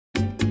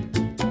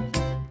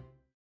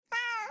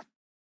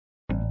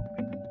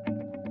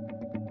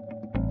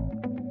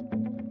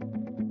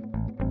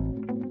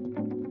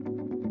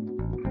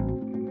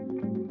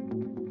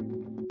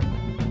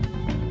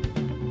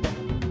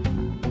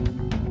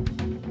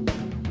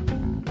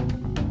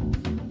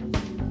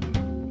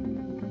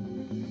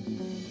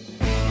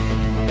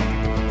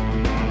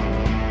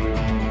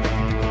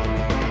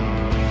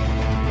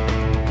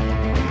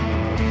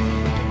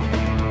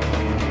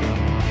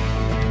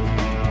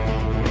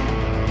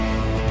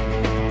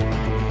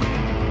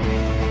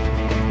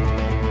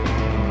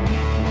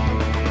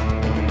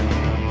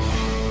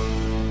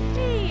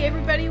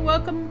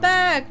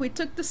back. We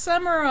took the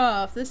summer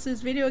off. This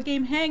is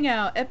Videogame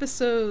Hangout,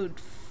 episode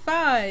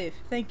 5.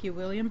 Thank you,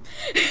 William.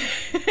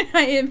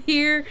 I am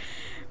here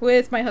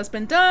with my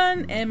husband,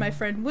 Don, and my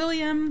friend,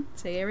 William.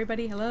 Say,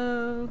 everybody,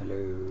 hello.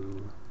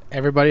 Hello.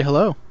 Everybody,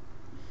 hello.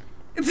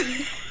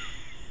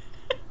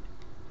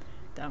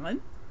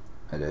 Don.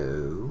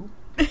 Hello.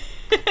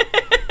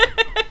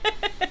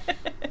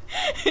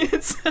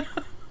 So,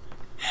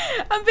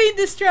 I'm being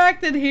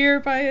distracted here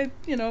by,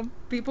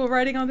 people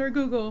writing on their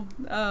Google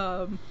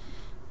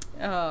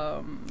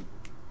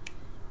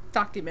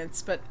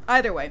documents, but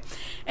either way.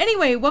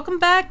 Anyway, welcome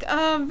back,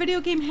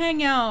 Videogame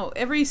Hangout.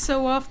 Every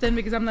so often,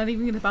 because I'm not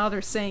even going to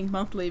bother saying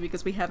monthly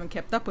because we haven't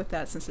kept up with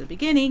that since the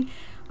beginning,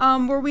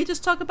 where we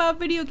just talk about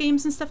video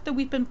games and stuff that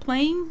we've been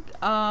playing.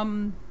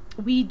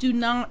 We do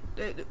not,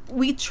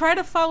 we try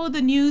to follow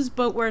the news,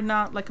 but we're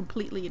not like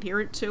completely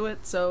adherent to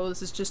it, so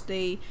this is just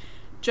a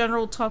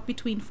general talk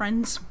between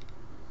friends.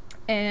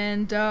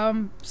 And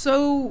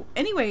so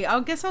anyway, I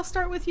guess I'll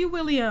start with you,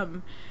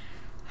 William.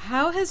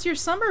 How has your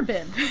summer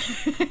been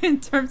in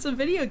terms of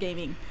video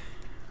gaming?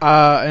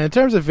 In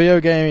terms of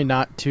video gaming,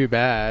 not too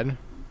bad.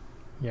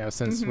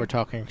 Since we're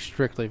talking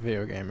strictly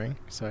video gaming,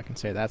 so I can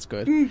say that's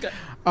good.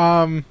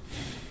 Okay.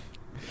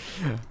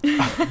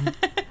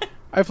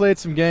 I played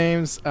some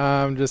games.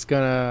 I'm just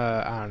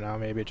gonna, I don't know,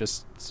 maybe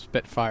just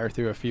spit fire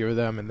through a few of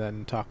them and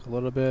then talk a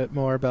little bit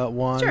more about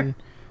one. Sure.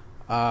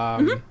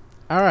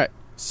 Alright,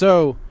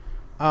 so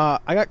I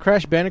got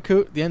Crash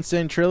Bandicoot, the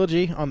Insane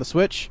Trilogy on the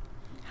Switch.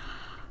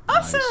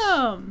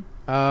 Awesome!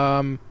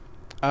 Nice.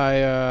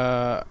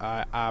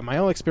 My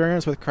only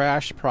experience with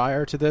Crash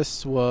prior to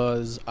this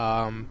was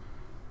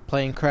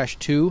playing Crash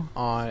 2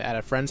 at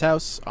a friend's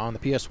house on the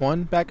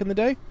PS1 back in the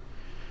day.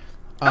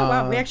 Oh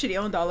wow, we actually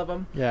owned all of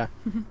them. Yeah.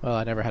 Well,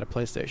 I never had a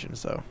PlayStation,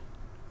 so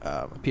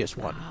a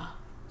PS1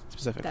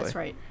 specifically. That's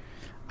right.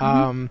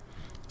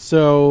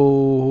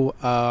 So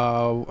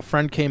a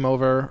friend came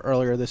over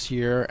earlier this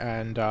year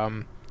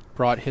and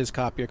brought his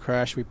copy of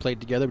Crash. We played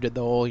together. We did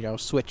the whole,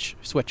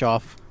 switch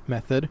off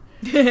method.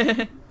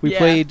 We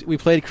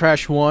played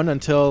Crash 1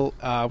 until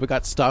we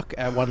got stuck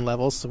at one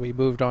level, so we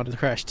moved on to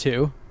Crash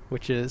 2,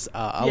 which is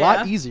a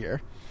lot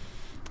easier.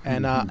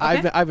 And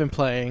okay. I've been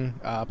playing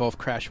both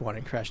Crash 1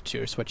 and Crash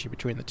 2, switching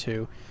between the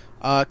two.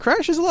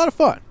 Crash is a lot of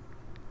fun.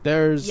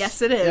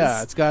 Yes, it is.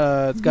 Yeah, it's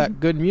got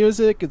good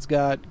music. It's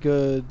a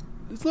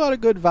lot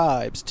of good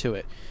vibes to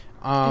it.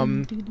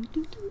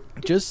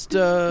 Just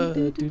yeah,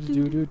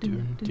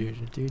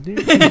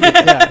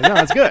 no,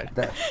 it's good.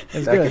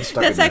 It's good.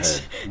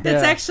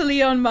 That's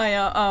actually on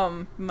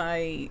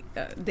my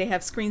they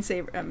have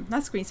screensaver,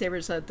 not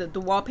screensavers, the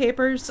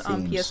wallpapers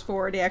on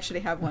PS4. They actually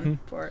have one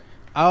for it.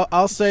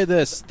 I'll say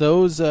this: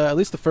 those at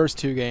least the first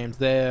two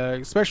games,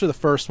 especially the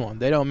first one,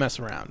 they don't mess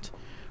around.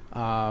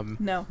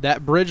 No,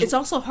 that bridge. It's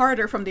also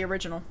harder from the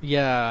original.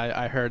 Yeah,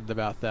 I heard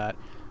about that.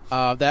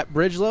 That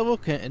bridge level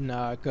can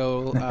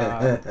go.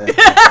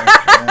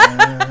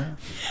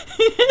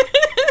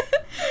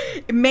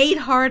 Made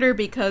harder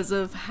because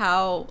of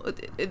how.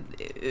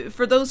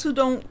 For those who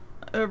don't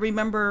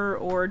remember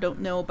or don't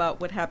know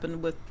about what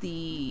happened with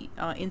the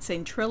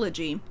Insane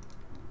Trilogy,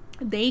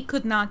 they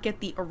could not get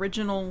the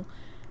original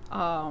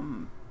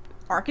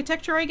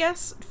architecture, I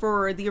guess,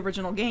 for the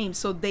original game,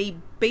 so they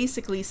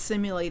basically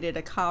simulated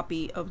a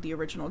copy of the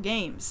original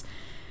games.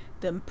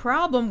 The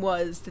problem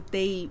was that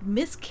they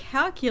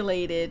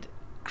miscalculated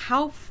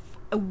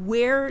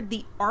where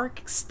the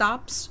arc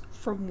stops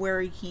from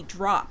where he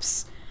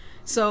drops.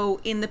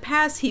 So in the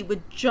past, he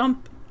would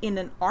jump in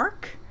an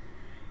arc,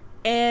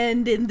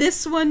 and in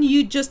this one,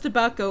 you just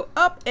about go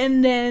up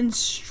and then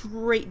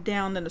straight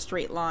down in a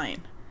straight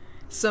line.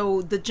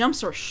 So the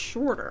jumps are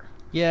shorter.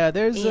 Yeah,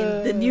 there's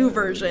in the new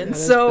version.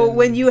 So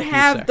when you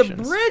have the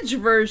bridge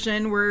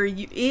version where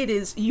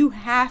you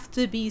have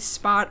to be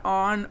spot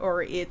on,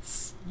 or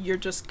you're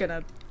just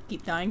gonna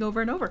keep dying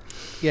over and over.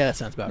 Yeah, that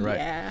sounds about right.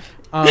 Yeah.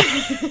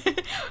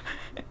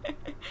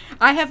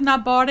 I have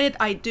not bought it.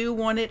 I do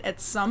want it at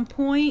some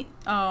point.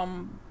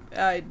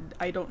 I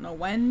don't know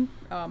when.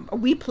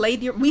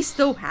 We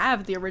still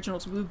have the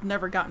originals. We've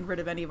never gotten rid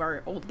of any of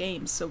our old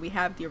games, so we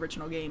have the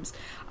original games.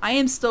 I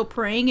am still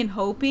praying and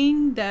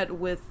hoping that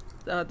with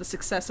the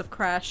success of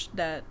Crash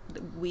that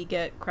we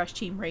get Crash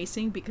Team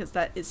Racing, because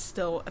that is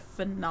still a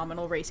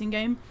phenomenal racing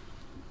game.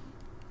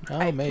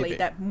 I played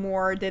that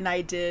more than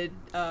I did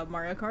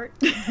Mario Kart.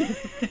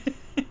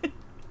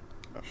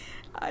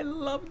 I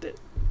loved it.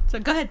 So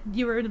go ahead,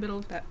 you were in the middle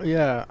of that.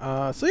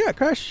 Yeah. So yeah,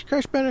 Crash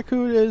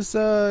Bandicoot is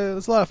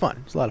it's a lot of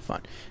fun. It's a lot of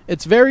fun.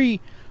 It's very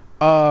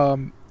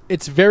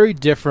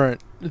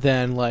different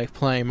than like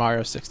playing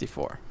Mario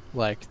 64.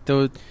 Like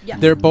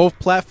they're both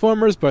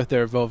platformers, but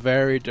they're both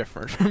very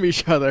different from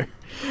each other.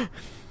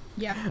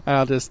 Yeah.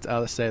 I'll just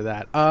say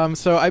that.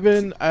 So I've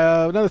been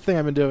another thing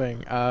I've been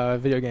doing,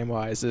 video game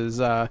wise,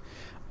 is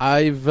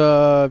I've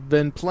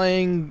been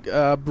playing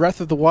Breath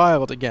of the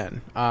Wild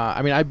again.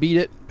 I mean, I beat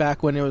it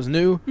back when it was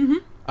new.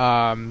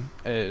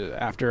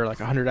 After like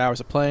 100 hours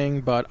of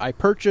playing, but I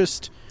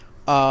purchased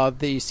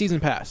the season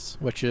pass,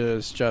 which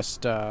is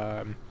just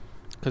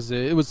because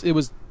it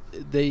was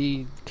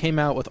they came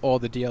out with all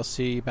the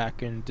DLC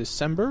back in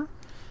December.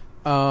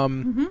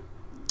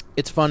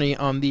 It's funny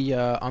on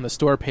the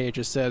store page.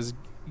 It says,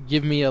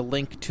 "Give me a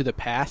link to the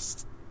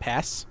pass."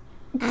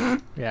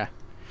 Yeah,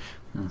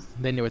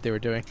 they knew what they were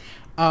doing.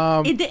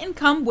 It didn't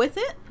come with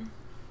it.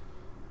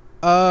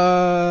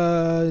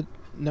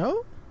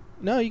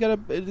 No, you gotta,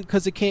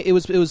 because it can't. It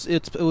was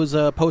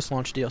a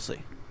post-launch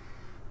DLC.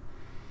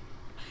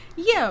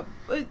 Yeah,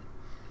 but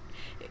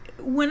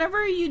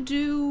whenever you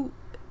do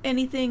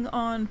anything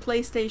on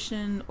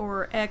PlayStation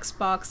or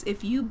Xbox,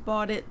 if you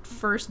bought it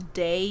first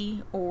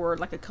day or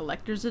like a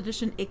collector's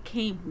edition, it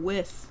came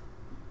with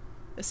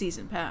a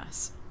season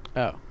pass.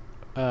 Oh,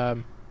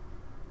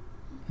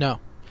 no.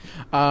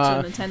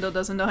 So Nintendo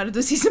doesn't know how to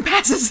do season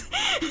passes.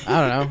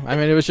 I don't know. I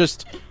mean, it was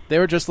just, they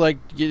were just like,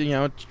 you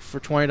know, for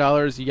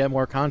 $20 you get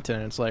more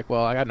content. It's like,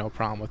 well, I got no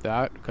problem with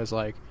that, because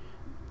like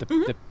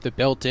the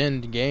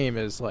built-in game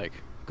is like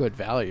good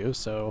value.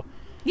 So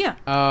yeah.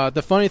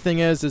 The funny thing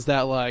is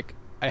that like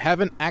I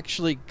haven't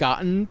actually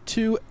gotten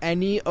to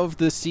any of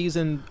the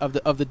season of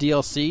the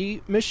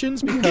DLC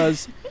missions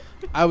because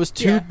I was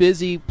too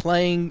busy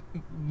playing,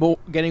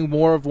 getting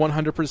more of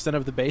 100%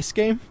 of the base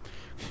game.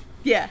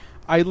 Yeah.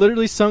 I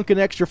literally sunk an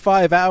extra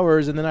 5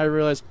 hours, and then I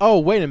realized, oh,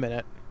 wait a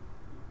minute.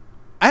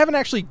 I haven't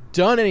actually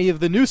done any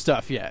of the new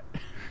stuff yet.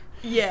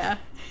 Yeah.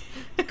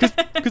 Because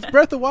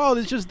Breath of the Wild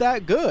is just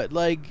that good.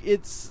 Like,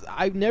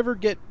 I never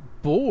get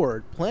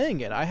bored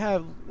playing it. I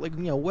have, like,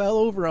 you know, well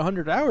over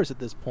 100 hours at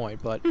this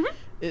point, but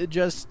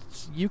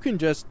you can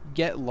just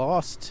get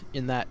lost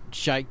in that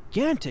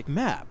gigantic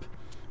map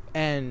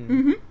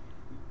and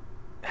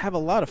have a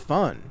lot of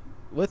fun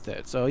with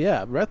it. So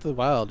yeah, Breath of the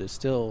Wild is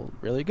still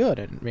really good,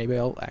 and maybe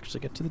I'll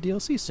actually get to the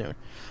DLC soon.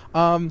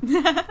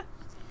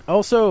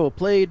 Also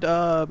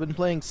been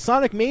playing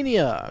Sonic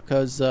Mania,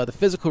 because the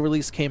physical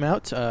release came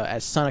out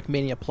as Sonic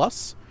Mania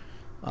Plus,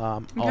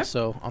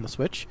 also on the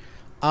Switch.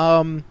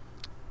 You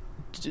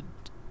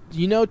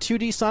know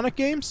 2D Sonic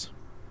games?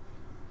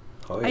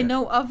 Oh, yeah. I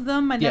know of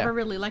them. I never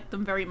really liked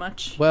them very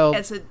much. Well,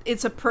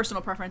 it's a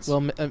personal preference.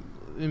 Well,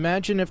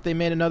 imagine if they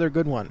made another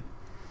good one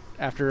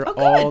after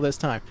all this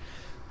time.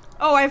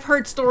 Oh, I've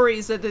heard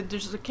stories that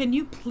there's. Can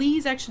you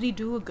please actually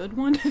do a good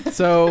one?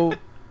 So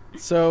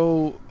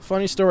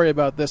funny story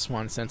about this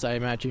one, since I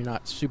imagine you're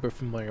not super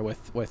familiar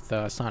with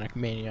Sonic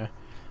Mania.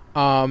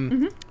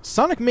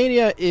 Sonic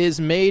Mania is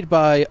made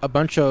by a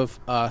bunch of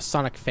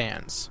Sonic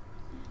fans.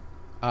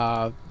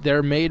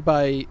 They're made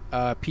by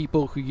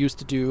people who used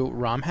to do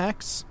ROM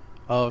hacks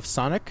of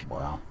Sonic.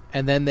 Wow.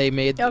 And then they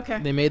made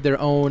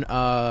their own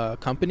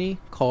company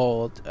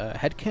called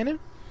Headcanon.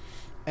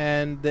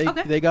 And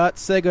they got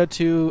Sega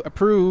to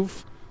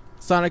approve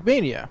Sonic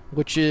Mania,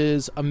 which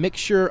is a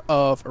mixture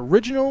of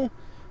original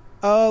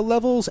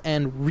levels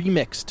and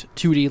remixed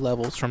 2D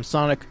levels from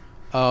Sonic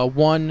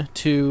 1,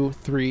 2,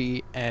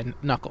 3, and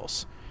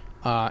Knuckles,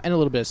 and a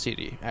little bit of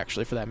CD,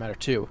 actually, for that matter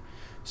too.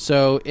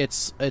 So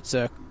it's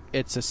a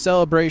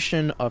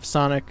celebration of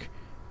Sonic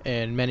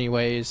in many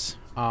ways.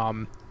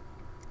 The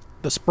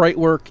sprite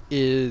work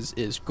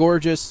is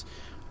gorgeous.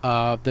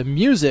 The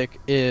music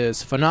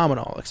is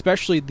phenomenal,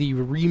 especially the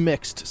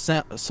remixed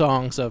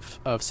songs of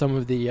some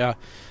of the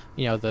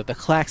the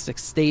classic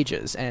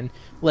stages. And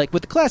like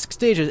with the classic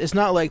stages, it's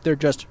not like they're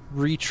just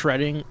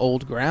retreading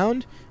old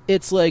ground.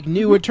 It's like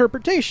new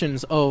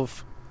interpretations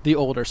of the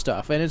older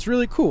stuff, and it's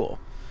really cool.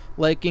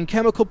 Like in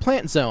Chemical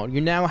Plant Zone,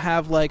 you now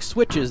have like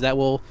switches that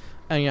will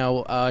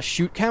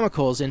shoot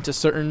chemicals into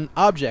certain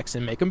objects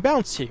and make them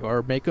bouncy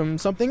or make them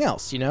something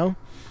else,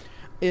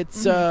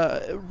 It's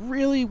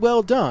really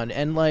well done,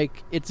 and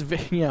like it's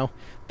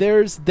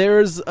there's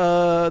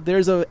a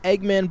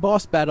Eggman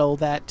boss battle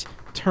that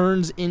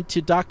turns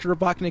into Dr.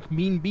 Robotnik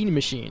Mean Bean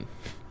Machine.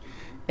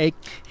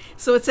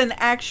 So it's an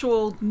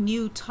actual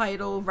new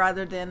title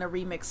rather than a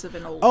remix of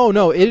an old. Oh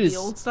no, it is. The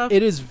old stuff?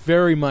 It is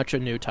very much a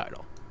new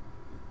title.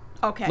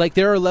 Okay. Like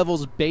there are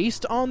levels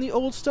based on the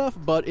old stuff,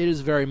 but it is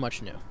very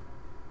much new.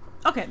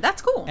 Okay,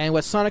 that's cool. And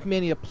with Sonic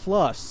Mania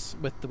Plus,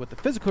 with the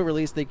physical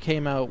release, they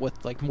came out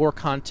with like more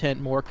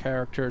content, more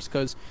characters.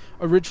 Because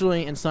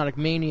originally in Sonic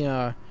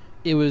Mania,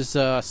 it was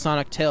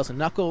Sonic, Tails, and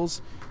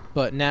Knuckles,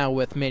 but now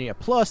with Mania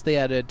Plus, they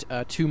added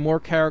 2 more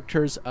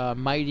characters,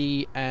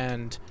 Mighty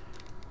and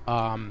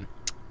the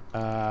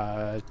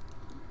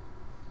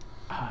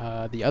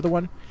other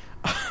one.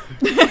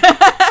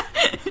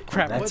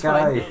 Crap! That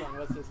guy.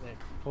 What's his name?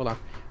 Hold on.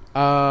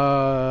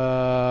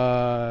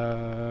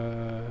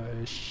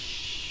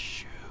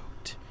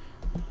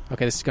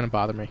 Okay, this is gonna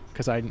bother me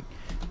because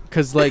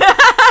like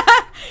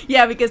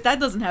yeah, because that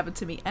doesn't happen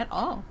to me at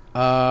all.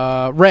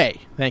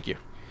 Ray, thank you.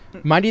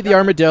 Mighty the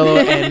Armadillo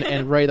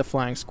and Ray the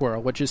Flying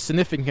Squirrel, which is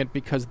significant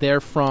because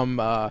they're from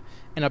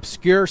an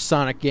obscure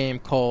Sonic game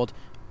called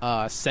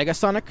Sega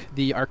Sonic,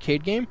 the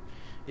arcade game.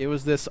 It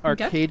was this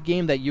arcade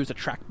game that used a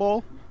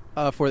trackball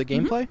for the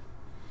gameplay.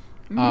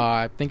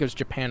 I think it was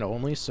Japan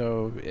only,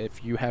 so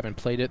if you haven't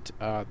played it,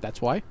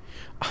 that's why.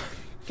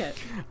 Okay.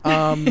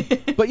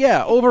 But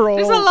yeah, overall,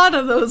 there's a lot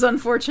of those,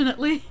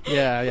 unfortunately.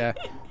 Yeah.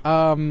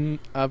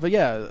 But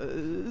yeah,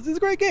 it's a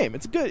great game.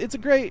 It's a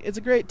great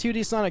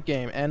 2D Sonic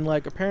game, and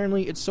like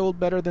apparently it sold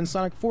better than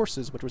Sonic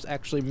Forces, which was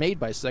actually made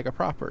by Sega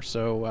proper.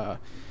 So I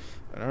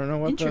don't know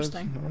what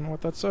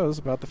that says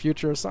about the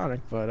future of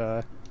Sonic,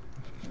 but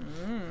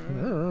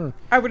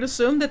I would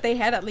assume that they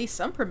had at least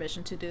some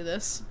permission to do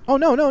this. Oh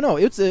no!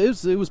 It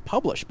was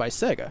published by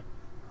Sega.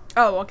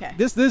 Oh, okay.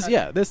 This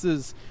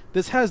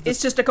has.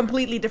 It's just a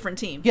completely different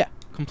team. Yeah,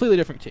 completely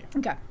different team.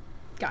 Okay,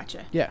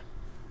 gotcha. Yeah.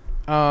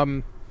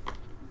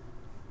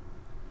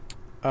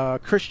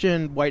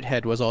 Christian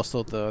Whitehead was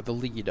also the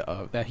lead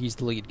of that. He's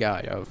the lead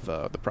guy of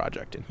the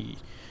project, and he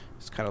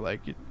was kind of like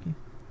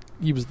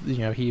he was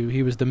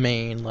he was the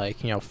main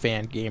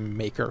fan game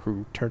maker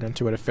who turned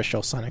into an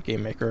official Sonic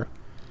game maker.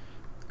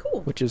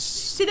 Cool. Which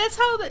is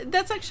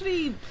that's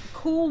actually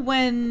cool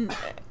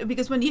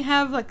because when you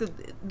have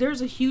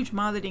there's a huge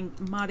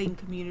modding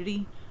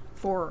community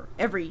for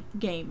every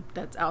game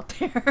that's out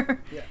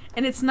there. Yeah.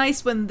 And it's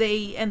nice when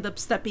they end up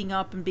stepping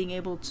up and being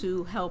able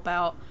to help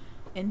out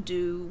and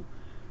do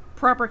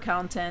proper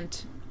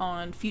content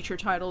on future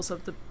titles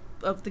of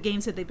the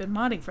games that they've been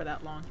modding for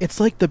that long. It's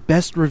like the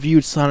best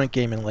reviewed Sonic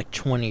game in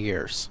 20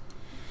 years.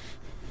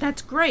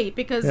 That's great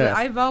because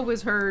I've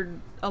always heard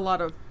a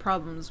lot of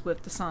problems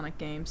with the Sonic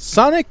games.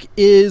 Sonic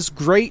is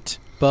great,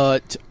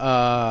 but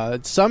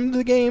some of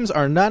the games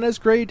are not as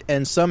great,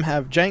 and some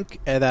have jank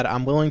that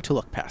I'm willing to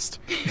look past.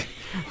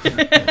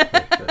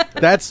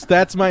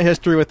 That's my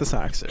history with the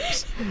Sonic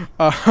series.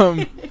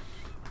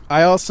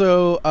 I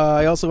also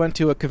went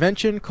to a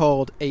convention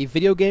called a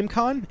Videogame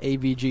Con,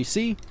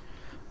 AVGC.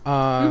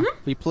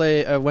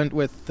 Went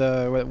with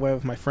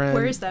my friend.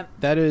 Where is that?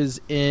 That is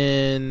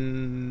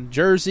in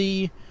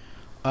Jersey,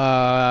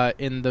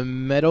 in the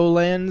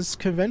Meadowlands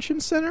Convention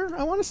Center,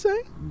 I want to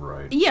say.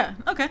 Right. Yeah.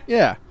 Okay.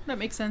 Yeah. That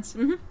makes sense.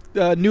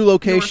 New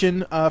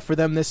location for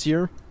them this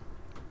year.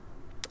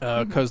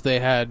 Because they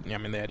had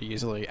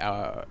easily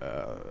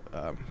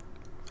outgrown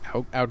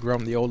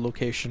the old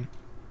location.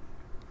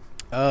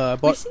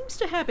 Which seems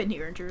to happen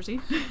here in Jersey.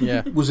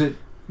 Yeah. Was it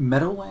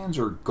Meadowlands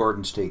or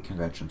Garden State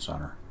Convention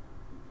Center?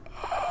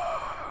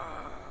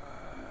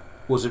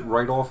 Was it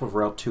right off of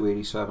Route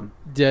 287?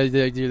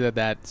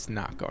 That's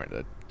not going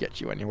to get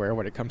you anywhere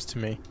when it comes to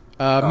me.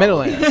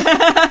 Meadowlands.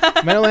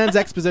 Meadowlands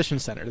Exposition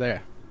Center,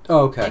 there.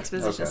 Oh, okay.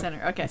 Exposition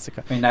Center, okay.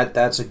 I mean,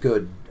 that's a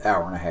good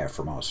hour and a half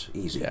from us.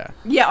 Easy.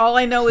 Yeah, all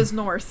I know is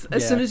north.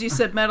 As soon as you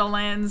said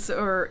Meadowlands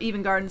or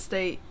even Garden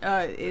State,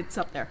 it's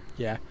up there.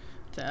 Yeah.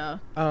 So.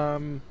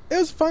 It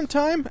was a fun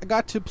time.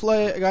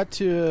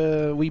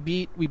 We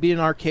beat an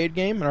arcade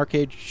game, an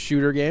arcade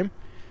shooter game.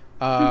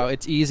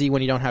 It's easy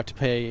when you don't have to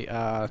pay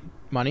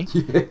money.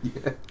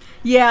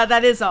 Yeah,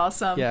 that is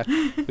awesome. Yeah,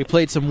 we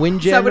played some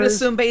Windjammers.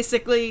 So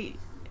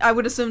I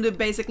would assume that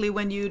basically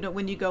when you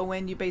go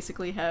in, you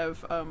basically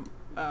have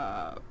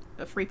a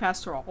free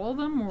pass to all of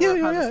them. Or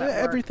Yeah. How does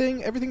that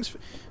work? Everything's.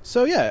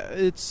 So yeah,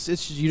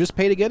 it's you just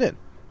pay to get in,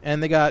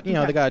 and they got they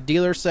got a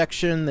dealer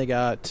section. They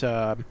got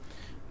a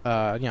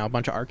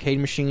bunch of arcade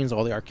machines.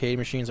 All the arcade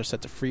machines are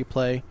set to free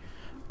play.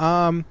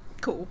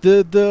 Cool.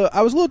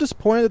 I was a little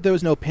disappointed that there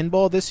was no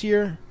pinball this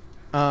year.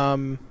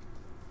 And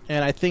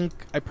I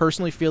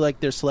personally feel like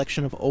their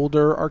selection of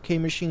older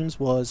arcade machines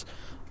was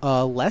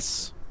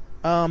less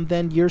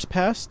than years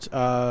past.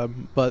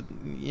 But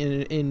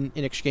in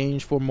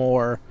exchange for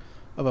more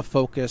of a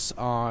focus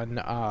on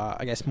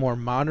I guess more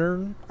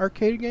modern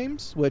arcade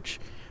games, which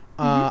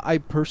I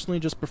personally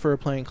just prefer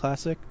playing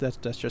classic. That's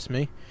just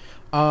me.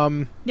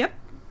 Yep.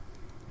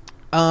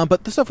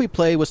 But the stuff we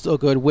played was still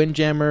good.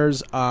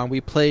 Windjammers. We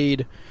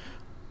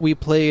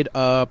played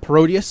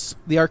Parodius,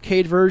 the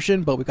arcade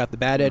version, but we got the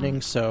bad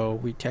ending, so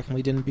we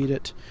technically didn't beat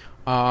it.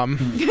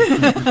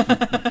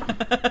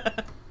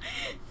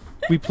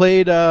 We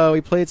played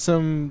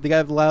some. They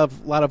got a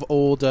lot of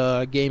old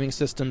gaming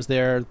systems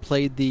there.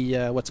 Played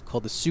the what's it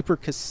called, the Super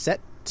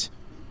Cassette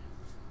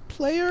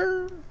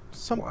Player,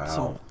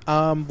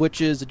 which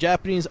is a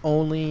Japanese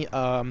only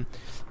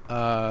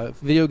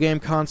video game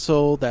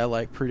console that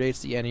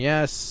predates the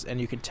NES,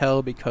 and you can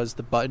tell because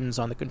the buttons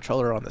on the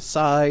controller are on the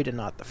side and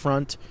not the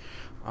front.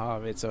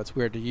 So it's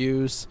weird to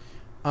use.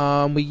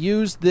 We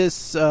used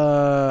this.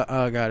 Oh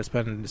god, it's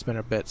been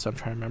a bit, so I'm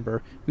trying to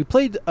remember. We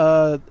played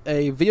a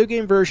video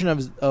game version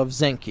of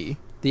Zenki,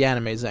 the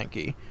anime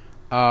Zenki,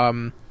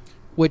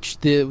 which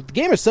the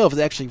game itself is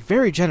actually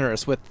very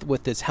generous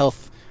with its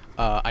health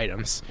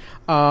items.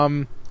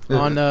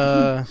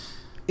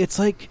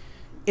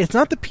 It's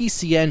not the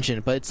PC Engine,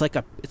 but it's like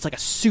a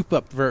soup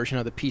up version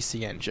of the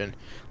PC Engine.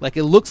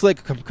 It looks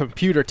like a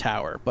computer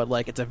tower, but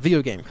it's a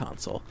video game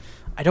console.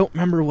 I don't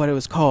remember what it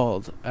was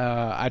called.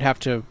 I have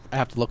to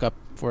look up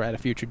for it at a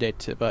future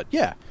date but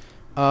yeah,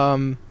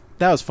 that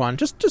was fun.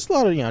 Just a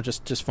lot of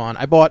just fun.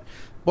 I bought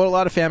a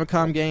lot of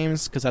Famicom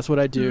games because that's what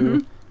I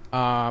do.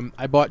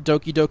 I bought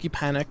Doki Doki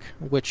Panic,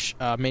 which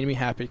made me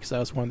happy because that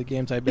was one of the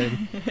games I've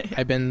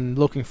been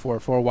looking for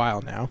a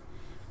while now.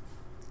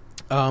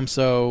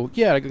 So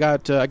yeah, I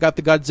got the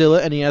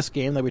Godzilla NES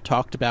game that we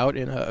talked about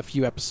in a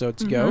few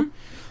episodes ago.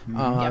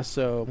 Yep.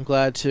 So I'm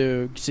glad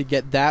to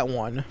get that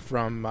one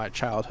from my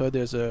childhood.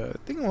 I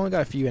think I only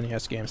got a few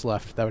NES games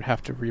left that I would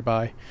have to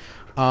rebuy.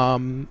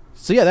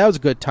 So yeah, that was a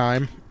good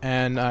time.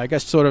 And I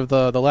guess sort of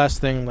the last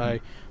thing that I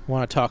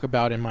want to talk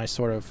about in my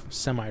sort of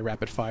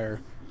semi-rapid fire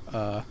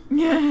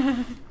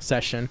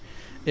session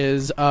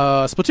is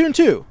Splatoon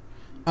 2.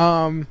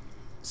 I'm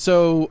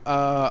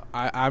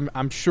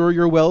sure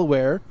you're well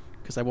aware,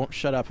 because I won't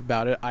shut up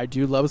about it. I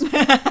do love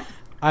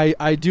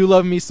I do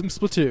love me some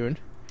Splatoon.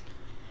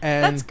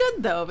 And that's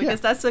good though,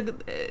 because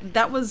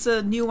that was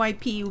a new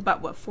IP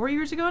about what, 4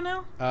 years ago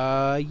now?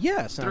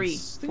 Yes, 3, I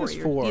think 4 it's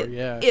years. 4,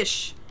 yeah.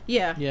 Ish.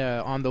 Yeah.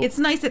 Yeah, It's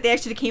nice that they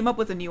actually came up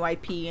with a new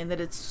IP and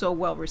that it's so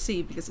well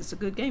received, because it's a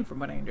good game from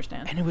what I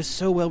understand. And it was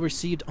so well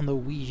received on the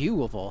Wii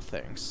U of all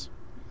things.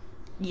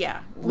 Yeah,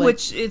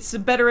 which it's a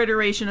better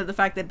iteration of the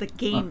fact that the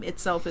game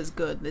itself is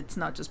good. It's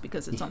not just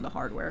because it's on the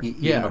hardware.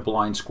 Even a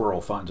blind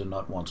squirrel finds a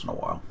nut once in a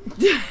while.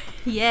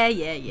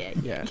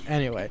 Yeah.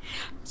 Anyway,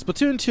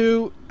 Splatoon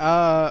 2,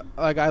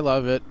 I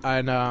love it,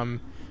 and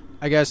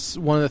I guess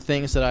one of the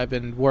things that I've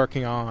been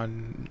working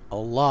on a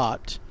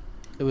lot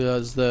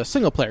was the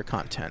single player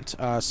content.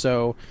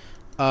 Single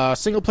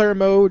player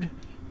mode.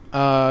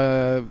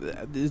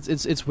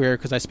 It's weird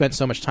because I spent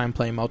so much time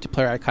playing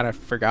multiplayer, I kind of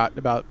forgot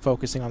about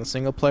focusing on the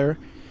single player.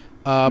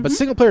 But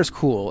single player is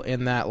cool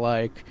in that,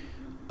 like,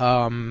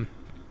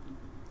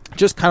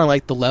 just kind of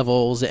like the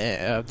levels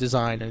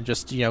design, and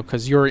just,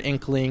 because you're an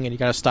Inkling and you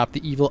got to stop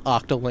the evil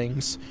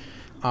Octolings.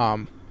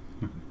 And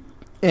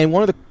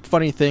one of the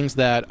funny things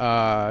that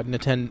that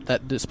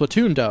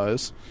Splatoon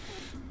does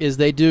is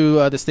they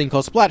do this thing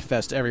called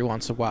Splatfest every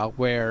once in a while,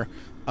 where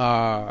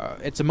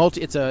it's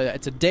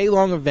a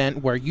day-long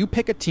event where you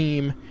pick a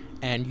team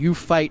and you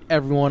fight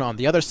everyone on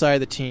the other side of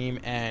the team,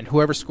 and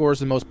whoever scores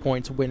the most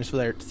points wins for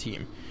their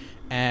team.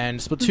 And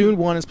Splatoon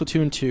 1 and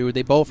Splatoon 2,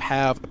 they both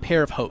have a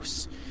pair of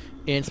hosts.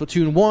 In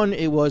Splatoon 1,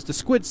 it was the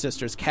Squid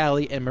Sisters,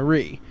 Callie and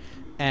Marie.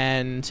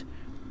 And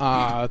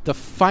the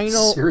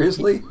final...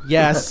 Seriously?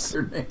 Yes. That's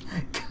their name.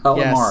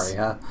 Calamari,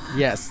 huh?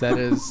 Yes, that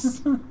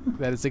is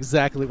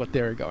exactly what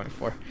they were going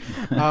for.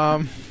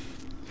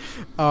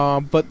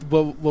 But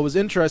what was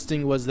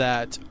interesting was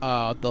that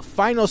the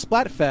final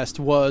Splatfest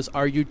was,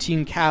 are you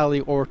Team Callie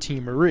or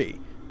Team Marie?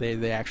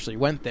 They actually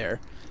went there,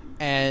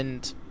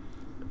 and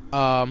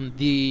in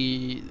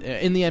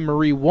the end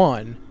Marie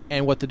won.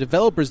 And what the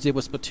developers did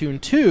with Splatoon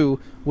 2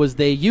 was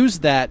they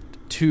used that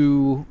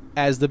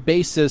as the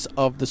basis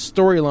of the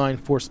storyline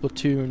for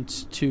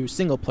Splatoon 2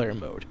 single player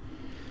mode.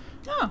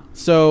 Oh.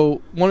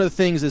 So one of the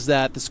things is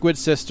that the Squid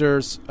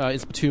Sisters in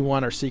Splatoon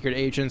 1 are secret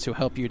agents who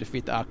help you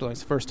defeat the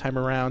Octolings the first time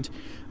around.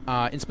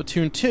 In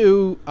Splatoon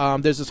 2,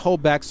 there's this whole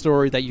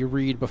backstory that you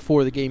read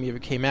before the game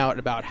even came out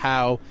about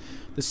how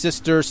the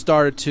sisters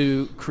started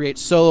to create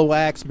solo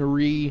acts.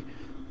 Marie,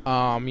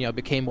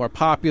 became more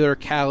popular.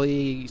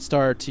 Callie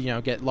started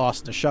to, get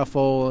lost in the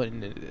shuffle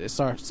and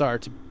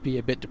started to be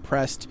a bit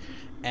depressed.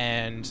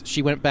 And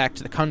she went back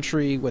to the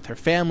country with her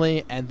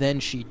family, and then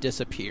she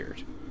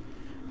disappeared.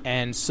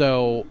 And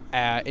so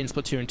in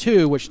Splatoon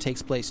 2, which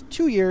takes place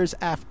 2 years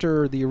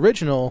after the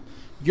original,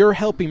 you're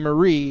helping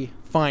Marie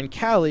find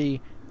Callie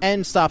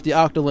and stop the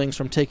Octolings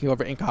from taking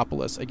over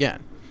Inkopolis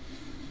again.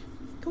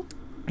 Cool.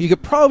 You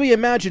could probably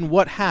imagine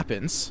what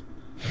happens.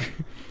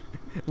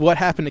 What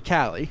happened to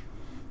Callie.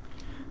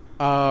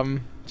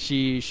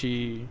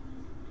 She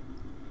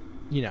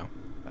I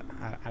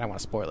don't want to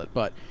spoil it,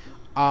 but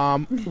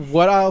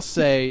what I'll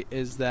say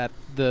is that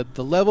the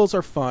levels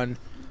are fun.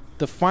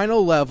 The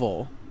final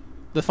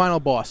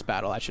boss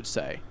battle, I should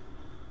say,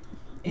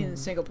 In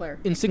single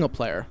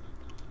player.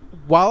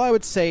 While I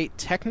would say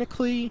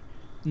technically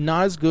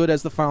not as good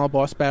as the final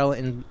boss battle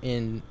in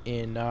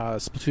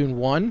Splatoon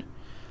 1,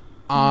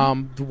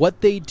 what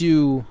they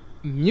do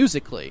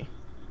musically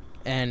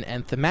and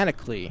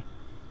thematically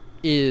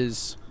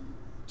is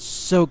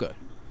so good.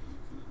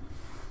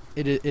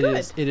 It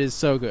is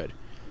so good.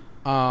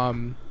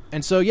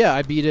 And so yeah,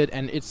 I beat it,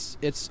 and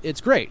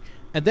it's great.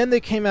 And then they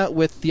came out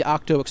with the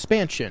Octo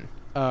expansion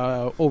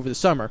over the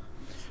summer,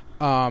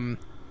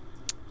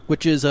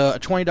 which is a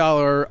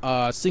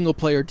 $20 single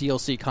player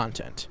DLC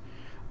content.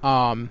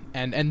 And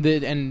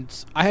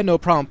I had no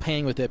problem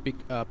paying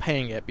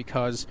it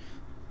because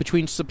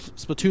between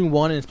Splatoon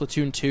 1 and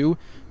Splatoon 2,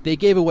 they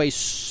gave away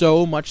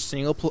so much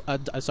so much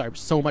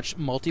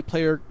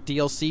multiplayer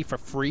DLC for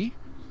free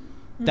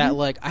that,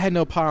 like, I had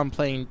no problem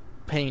paying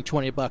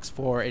 $20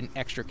 for an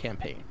extra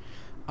campaign.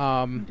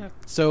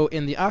 So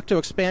in the Octo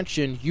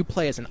expansion, you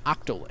play as an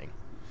Octoling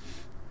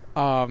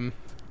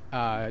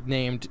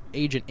named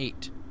Agent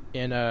 8.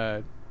 In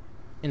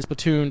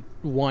Splatoon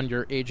 1,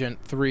 you're Agent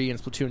 3. In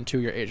Splatoon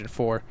 2, you're Agent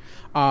 4.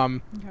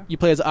 You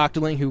play as an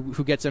Octoling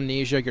who gets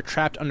amnesia. You're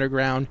trapped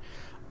underground.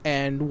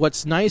 And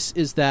what's nice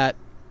is that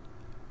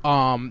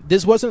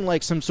this wasn't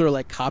like some sort of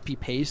like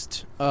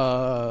copy-paste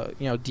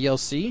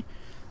DLC.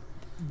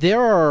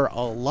 There are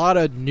a lot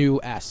of new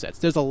assets.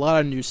 There's a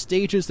lot of new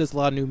stages. There's a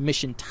lot of new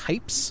mission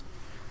types.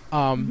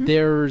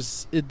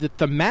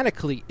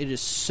 Thematically it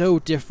is so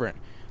different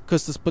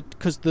because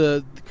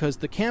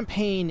the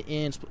campaign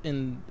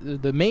in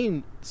the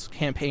main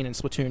campaign in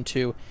Splatoon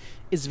 2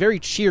 is very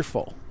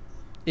cheerful,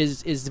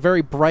 is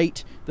very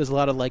bright. There's a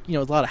lot of a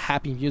lot of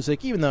happy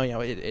music, even though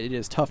it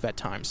is tough at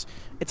times.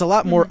 It's a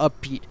lot more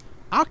upbeat.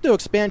 Octo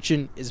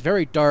Expansion is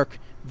very dark,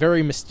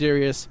 very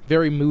mysterious,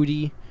 very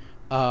moody.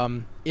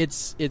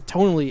 It's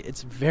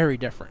very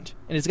different,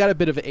 and it's got a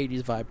bit of an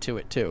 80s vibe to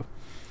it too.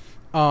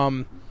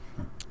 I've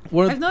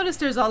noticed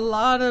there's a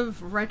lot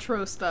of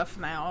retro stuff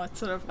now. It's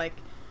sort of like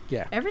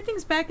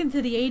everything's back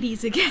into the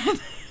 80s again.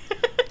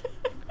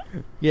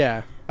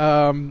 Yeah.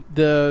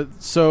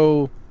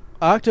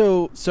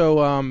 Octo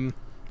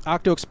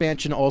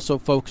Expansion also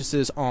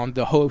focuses on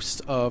the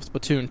hosts of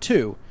Splatoon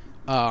 2,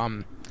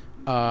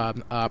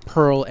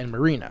 Pearl and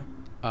Marina,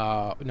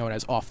 known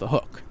as Off the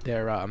Hook.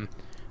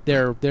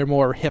 They're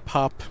more hip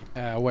hop,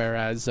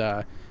 whereas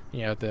the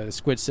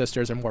Squid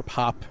Sisters are more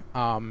pop.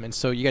 And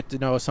so you get to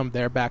know some of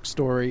their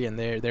backstory and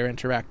they're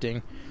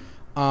interacting.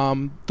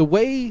 The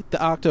way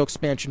the Octo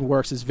Expansion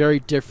works is very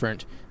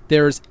different.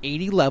 There's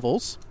 80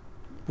 levels,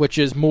 which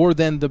is more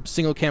than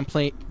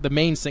the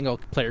main single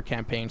player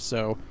campaign.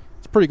 So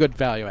it's pretty good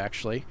value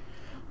actually.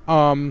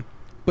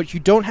 But you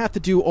don't have to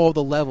do all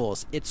the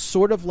levels. It's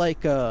sort of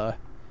like a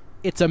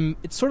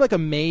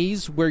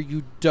maze where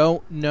you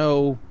don't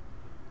know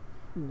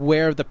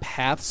where the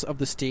paths of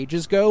the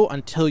stages go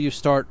until you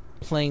start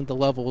playing the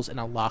levels and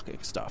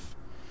unlocking stuff.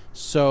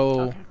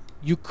 So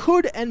you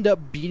could end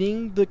up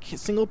beating the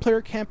single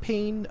player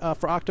campaign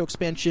for Octo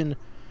Expansion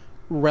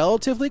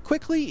relatively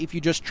quickly if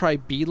you just try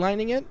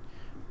beelining it.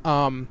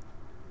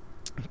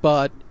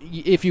 But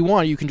if you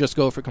want, you can just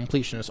go for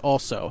completionist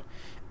also.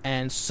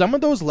 And some of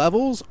those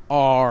levels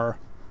are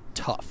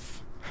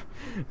tough.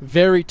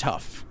 Very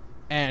tough.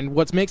 And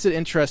what makes it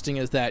interesting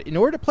is that in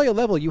order to play a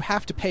level, you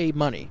have to pay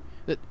money.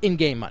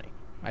 In-game money,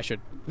 I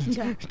should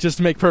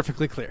just make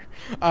perfectly clear.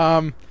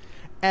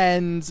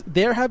 And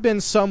there have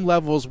been some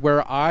levels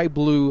where I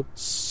blew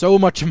so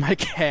much of my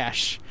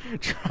cash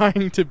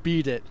trying to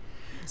beat it.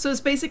 So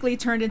it's basically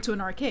turned into an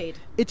arcade.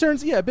 It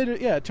turns,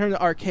 it turned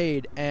to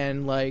arcade.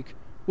 And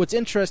what's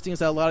interesting is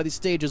that a lot of these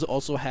stages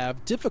also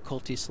have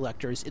difficulty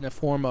selectors in the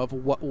form of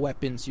what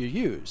weapons you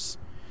use.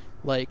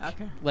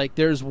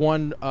 There's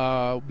one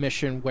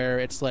mission where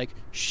it's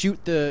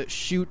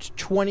shoot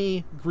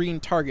 20 green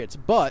targets,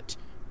 but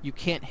you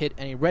can't hit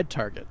any red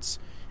targets.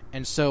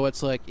 And so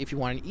it's if you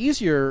want an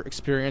easier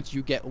experience,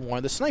 you get one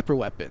of the sniper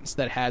weapons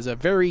that has a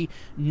very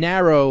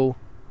narrow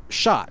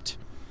shot.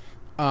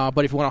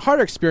 But if you want a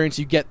harder experience,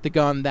 you get the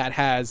gun that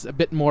has a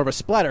bit more of a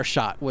splatter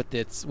shot with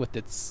its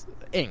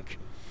ink.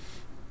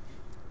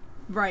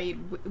 Right,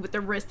 with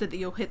the risk that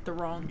you'll hit the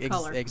wrong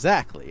color.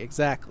 Exactly.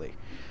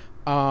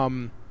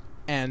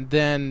 And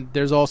then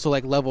there's also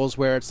levels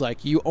where it's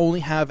you only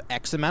have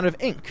X amount of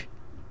ink,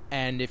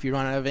 and if you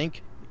run out of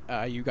ink,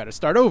 you got to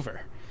start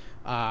over.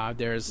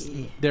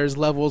 There's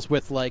levels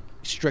with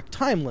strict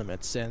time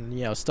limits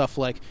and stuff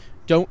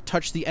don't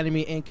touch the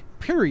enemy ink.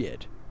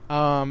 Period.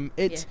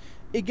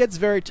 It gets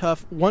very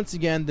tough. Once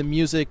again, the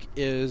music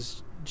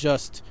is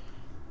just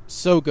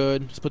so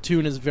good.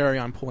 Splatoon is very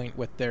on point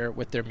with their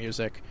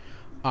music.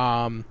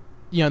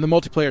 The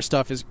multiplayer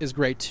stuff is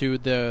great too.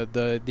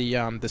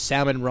 The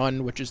Salmon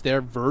Run, which is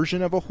their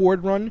version of a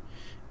Horde Run,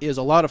 is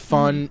a lot of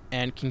fun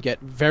and can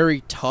get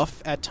very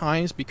tough at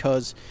times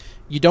because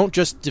you don't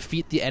just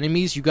defeat the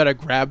enemies, you gotta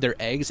grab their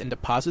eggs and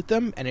deposit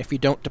them, and if you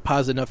don't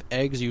deposit enough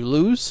eggs, you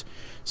lose.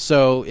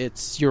 So it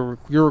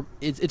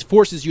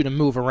forces you to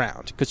move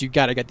around because you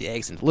gotta get the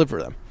eggs and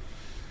deliver them.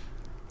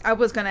 I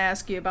was gonna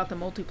ask you about the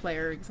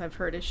multiplayer because I've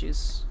heard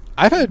issues.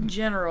 I don't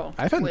have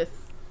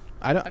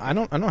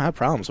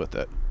problems with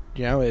it.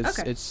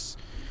 It's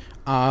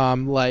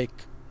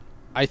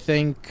I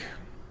think,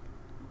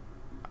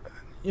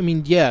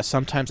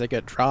 sometimes I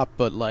get dropped,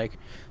 but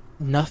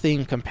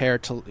nothing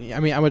compared to,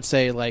 I would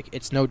say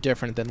it's no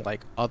different than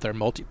other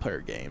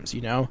multiplayer games,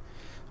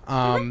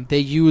 They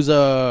use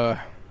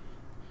I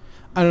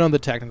don't know the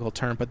technical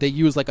term, but they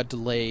use a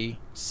delay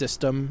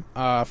system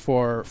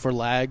for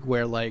lag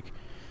where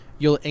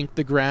you'll ink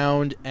the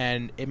ground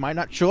and it might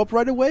not show up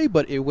right away,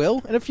 but it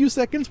will in a few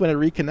seconds when it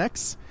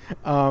reconnects.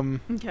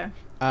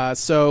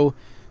 So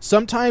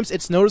sometimes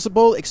it's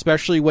noticeable,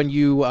 especially when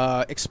you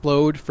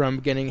explode from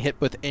getting hit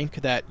with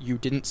ink that you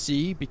didn't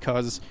see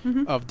because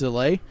of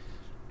delay.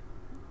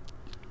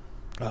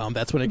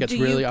 That's when it gets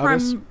really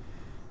obvious.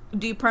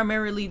 Do you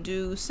primarily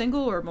do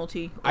single or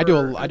multi? I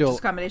do just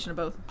a combination of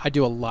both. I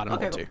do a lot of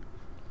multi.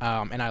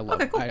 Cool. And I love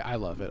cool. I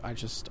love it. I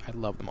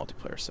love the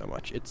multiplayer so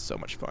much. It's so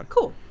much fun.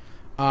 Cool.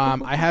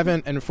 I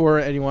haven't, and for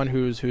anyone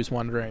who's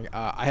wondering,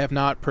 I have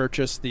not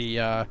purchased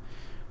the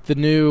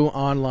new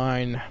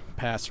online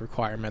pass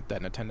requirement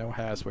that Nintendo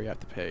has, where you have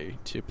to pay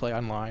to play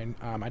online.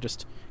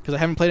 Because I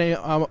haven't played any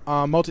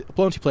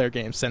multiplayer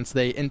games since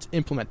they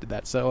implemented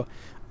that, so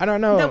I don't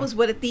know. That was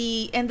at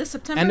the end of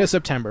September. End of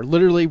September,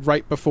 literally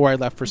right before I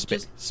left for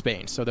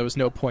Spain. So there was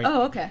no point.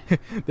 Oh, okay.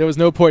 There was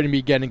no point in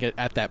me getting it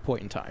at that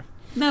point in time.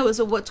 No, is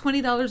it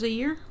 $20 a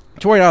year?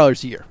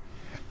 $20 a year.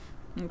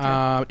 Okay.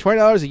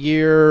 $20 a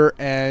year,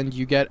 and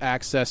you get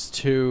access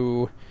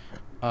to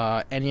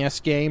NES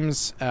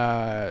games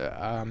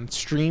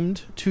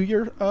streamed to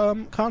your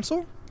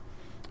console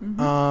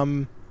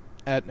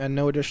at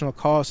no additional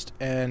cost,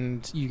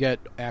 and you get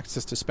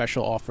access to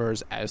special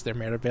offers as they're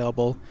made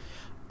available.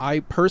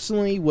 I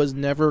personally was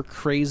never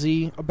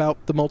crazy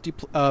about the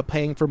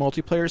paying for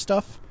multiplayer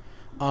stuff.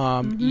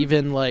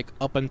 Even like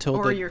up until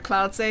or your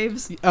cloud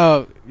saves.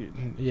 Oh,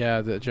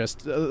 yeah.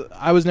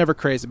 I was never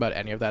crazy about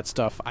any of that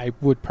stuff. I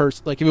would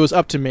like if it was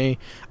up to me,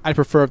 I'd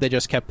prefer if they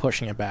just kept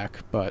pushing it back.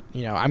 But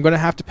I'm gonna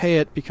have to pay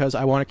it because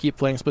I want to keep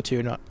playing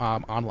Splatoon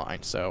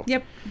online. So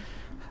yep,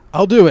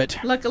 I'll do it.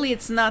 Luckily,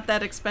 it's not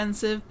that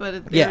expensive,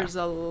 but there's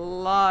a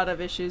lot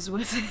of issues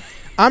with it.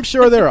 I'm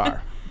sure there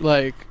are.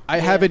 Like I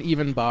haven't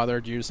even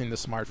bothered using the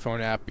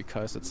smartphone app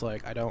because it's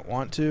like I don't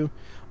want to.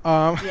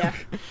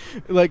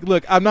 Like,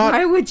 look, I'm not.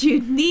 Why would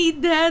you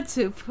need that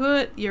to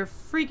put your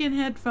freaking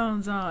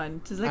headphones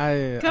on? Just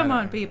like, come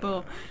on,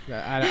 people.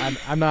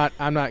 I'm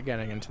not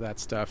getting into that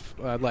stuff.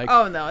 Like,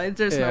 oh no,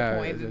 there's no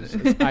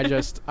point. I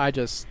just,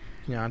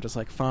 I'm just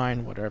like,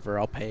 fine, whatever.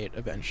 I'll pay it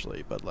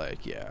eventually. But like,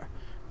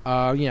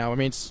 I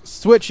mean,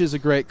 Switch is a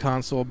great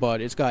console,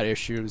 but it's got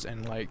issues,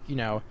 and like,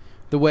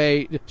 the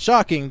way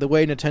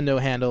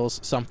Nintendo handles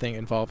something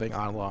involving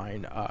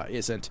online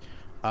isn't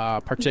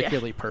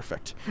particularly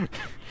perfect.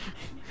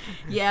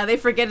 Yeah, they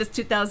forget it's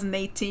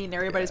 2018.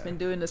 Everybody's been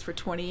doing this for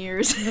 20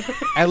 years.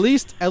 At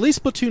least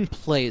Splatoon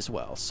plays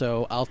well,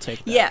 so I'll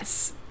take that.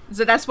 Yes.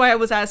 So that's why I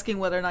was asking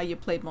whether or not you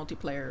played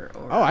multiplayer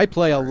or I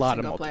play a lot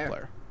of multiplayer.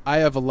 Player. I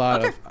have a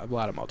lot of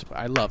multiplayer.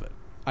 I love it.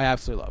 I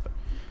absolutely love it.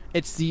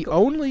 It's the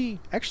only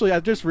I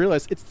just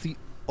realized it's the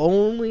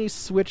only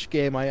Switch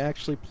game I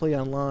actually play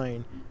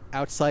online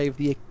outside of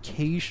the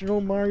occasional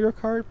Mario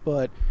Kart,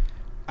 but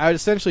I would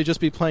essentially just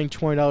be playing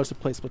 $20 to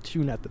play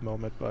Splatoon at the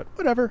moment, but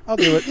whatever, I'll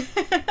do it.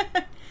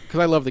 Because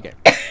I love the game.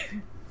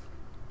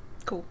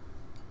 Cool.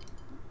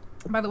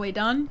 By the way,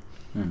 Don,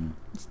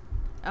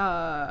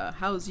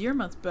 how's your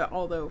month? But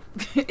although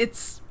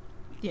it's,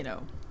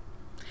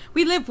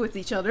 we live with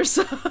each other,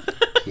 so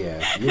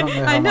yeah, you don't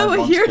know how I know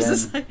what yours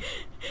is like.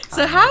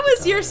 So how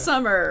was your you.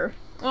 Summer?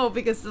 Well,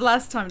 because the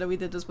last time that we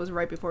did this was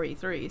right before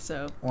E3,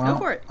 so go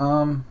for it.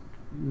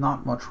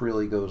 Not much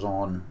really goes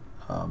on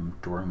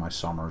during my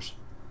summers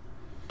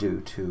due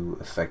to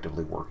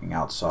effectively working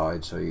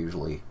outside, so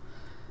usually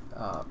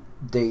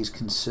days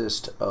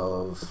consist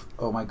of,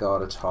 oh my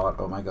god, it's hot,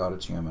 oh my god,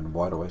 it's humid,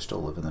 why do I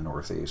still live in the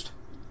Northeast?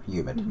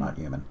 Humid, not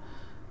human.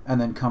 And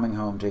then coming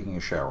home, taking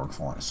a shower, and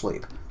falling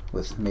asleep,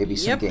 with maybe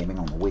some gaming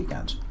on the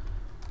weekends.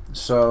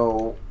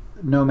 So,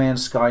 No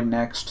Man's Sky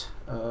Next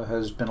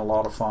has been a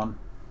lot of fun.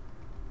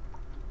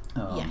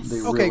 Yes.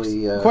 They Okay,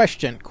 really,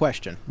 question.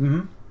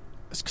 Mm-hmm.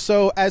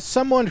 So, as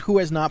someone who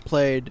has not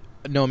played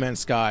No Man's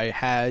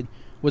Sky,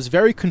 was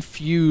very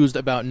confused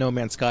about No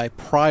Man's Sky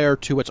prior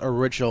to its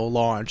original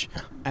launch,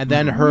 and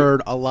then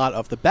heard a lot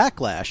of the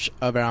backlash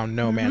around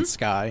No Man's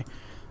Sky.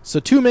 So,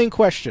 two main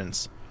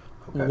questions.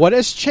 Okay. What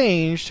has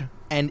changed,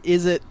 and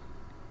is it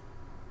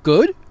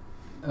good?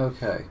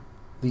 Okay.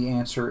 The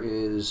answer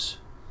is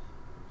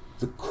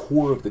the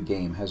core of the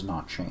game has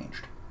not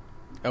changed.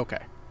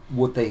 Okay.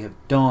 What they have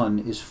done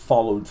is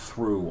followed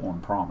through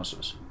on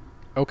promises.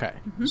 Okay.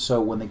 So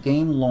when the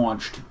game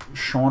launched,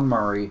 Sean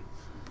Murray,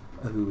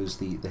 who is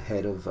the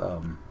head of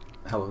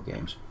Hello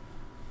Games,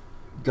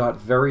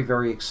 got very,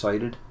 very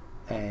excited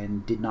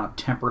and did not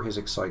temper his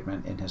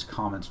excitement in his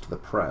comments to the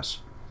press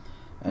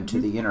and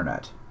to the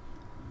internet,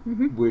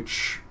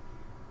 which,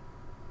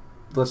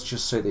 let's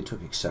just say they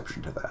took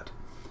exception to that.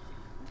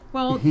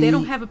 Well, they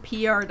don't have a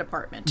PR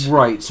department.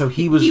 Right, so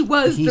he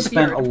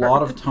spent a PR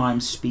lot of time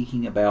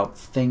speaking about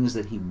things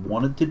that he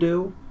wanted to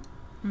do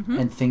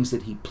and things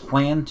that he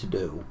planned to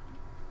do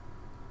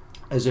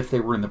as if they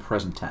were in the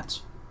present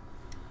tense.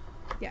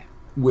 Yeah.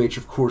 Which,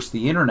 of course,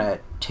 the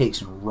internet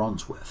takes and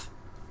runs with.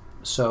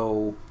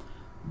 So,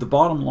 the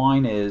bottom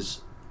line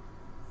is,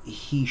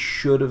 he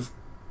should have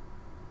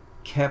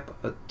kept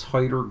a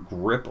tighter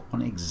grip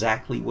on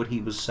exactly what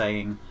he was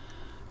saying,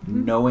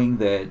 knowing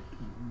that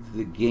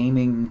the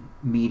gaming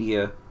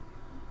media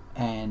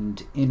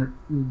and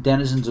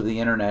denizens of the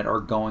internet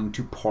are going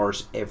to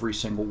parse every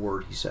single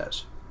word he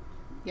says.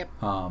 Yep.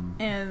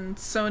 And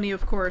Sony,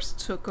 of course,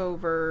 took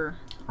over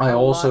a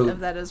lot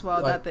of that as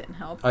well. That didn't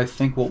help. I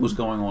think what was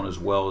going on as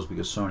well is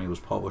because Sony was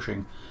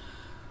publishing.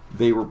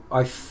 They were,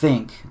 I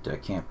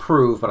can't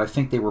prove, but I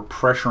think they were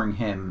pressuring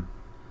him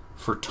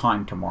for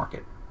time to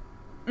market.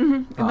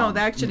 No,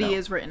 that actually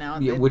is written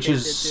out. Yeah, which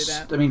is, do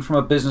that. I mean, from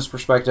a business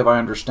perspective, I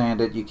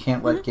understand it. You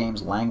can't let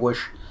games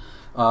languish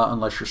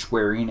unless you're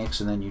Square Enix,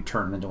 and then you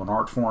turn it into an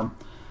art form.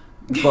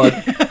 But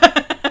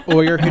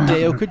or you're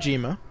Hideo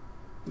Kojima.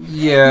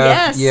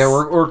 Yeah,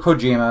 or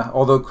Kojima.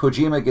 Although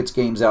Kojima gets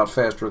games out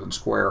faster than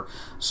Square,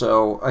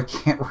 so I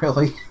can't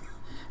really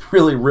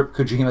rip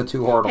Kojima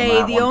too hard on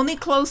that one.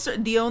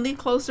 The only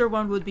closer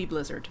one would be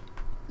Blizzard.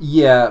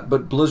 Yeah,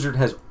 but Blizzard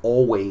has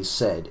always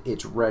said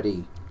it's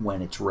ready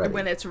when it's ready.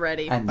 When it's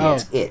ready. And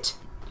that's it.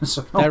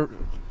 So,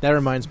 That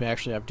reminds me,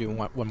 actually, I do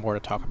want one more to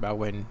talk about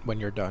when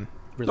you're done.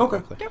 Really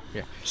quickly. Yep.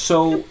 Yeah.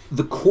 So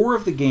the core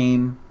of the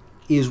game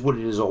is what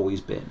it has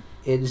always been.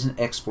 It is an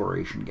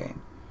exploration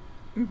game.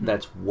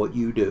 That's what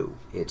you do.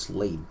 It's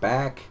laid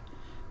back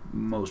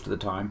most of the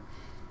time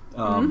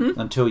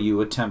until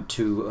you attempt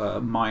to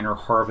mine or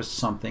harvest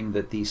something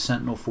that the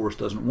Sentinel Force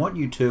doesn't want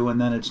you to,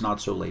 and then it's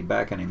not so laid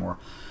back anymore.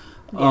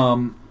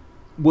 Yeah.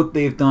 What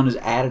they've done is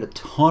added a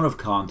ton of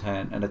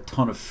content and a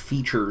ton of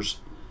features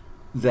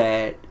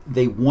that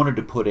they wanted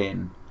to put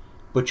in,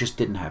 but just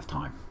didn't have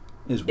time.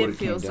 Is what it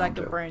feels came down like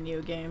to. a brand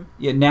new game.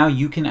 Yeah, now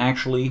you can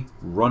actually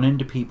run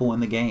into people in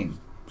the game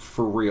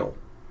for real.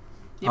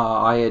 Yep.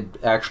 I had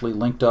actually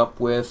linked up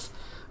with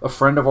a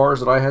friend of ours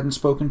that I hadn't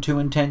spoken to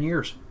in 10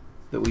 years.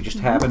 That we just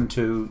happened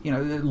to,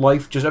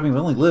 life just, we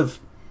only live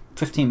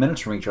 15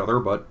 minutes from each other,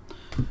 but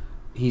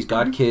he's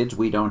got kids,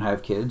 we don't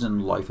have kids,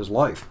 and life is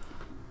life.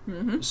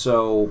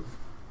 So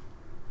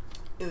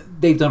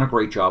they've done a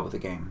great job with the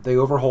game. They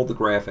overhauled the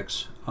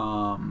graphics.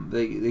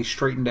 They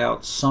straightened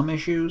out some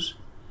issues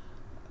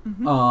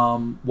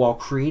while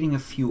creating a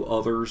few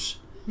others.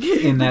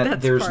 In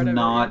that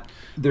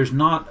there's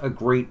not a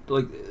great,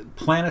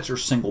 planets are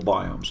single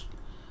biomes.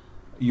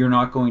 You're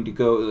not going to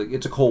go,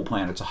 it's a cold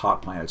planet, it's a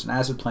hot planet, it's an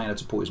acid planet,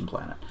 it's a poison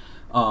planet.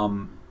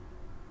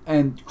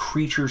 And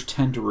creatures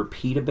tend to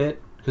repeat a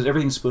bit because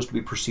everything's supposed to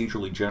be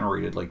procedurally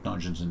generated like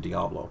Dungeons and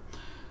Diablo.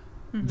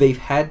 They've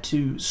had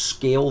to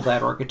scale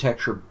that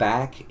architecture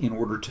back in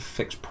order to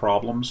fix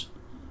problems,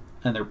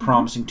 and they're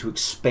promising to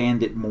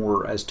expand it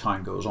more as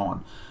time goes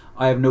on.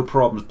 I have no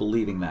problems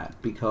believing that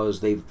because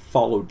they've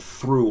followed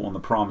through on the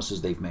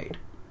promises they've made.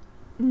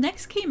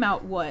 Next came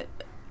out, what,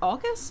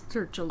 August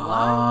or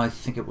July? I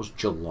think it was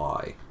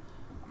July.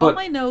 All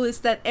I know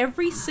is that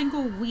every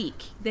single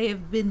week they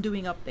have been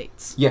doing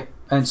updates. Yeah,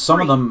 and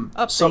some of them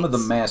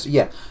updates. massive.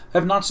 Yeah,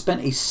 have not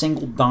spent a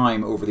single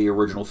dime over the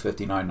original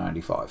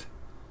 $59.95.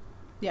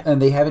 Yeah.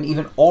 And they haven't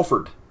even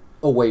offered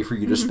a way for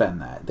you to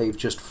spend that. They've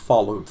just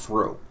followed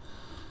through.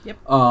 Yep.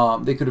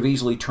 They could have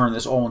easily turned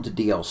this all into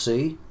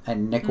DLC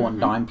and nickel and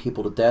dime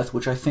people to death,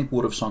 which I think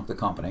would have sunk the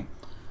company.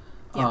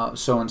 Yeah.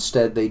 So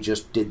instead, they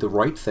just did the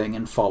right thing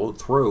and followed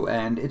through,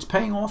 and it's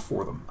paying off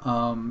for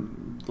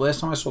them.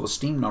 Last time I saw the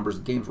Steam numbers,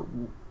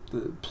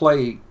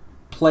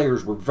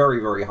 players were very,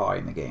 very high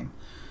in the game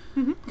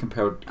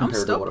compared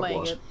to what it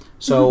was.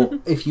 So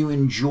if you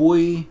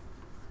enjoy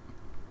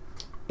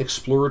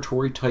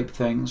exploratory type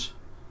things,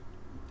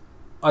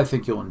 I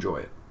think you'll enjoy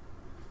it.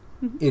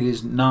 It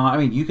is not,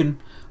 you can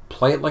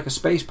play it like a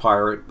space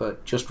pirate,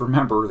 but just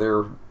remember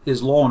there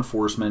is law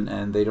enforcement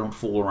and they don't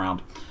fool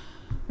around.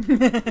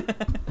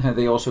 And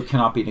they also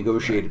cannot be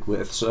negotiated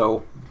with,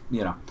 so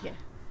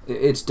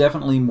it's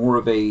definitely more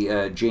of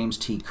a James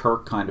T.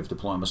 Kirk kind of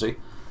diplomacy.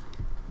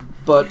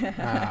 But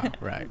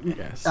right,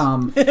 yes.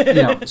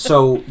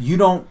 So you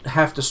don't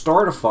have to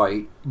start a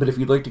fight, but if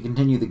you'd like to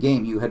continue the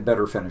game, you had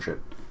better finish it.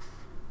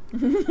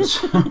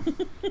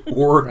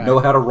 Or know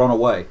how to run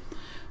away.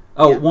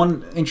 Oh,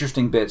 one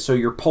interesting bit. So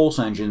your pulse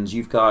engines,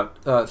 you've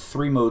got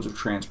 3 modes of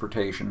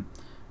transportation.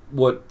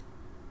 There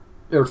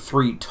are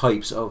 3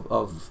 types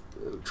of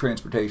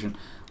transportation.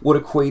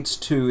 What equates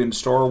to, in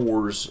Star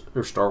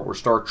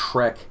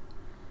Trek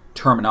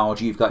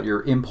terminology, you've got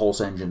your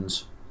impulse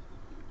engines,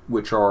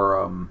 which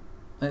are,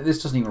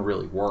 this doesn't even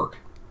really work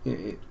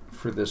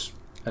for this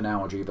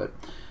analogy, but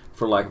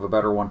for lack of a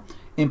better one,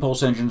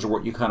 impulse engines are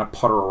what you kind of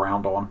putter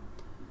around on.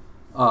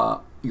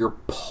 Your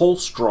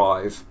pulse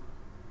drive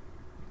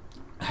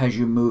has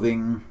you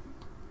moving,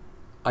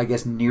 I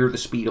guess, near the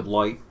speed of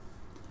light.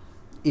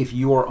 If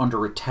you are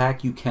under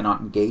attack, you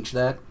cannot engage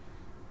that.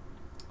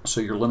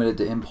 So you're limited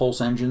to impulse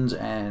engines,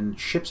 and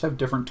ships have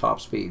different top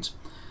speeds.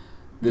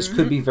 This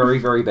could be very,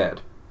 very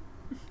bad.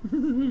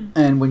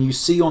 And when you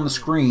see on the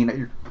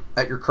screen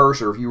at your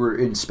cursor, if you were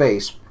in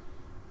space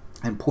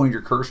and pointed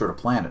your cursor at a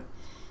planet,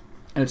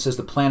 and it says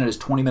the planet is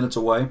 20 minutes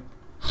away,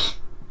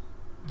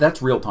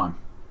 that's real time.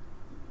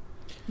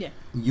 Yeah.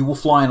 You will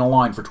fly in a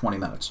line for 20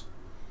 minutes.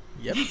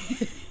 Yep.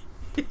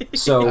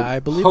 So I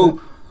believe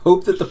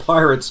hope that the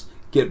pirates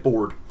get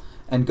bored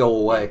and go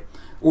away,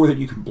 or that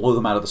you can blow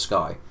them out of the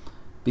sky.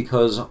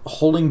 Because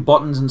holding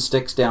buttons and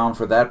sticks down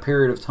for that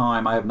period of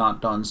time, I have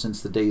not done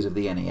since the days of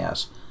the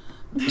NES.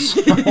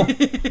 So,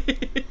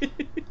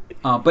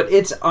 but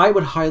I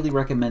would highly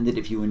recommend it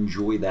if you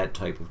enjoy that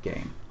type of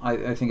game.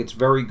 I think it's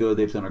very good.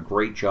 They've done a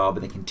great job,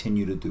 and they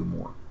continue to do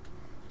more.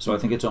 So I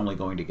think it's only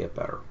going to get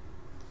better.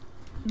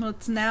 Well,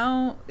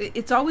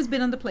 it's always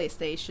been on the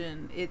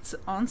PlayStation. It's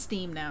on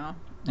Steam now.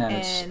 And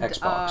it's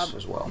Xbox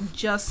as well.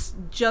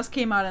 Just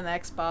came out on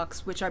Xbox,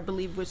 which I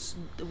believe was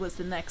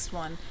the next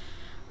one.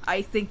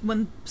 I think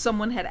when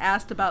someone had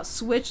asked about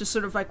Switch, it's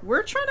sort of like,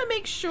 we're trying to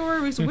make sure,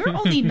 we're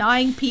only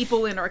 9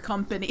 people in our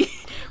company.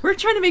 We're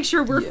trying to make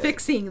sure we're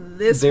fixing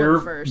this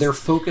one first. They're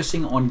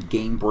focusing on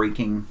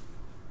game-breaking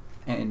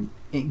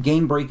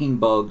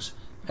bugs,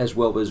 as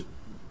well as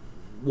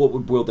what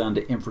would boil down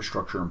to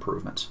infrastructure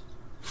improvements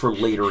for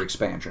later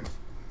expansion.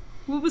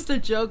 What was the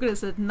joke? It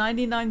said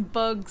 99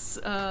 bugs.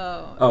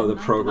 The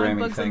programming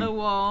bugs thing on the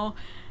wall.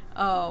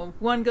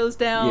 One goes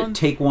down. You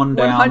take one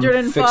down,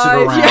 105, fix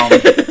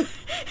it around.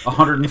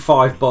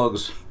 105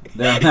 bugs.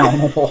 They're now on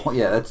the wall.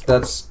 Yeah,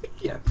 that's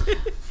yeah.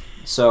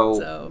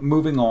 So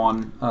moving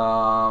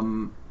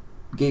on,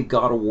 gave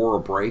God of War a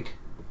break.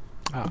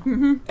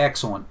 Oh.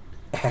 Excellent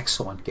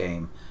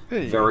game.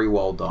 Hey. Very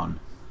well done.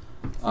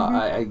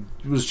 I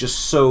was just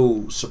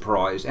so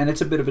surprised, and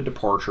it's a bit of a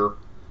departure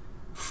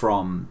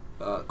from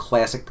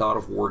classic God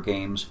of War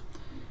games,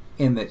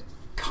 in that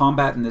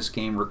combat in this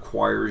game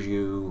requires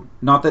you,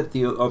 not that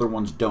the other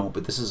ones don't,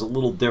 but this is a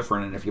little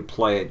different, and if you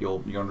play it,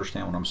 you'll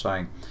understand what I'm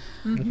saying.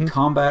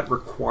 Combat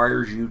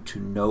requires you to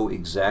know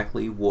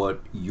exactly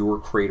what your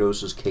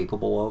Kratos is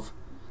capable of,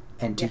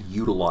 and to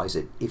utilize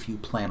it if you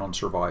plan on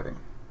surviving.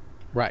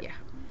 Right.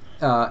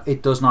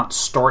 It does not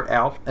start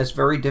out as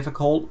very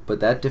difficult,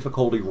 but that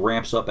difficulty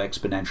ramps up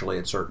exponentially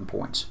at certain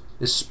points,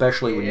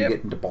 especially when you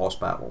get into boss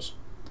battles.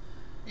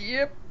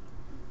 Yep.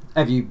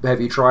 Have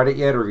you tried it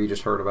yet, or have you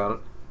just heard about it?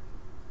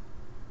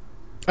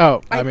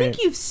 Oh, I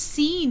think you've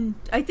seen.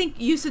 I think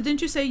you said.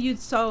 Didn't you say you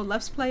saw a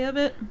Let's Play of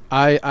it?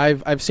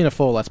 I've seen a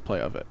full Let's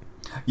Play of it.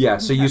 Yeah,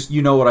 so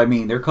you know what I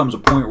mean. There comes a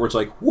point where it's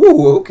like,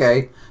 whoa,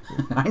 okay,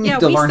 I need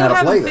to learn how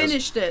to play this. We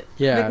still haven't finished it.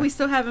 Yeah. Like, we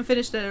still haven't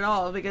finished it at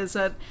all, because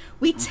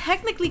we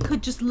technically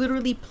could just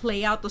literally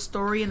play out the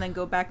story and then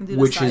go back and do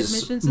the side missions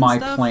and stuff. Which is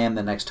my plan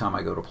the next time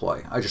I go to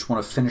play. I just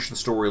want to finish the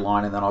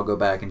storyline, and then I'll go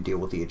back and deal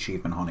with the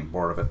achievement hunting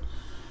part of it.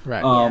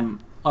 Right.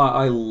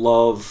 I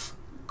love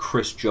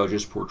Chris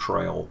Judge's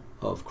portrayal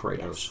of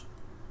Kratos.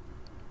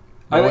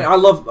 Yes. I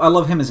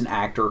love him as an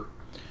actor.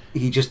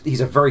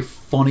 He's a very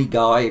funny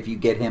guy if you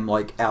get him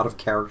like out of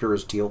character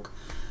as Teal'c,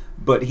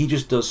 but he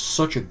just does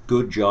such a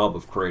good job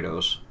of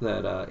Kratos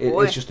that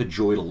it's just a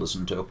joy to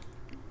listen to.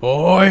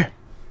 Boy.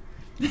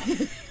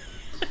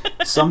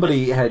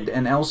 Somebody had,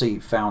 and Elsie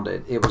found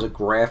it. It was a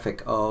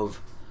graphic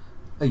of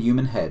a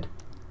human head,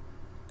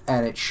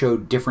 and it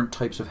showed different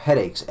types of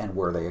headaches and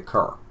where they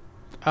occur.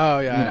 Oh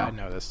yeah, I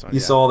know this one.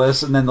 You saw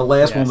this, and then the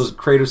last one was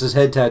Kratos'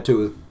 head tattoo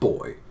with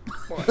boy.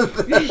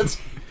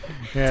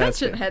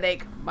 Tension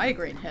headache,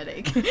 migraine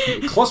headache,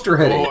 cluster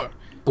headache,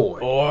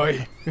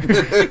 boy.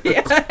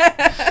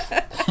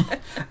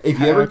 If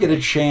you ever get a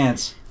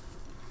chance,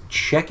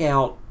 check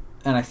out,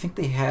 and I think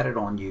they had it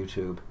on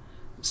YouTube.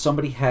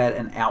 Somebody had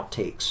an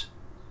outtakes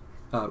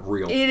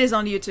reel. It is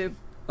on YouTube.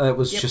 It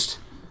was just,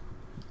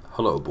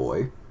 hello,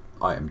 boy.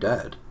 I am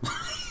Dad.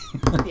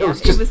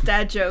 It was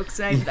dad jokes.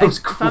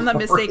 If I'm not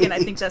mistaken, I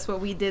think that's what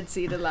we did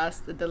see the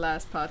last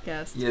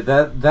podcast. Yeah,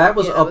 that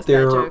was up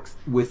there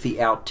with the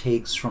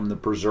outtakes from the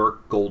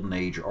Berserk Golden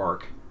Age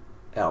arc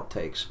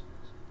outtakes.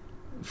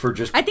 For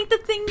just I think the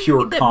thing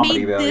pure that comedy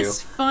made value.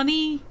 this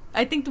funny,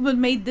 I think what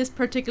made this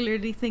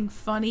particularly thing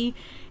funny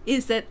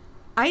is that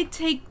I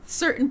take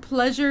certain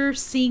pleasure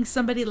seeing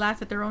somebody laugh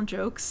at their own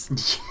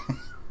jokes.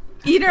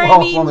 You know what I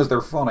mean? As long as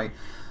they're funny.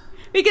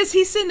 Because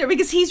he's sitting there,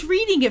 because he's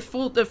reading it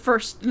for the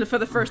first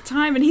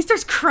time, and he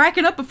starts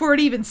cracking up before it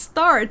even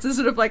starts. It's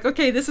sort of like,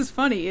 okay, this is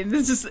funny, and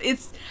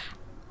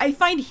I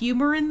find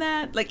humor in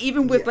that. Like,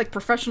 even with like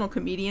professional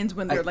comedians,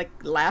 when they're like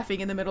laughing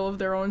in the middle of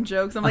their own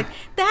jokes, I'm like,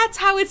 that's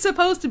how it's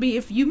supposed to be.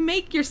 If you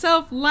make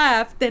yourself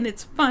laugh, then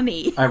it's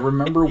funny. I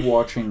remember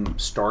watching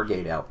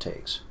Stargate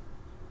outtakes.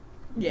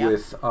 Yeah,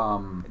 with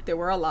there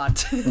were a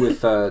lot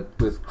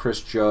with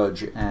Chris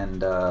Judge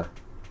and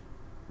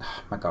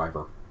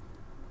MacGyver.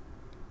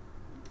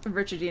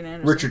 Richard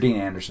Dean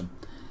Anderson.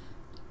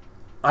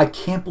 I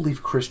can't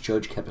believe Chris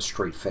Judge kept a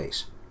straight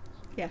face.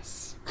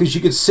 Yes. Because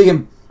you could see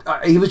him,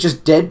 he was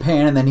just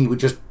deadpan, and then he would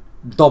just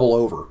double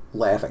over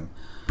laughing.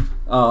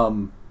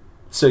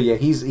 So yeah,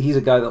 he's a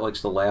guy that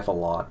likes to laugh a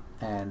lot,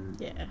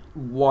 and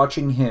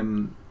watching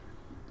him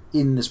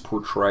in this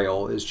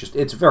portrayal is just,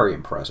 it's very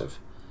impressive.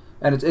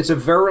 And it's a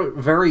very,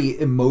 very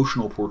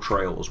emotional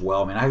portrayal as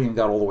well. I mean, I haven't even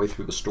got all the way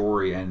through the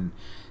story, and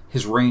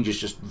his range is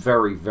just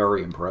very,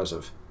 very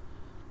impressive.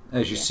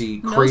 As you see,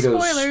 Kratos... No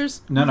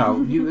spoilers.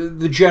 No.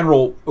 The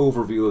general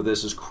overview of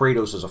this is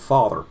Kratos as a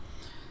father.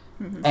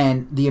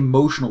 And the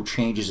emotional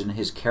changes in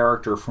his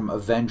character from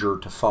Avenger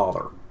to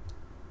father.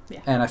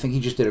 Yeah. And I think he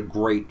just did a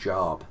great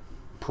job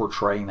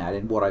portraying that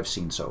in what I've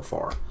seen so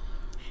far.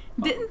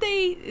 I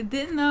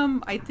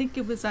think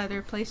it was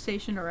either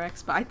PlayStation or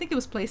Xbox, I think it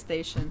was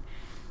PlayStation,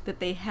 that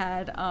they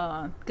had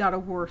God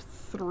of War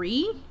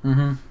 3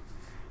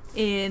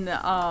 in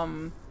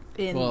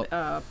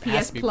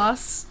PS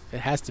Plus. It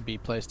has to be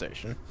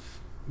PlayStation.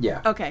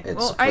 Yeah. Okay.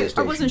 Well, I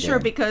wasn't sure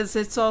because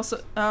it's also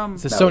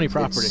it's a Sony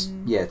property.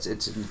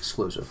 It's an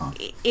exclusive, huh?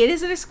 It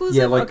is an exclusive.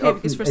 Yeah, like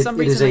because for some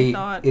reason I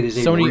thought it is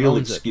a Sony real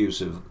owns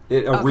exclusive.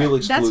 Real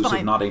exclusive, that's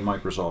fine. not a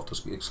Microsoft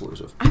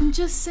exclusive. I'm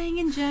just saying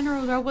in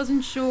general. I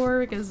wasn't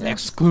sure because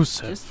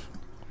exclusive,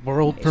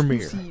 world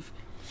premiere.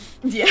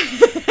 Yeah.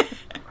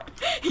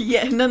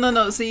 Yeah.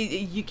 No. See,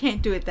 you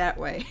can't do it that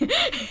way.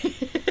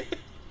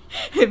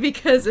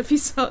 Because if you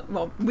saw,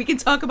 well, we can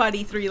talk about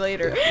E3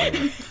 later. Yeah,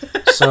 later.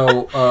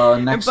 So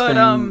next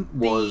thing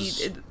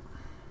was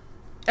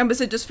And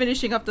was it just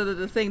finishing up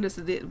the thing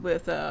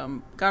with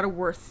God of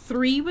War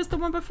 3 was the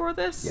one before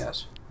this?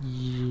 Yes.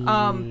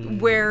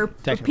 Where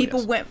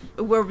people yes.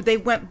 they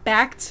went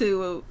back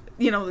to,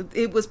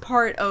 it was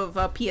part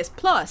of PS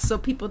Plus, so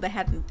people that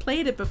hadn't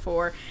played it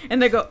before,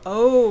 and they go,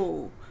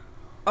 oh,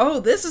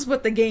 this is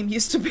what the game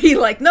used to be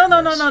like.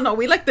 No,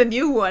 we like the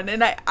new one.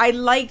 And I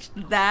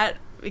liked that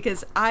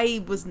because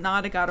I was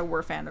not a God of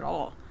War fan at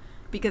all.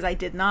 Because I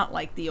did not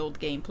like the old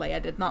gameplay. I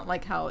did not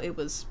like how it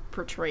was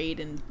portrayed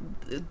and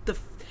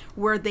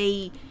where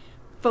they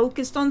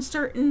focused on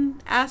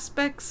certain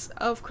aspects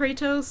of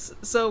Kratos.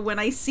 So when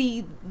I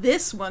see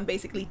this one,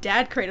 basically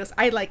Dad Kratos,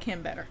 I like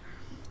him better.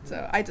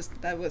 So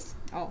that was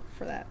all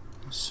for that.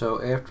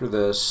 So after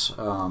this,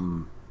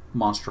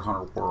 Monster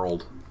Hunter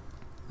World,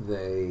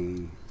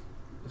 they,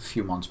 a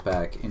few months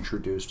back,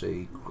 introduced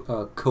a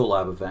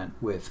collab event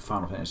with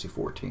Final Fantasy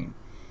XIV.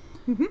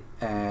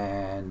 Mm-hmm.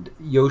 And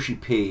Yoshi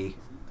P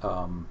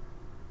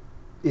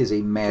is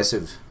a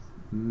massive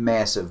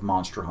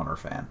Monster Hunter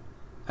fan.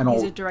 And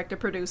he's a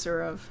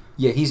director-producer of...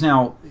 Yeah, he's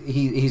now...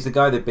 He's the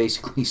guy that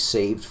basically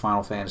saved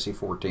Final Fantasy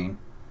XIV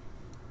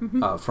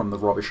mm-hmm. From the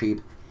rubbish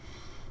heap.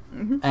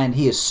 Mm-hmm. And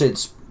he has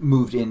since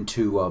moved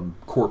into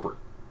corporate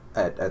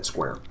at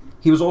Square.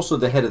 He was also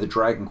the head of the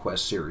Dragon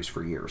Quest series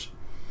for years.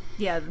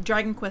 Yeah,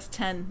 Dragon Quest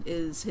X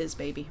is his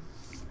baby.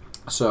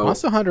 So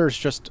Monster Hunter is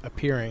just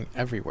appearing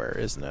everywhere,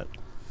 isn't it?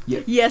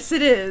 Yeah. Yes,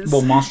 it is.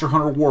 Well, Monster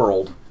Hunter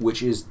World,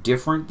 which is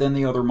different than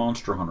the other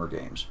Monster Hunter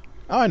games.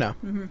 Oh, I know.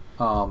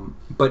 Mm-hmm.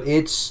 But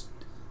it's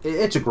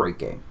a great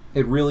game.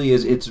 It really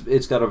is.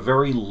 It's got a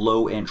very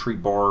low entry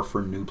bar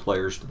for new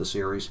players to the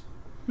series,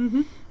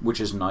 mm-hmm.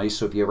 which is nice.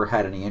 So if you ever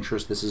had any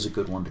interest, this is a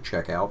good one to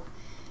check out.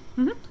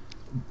 Mm-hmm.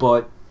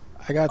 But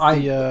I got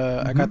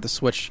I got the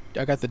Switch.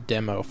 I got the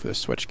demo for the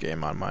Switch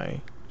game on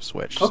my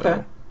Switch. Okay.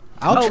 So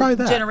I'll try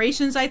that.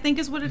 Generations, I think,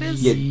 is what it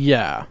is.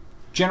 Yeah.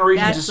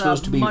 Generations is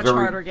supposed to be much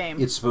harder game.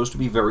 It's supposed to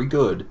be very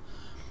good,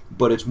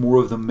 but it's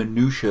more of the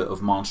minutia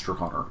of Monster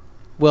Hunter.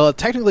 Well, it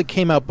technically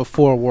came out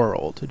before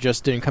World. It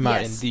just didn't come out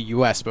in Yes. the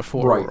U.S.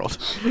 before Right. World.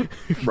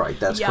 Right,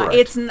 that's yeah,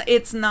 correct.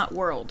 it's not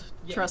World.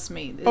 Trust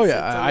me. It's, Oh it's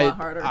yeah, a lot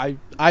harder.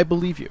 I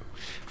believe you.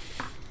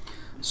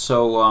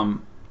 So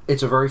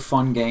it's a very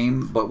fun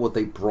game, but what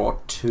they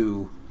brought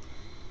to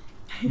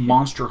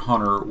Monster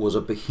Hunter was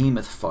a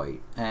behemoth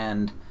fight.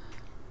 And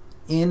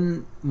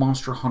in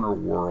Monster Hunter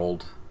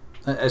World,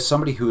 as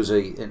somebody who has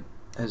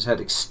had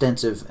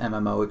extensive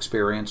MMO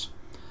experience,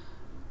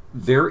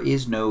 there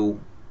is no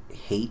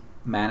hate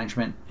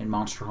management in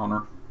Monster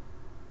Hunter.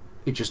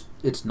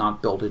 It's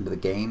not built into the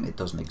game. It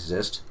doesn't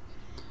exist.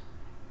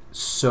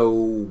 So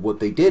what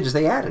they did is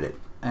they added it.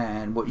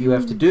 And what you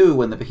have to do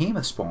when the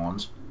behemoth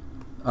spawns,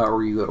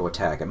 or you go to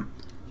attack him,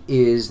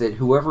 is that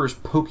whoever is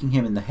poking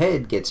him in the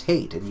head gets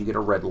hate, and you get a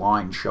red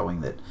line showing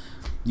that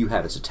you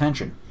have its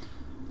attention.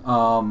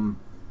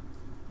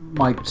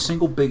 My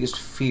single biggest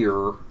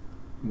fear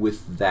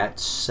with that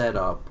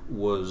setup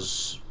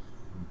was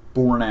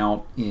borne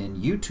out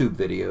in YouTube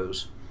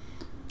videos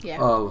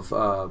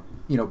of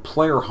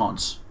player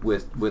hunts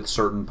with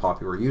certain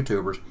popular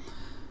YouTubers.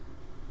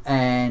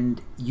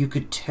 And you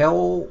could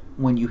tell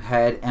when you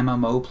had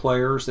MMO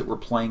players that were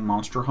playing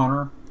Monster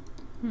Hunter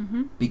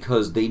mm-hmm.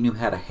 because they knew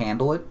how to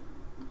handle it.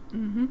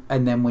 Mm-hmm.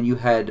 And then when you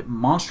had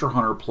Monster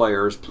Hunter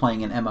players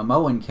playing an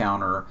MMO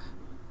encounter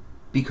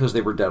because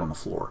they were dead on the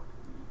floor.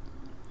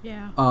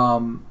 Yeah.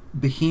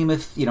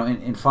 Behemoth,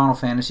 in Final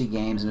Fantasy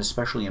games, and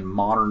especially in the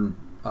modern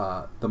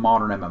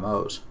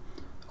MMOs,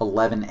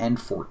 11 and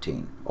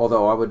 14.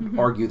 Although I would mm-hmm.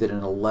 argue that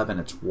in 11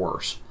 it's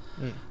worse.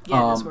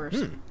 Yeah, it's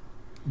worse.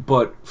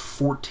 But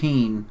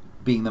 14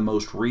 being the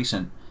most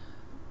recent,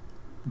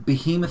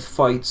 Behemoth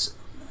fights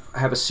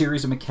have a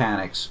series of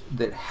mechanics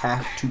that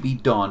have to be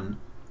done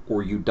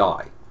or you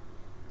die.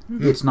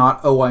 Mm-hmm. It's not,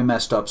 oh, I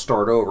messed up,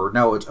 start over.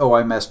 No, it's, oh,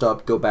 I messed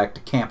up, go back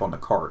to camp on the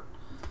cart.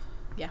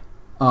 Yeah.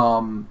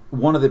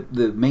 One of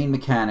the main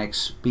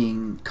mechanics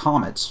being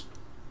comets,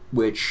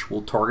 which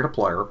will target a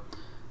player,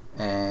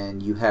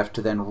 and you have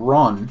to then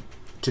run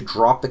to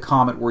drop the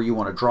comet where you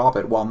want to drop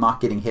it while not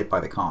getting hit by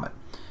the comet.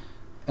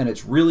 And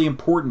it's really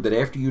important that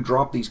after you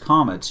drop these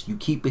comets, you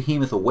keep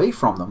Behemoth away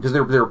from them, because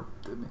they're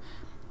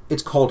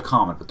it's called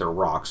comet, but they're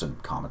rocks,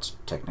 and comets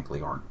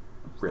technically aren't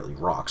really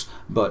rocks.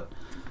 But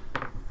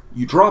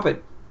you drop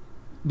it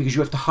because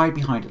you have to hide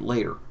behind it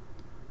later.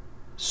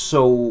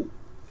 So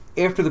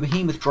after the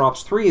Behemoth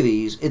drops 3 of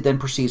these, it then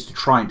proceeds to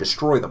try and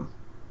destroy them,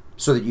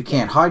 so that you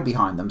can't hide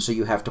behind them. So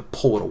you have to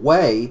pull it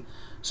away,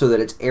 so that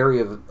its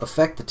area of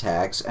effect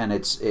attacks and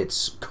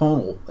its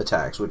conal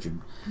attacks, which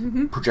you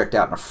mm-hmm. project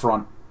out in a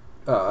front.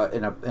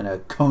 In a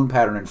cone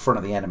pattern in front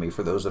of the enemy,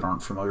 for those that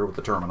aren't familiar with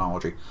the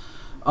terminology,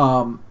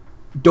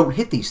 don't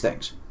hit these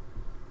things.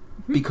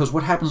 Mm-hmm. Because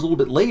what happens a little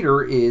bit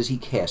later is he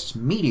casts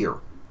Meteor,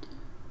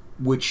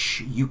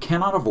 which you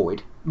cannot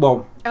avoid.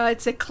 Well,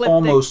 it's Ecliptic.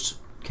 Almost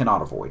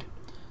cannot avoid.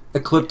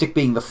 Ecliptic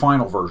being the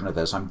final version of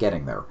this. I'm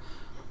getting there.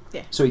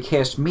 Yeah. So he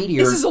casts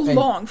Meteor. This is a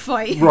long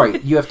fight.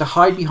 Right. You have to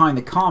hide behind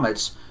the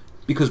comets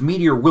because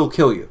Meteor will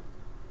kill you.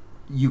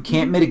 You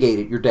can't mm-hmm. mitigate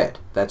it, you're dead.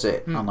 That's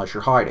it, unless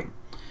you're hiding.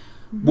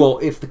 Well,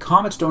 if the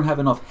comets don't have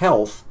enough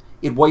health,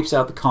 it wipes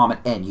out the comet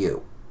and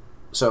you.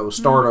 So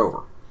start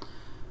over.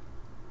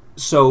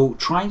 So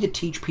trying to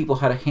teach people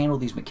how to handle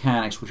these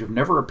mechanics, which have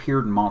never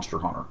appeared in Monster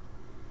Hunter,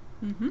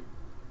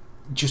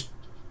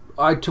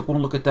 I took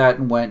one look at that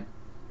and went...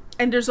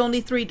 And there's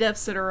only 3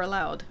 deaths that are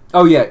allowed.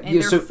 Oh, yeah.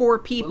 And there are 4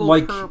 people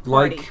per party.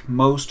 Like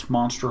most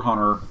Monster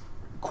Hunter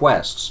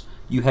quests,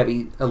 you have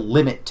a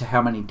limit to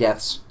how many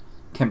deaths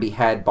can be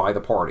had by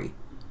the party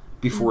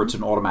before it's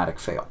an automatic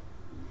fail.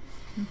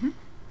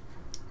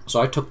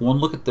 So I took one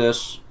look at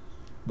this,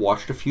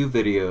 watched a few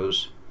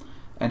videos,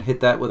 and hit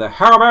that with a,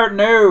 how about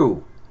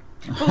no?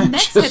 Well,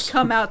 Next had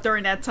come out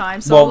during that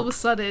time, so all of a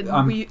sudden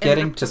I'm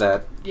getting to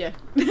that. Yeah.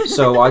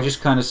 So I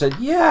just kind of said,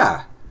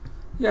 yeah,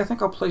 I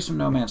think I'll play some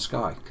No Man's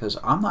Sky, because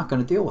I'm not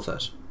going to deal with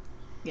this.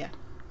 Yeah.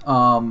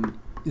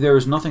 There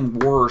is nothing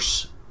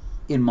worse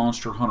in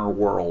Monster Hunter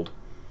World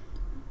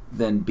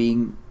than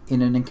being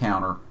in an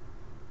encounter,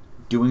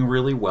 doing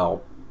really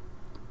well,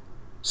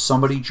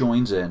 somebody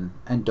joins in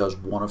and does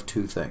one of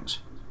 2 things.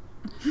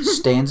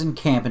 Stands in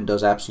camp and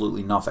does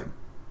absolutely nothing.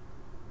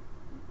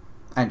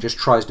 And just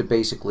tries to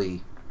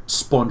basically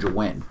sponge a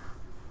win.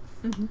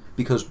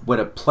 Because when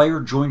a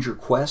player joins your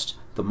quest,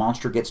 the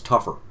monster gets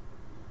tougher.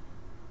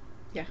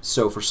 Yeah.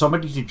 So for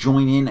somebody to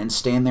join in and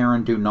stand there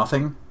and do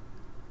nothing,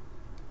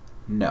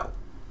 no.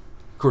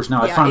 Of course,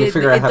 now I finally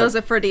figured out how it does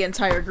it for the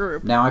entire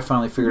group. Now I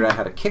finally figured out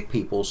how to kick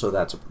people, so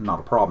that's not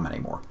a problem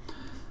anymore.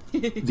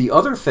 The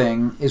other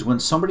thing is when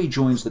somebody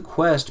joins the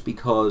quest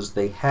because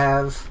they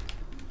have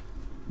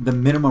the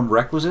minimum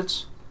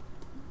requisites,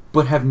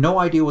 but have no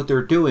idea what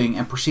they're doing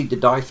and proceed to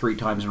die 3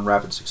 times in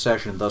rapid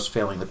succession, thus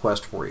failing the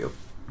quest for you.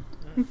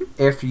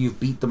 After you've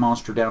beat the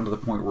monster down to the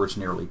point where it's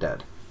nearly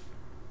dead.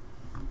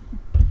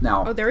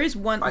 Now, oh, there is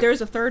one.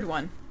 There's a third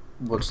one.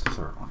 What's the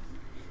third one?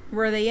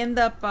 Where they end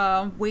up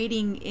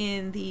waiting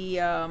in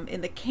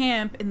the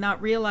camp and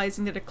not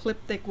realizing that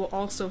Ecliptic will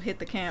also hit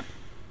the camp.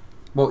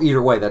 Well,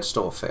 either way, that's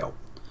still a fail.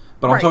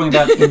 But I'm talking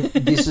about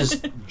this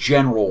is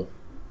general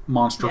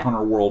Monster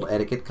Hunter World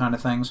etiquette kind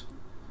of things.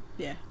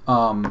 Yeah.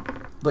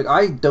 Like,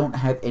 I don't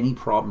have any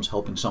problems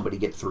helping somebody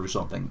get through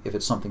something if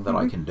it's something that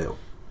I can do.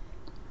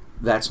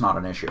 That's not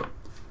an issue.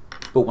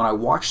 But when I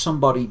watch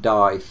somebody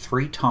die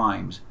 3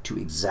 times to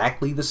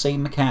exactly the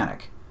same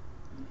mechanic,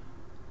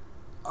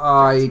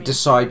 I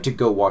decide to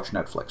go watch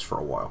Netflix for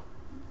a while.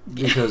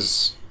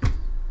 Because,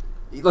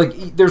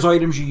 like, there's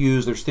items you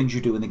use, there's things you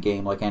do in the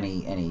game, like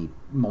any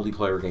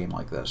multiplayer game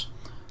like this.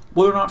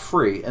 Well, they're not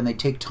free, and they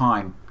take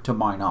time to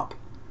mine up.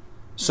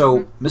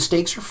 So,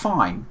 mistakes are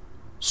fine.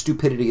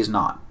 Stupidity is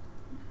not.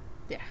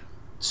 Yeah.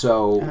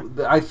 So,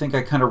 I think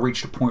I kind of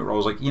reached a point where I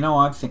was like, you know,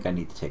 I think I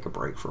need to take a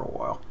break for a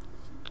while.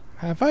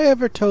 Have I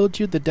ever told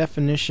you the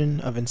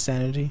definition of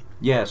insanity?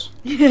 Yes.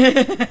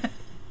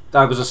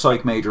 I was a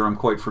psych major. I'm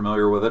quite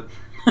familiar with it.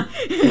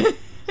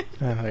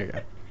 There you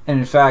go. And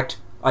in fact,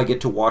 I get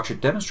to watch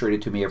it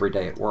demonstrated to me every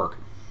day at work.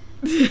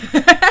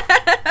 It's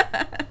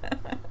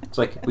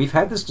like, we've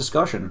had this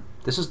discussion.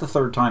 This is the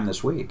 3rd time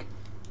this week.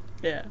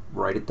 Yeah.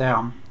 Write it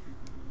down.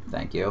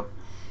 Thank you.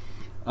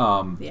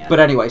 But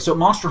anyway, so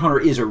Monster Hunter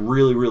is a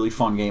really, really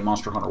fun game,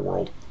 Monster Hunter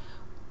World.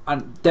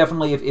 And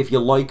definitely, if you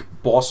like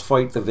Boss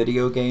Fight, the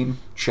video game,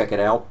 check it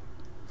out.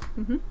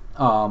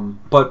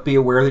 But be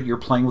aware that you're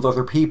playing with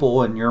other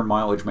people and your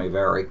mileage may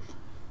vary.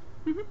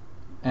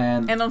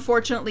 And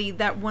unfortunately,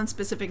 that one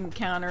specific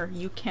encounter,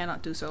 you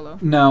cannot do solo.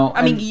 No.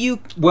 I mean, you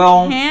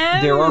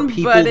can, there are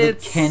people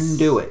that can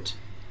do it.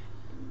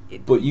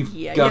 But you've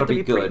got to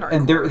be good.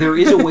 And there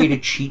is a way to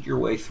cheat your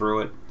way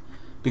through it.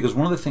 Because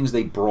one of the things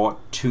they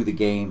brought to the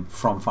game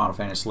from Final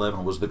Fantasy XI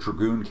was the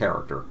Dragoon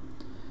character.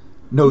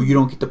 No, you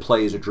don't get to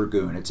play as a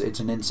Dragoon. It's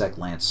an Insect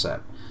Lance set.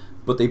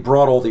 But they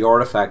brought all the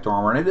artifact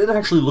armor, and it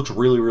actually looks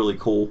really, really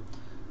cool.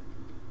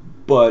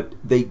 But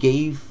they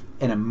gave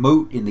an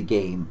emote in the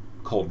game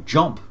called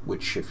Jump,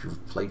 which if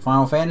you've played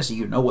Final Fantasy,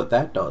 you know what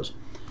that does.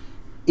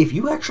 If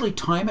you actually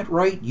time it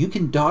right, you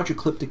can dodge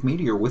Ecliptic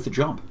Meteor with the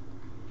jump.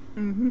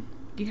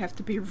 You have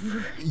to be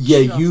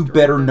you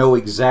better know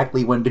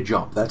exactly when to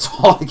jump. That's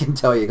all I can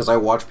tell you, because I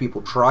watch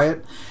people try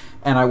it,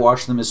 and I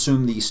watch them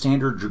assume the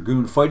standard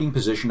Dragoon fighting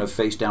position of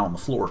face down on the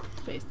floor.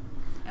 Face.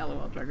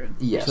 LOL Dragoon.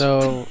 Yes.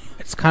 So,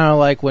 it's kind of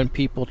like when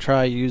people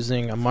try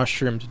using a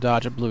mushroom to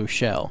dodge a blue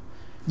shell.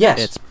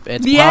 Yes.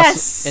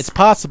 It's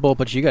possible,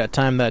 but you got to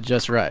time that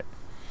just right.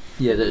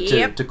 Yeah,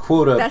 to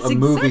quote a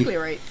movie, exactly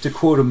right. To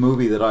quote a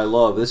movie that I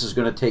love, this is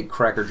going to take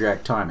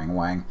crackerjack timing,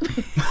 Wang.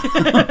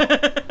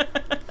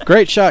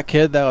 Great shot,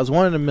 kid. That was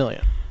 1 in a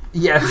million.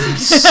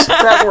 Yes,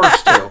 that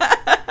works too.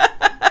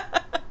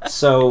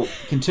 So,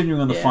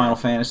 continuing on the Final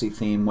Fantasy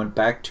theme, went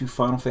back to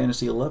Final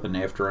Fantasy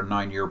XI after a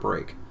 9-year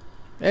break.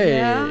 Hey.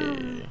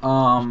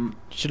 Yeah.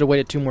 Should have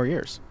waited 2 more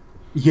years.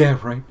 Yeah,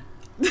 right.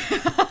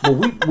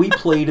 Well, we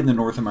played in the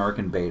North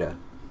American beta,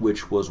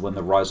 which was when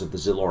the Rise of the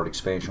Zillard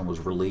expansion was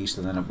released,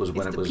 and then it was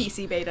when it was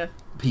PC beta.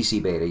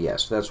 PC beta,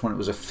 yes. That's when it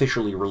was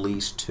officially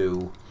released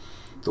to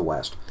the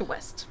West. The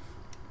West.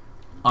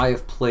 I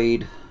have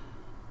played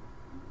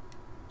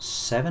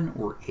 7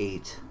 or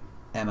 8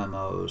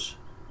 MMOs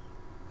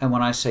And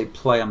when I say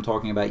play, I'm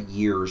talking about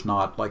years,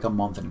 not like a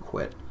month and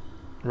quit.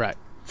 Right.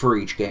 For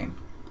each game.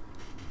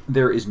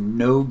 There is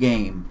no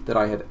game that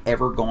I have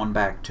ever gone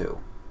back to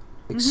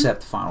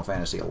except Final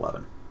Fantasy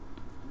XI.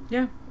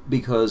 Yeah.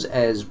 Because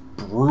as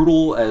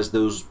brutal as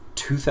those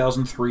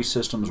 2003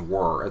 systems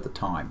were at the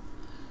time,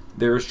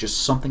 there's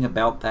just something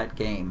about that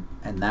game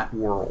and that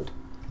world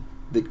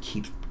that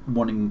keeps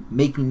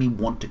making me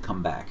want to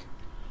come back.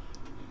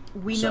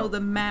 We know the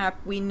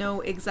map. We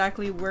know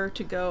exactly where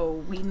to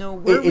go. We know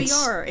where we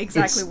are.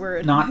 Exactly where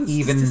it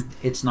is.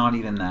 It's not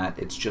even that.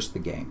 It's just the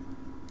game.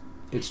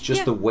 It's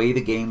just the way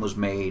the game was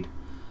made.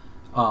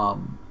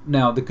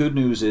 Now, the good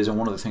news is, and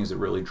one of the things that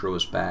really drew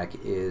us back,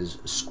 is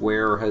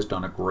Square has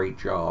done a great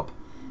job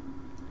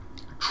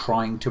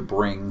trying to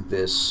bring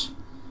this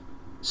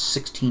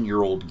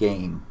 16-year-old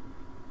game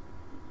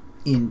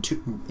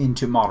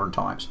into modern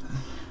times.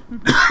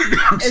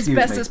 As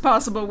best as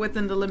possible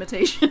within the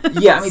limitations.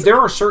 Yeah, I mean, there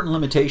are certain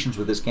limitations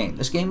with this game.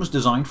 This game was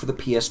designed for the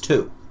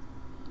PS2.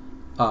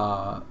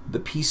 The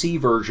PC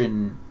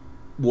version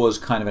was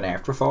kind of an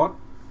afterthought.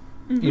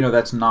 You know,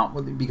 that's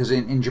not... Because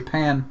in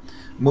Japan,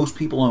 most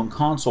people own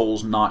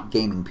consoles, not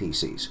gaming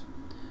PCs.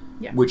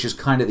 Yeah. Which is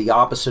kind of the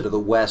opposite of the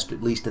West,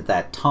 at least at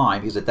that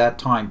time. Because at that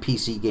time,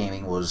 PC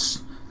gaming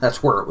was...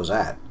 That's where it was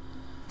at.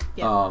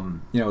 Yeah.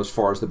 You know, as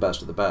far as the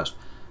best of the best.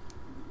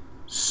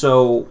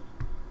 So...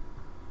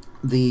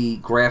 The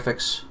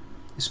graphics,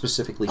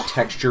 specifically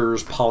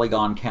textures,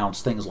 polygon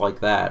counts, things like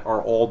that, are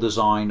all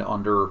designed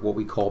under what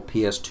we call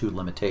PS2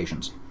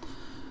 limitations.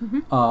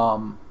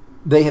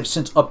 They have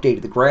since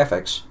updated the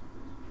graphics,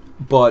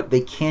 but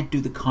they can't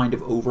do the kind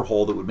of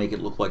overhaul that would make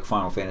it look like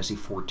Final Fantasy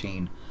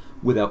XIV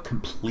without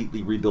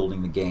completely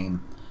rebuilding the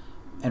game.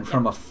 And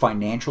from a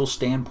financial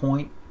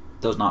standpoint,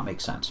 does not make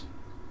sense.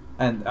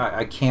 And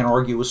I can't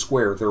argue with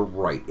Square. They're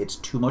right. It's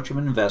too much of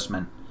an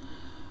investment.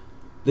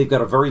 They've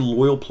got a very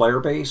loyal player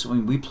base. I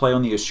mean, we play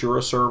on the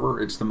Asura server.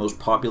 It's the most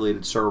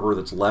populated server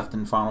that's left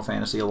in Final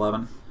Fantasy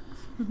XI.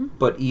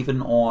 But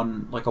even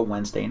on like a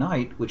Wednesday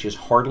night, which is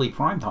hardly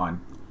prime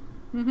time,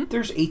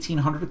 there's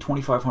 1,800 to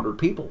 2,500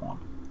 people on.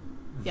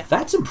 Yeah.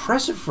 That's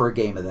impressive for a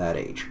game of that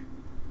age.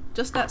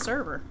 Just that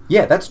server.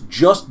 Yeah, that's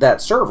just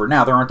that server.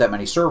 Now, there aren't that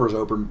many servers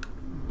open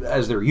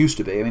as there used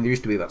to be. I mean, there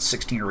used to be about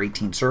 16 or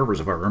 18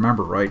 servers, if I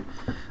remember right.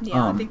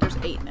 Yeah, I think there's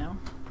 8 now.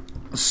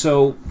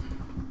 So...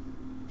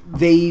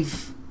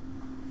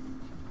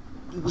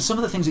 Some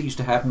of the things that used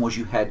to happen was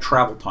you had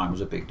travel time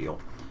was a big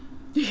deal.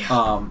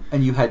 Yeah.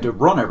 And you had to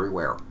run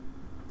everywhere.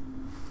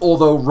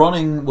 Although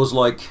running was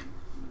like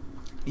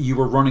you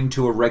were running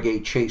to a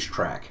reggae chase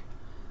track.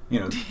 You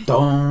know,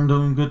 dong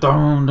dong dong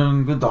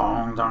dong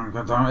dong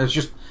dong dong. It's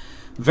just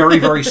very,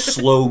 very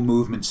slow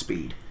movement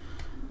speed.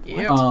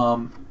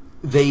 Yeah.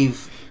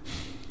 They've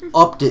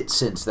upped it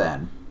since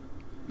then.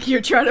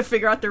 You're trying to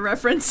figure out the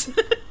reference?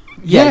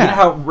 Yeah, you know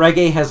how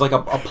reggae has like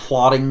a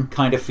plotting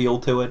kind of feel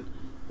to it?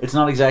 It's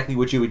not exactly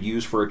what you would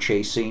use for a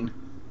chase scene.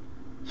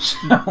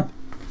 So.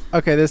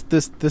 Okay,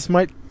 this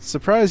might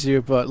surprise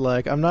you, but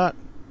like I'm not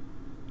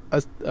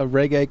a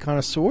reggae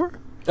connoisseur.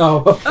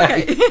 Oh,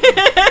 okay.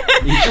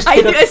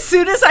 As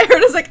soon as I heard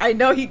it, I was like, I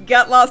know he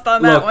got lost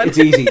on that one. It's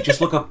easy.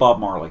 Just look up Bob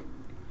Marley.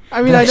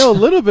 I mean, I know a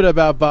little bit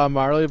about Bob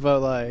Marley,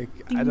 but like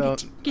I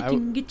don't...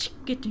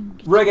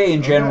 Reggae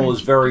in general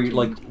is very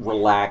like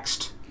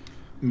relaxed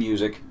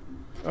music.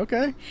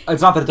 Okay.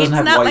 It's not that it doesn't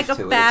have life to it. It's not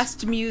like a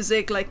fast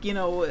music, like, you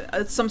know,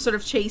 some sort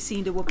of chase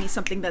scene. There will be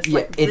something that's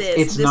like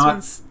this.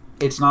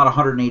 It's not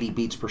 180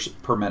 beats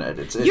per minute.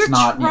 It's you're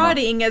not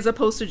trotting as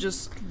opposed to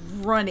just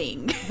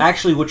running.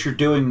 Actually, what you're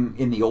doing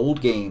in the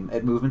old game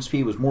at movement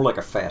speed was more like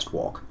a fast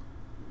walk.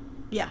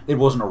 Yeah. It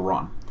wasn't a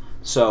run.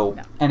 So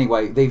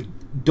anyway, they've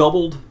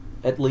doubled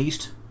at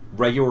least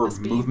regular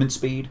movement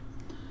speed.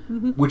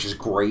 Which is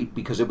great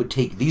because it would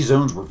take... These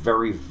zones were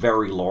very,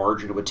 very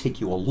large and it would take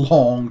you a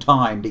long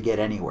time to get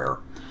anywhere.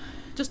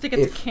 Just to get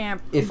to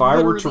camp, if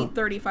I were to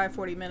 35,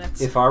 40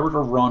 minutes. If I were to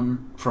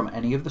run from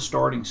any of the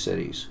starting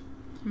cities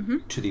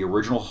to the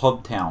original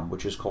hub town,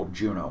 which is called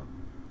Juneau,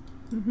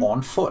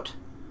 on foot,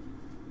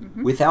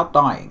 without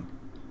dying,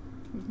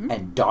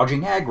 and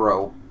dodging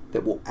aggro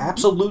that will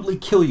absolutely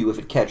kill you if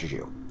it catches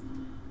you,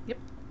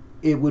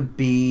 it would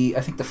be,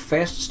 I think the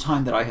fastest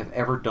time that I have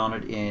ever done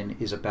it in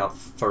is about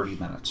 30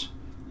 minutes.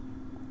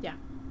 Yeah.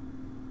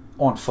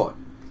 On foot.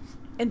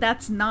 And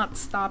that's not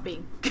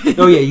stopping.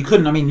 Oh yeah, you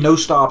couldn't, I mean, no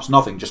stops,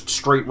 nothing, just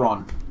straight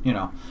run, you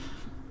know.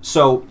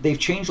 So, they've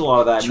changed a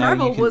lot of that.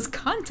 Travel now was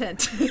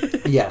content.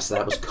 Yes,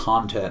 that was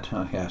content,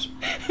 yes.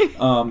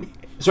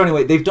 So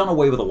anyway, they've done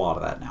away with a lot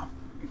of that now.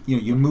 You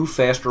know, you move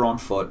faster on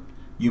foot,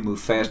 you move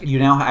fast, you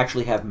now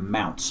actually have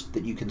mounts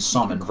that you can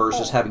summon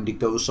versus having to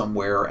go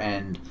somewhere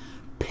and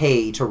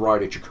pay to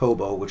ride a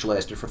Chocobo, which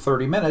lasted for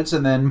 30 minutes,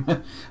 and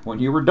then when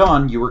you were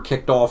done, you were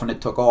kicked off and it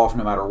took off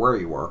no matter where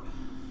you were.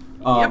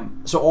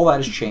 So all that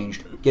has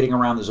changed. Getting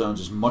around the zones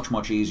is much,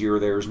 much easier.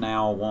 There's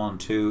now 1,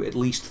 2, at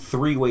least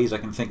 3 ways I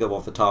can think of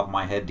off the top of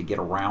my head to get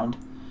around,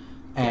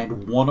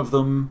 and one of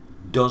them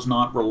does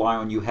not rely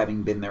on you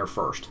having been there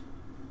first,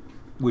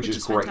 which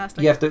is great.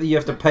 Fantastic. You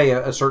have to pay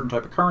a certain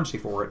type of currency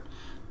for it,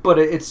 but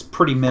it's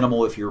pretty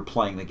minimal if you're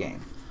playing the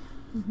game.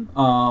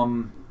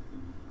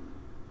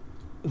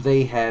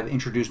 They have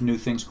introduced new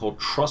things called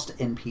trust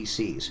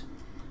NPCs.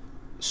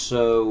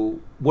 So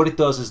what it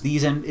does is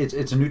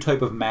it's a new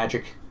type of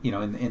magic,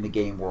 in the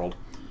game world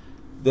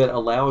that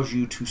allows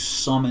you to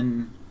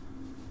summon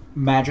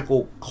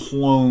magical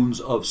clones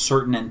of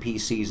certain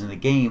NPCs in the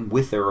game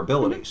with their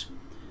abilities.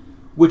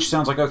 Which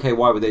sounds like, okay,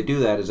 why would they do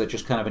that? Is that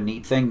just kind of a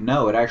neat thing?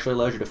 No, it actually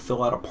allows you to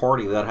fill out a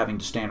party without having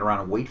to stand around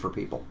and wait for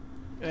people.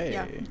 Hey.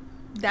 Yeah.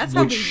 That's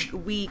how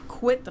we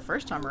quit the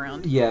first time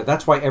around. Yeah,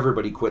 that's why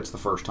everybody quits the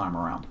first time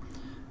around.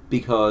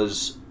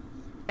 Because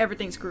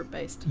everything's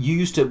group-based. You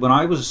used to, when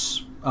I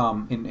was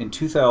in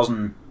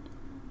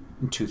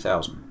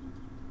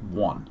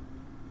 2001,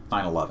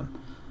 9/11,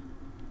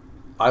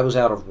 I was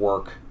out of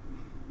work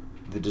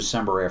the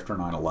December after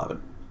 9/11.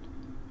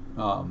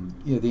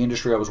 The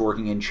industry I was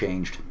working in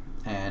changed,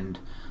 and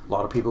a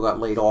lot of people got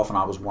laid off, and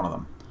I was one of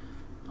them.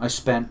 I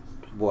spent,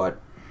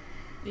 what?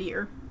 A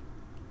year.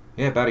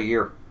 Yeah, about a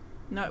year.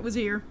 No, it was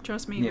a year.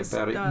 Trust me. Yeah,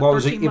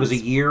 it was a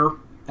year,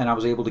 and I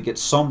was able to get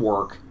some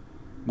work,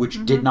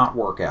 which did not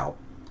work out.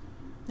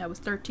 That was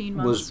 13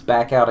 months. Was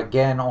back out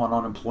again on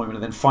unemployment,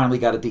 and then finally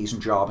got a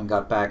decent job and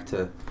got back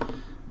to,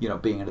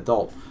 being an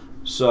adult.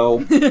 So,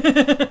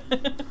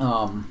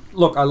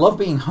 look, I love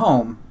being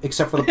home,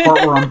 except for the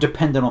part where I'm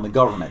dependent on the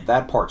government.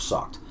 That part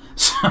sucked.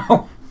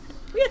 So,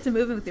 we had to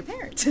move in with your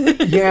parents.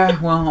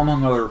 Yeah, well,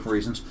 among other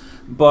reasons.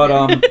 But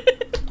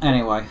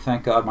anyway,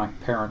 thank God my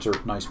parents are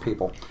nice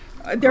people.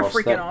 They're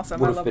freaking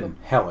awesome. I love them. Would have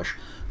been hellish.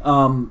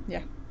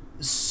 Yeah.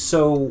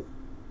 So,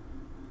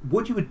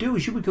 what you would do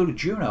is you would go to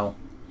Juno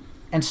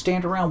and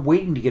stand around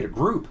waiting to get a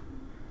group.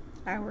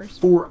 Hours.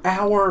 For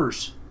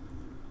hours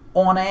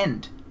on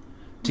end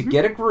to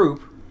get a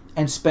group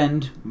and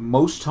spend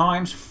most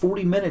times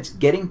 40 minutes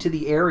getting to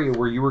the area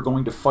where you were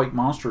going to fight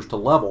monsters to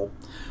level,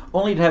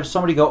 only to have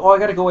somebody go, oh, I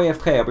got to go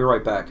AFK, I'll be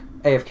right back.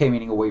 AFK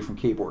meaning away from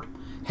keyboard.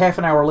 Half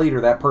an hour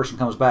later, that person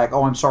comes back,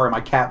 oh, I'm sorry,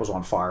 my cat was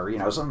on fire.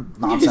 Some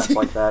nonsense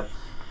like that.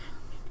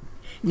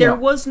 There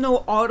was no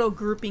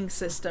auto-grouping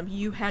system.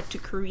 You had to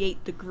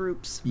create the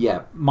groups.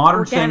 Yeah,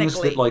 modern things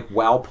that like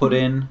WoW put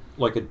in,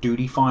 like a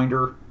duty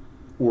finder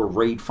or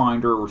raid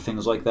finder or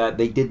things like that,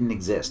 they didn't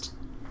exist.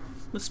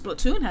 Well,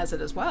 Splatoon has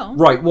it as well.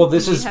 Right, well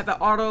this is have an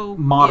auto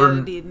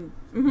modern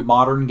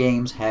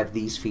games have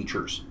these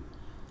features.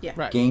 Yeah.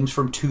 Right. Games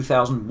from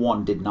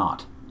 2001 did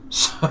not.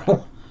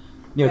 So,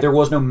 there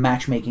was no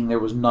matchmaking, there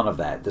was none of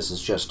that. This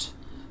is just,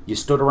 you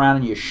stood around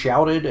and you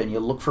shouted and you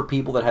looked for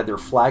people that had their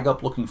flag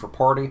up looking for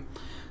party.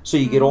 So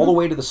you get all the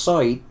way to the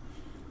site,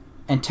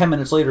 and 10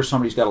 minutes later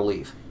somebody's got to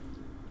leave.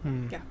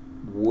 Yeah.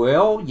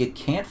 Well, you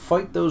can't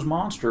fight those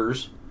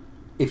monsters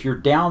if you're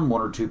down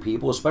one or two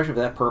people, especially if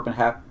that person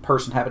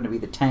happened to be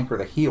the tank or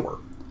the healer.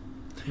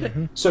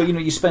 So,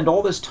 you spend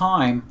all this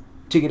time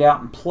to get out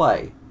and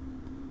play,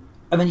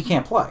 and then you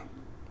can't play.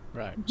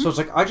 Right. So it's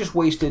like, I just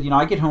wasted,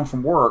 I get home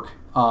from work,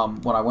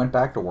 when I went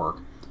back to work,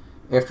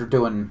 after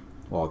doing,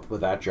 well,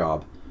 with that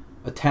job,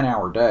 a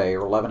 10-hour day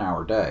or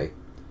 11-hour day,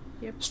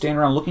 stand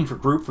around looking for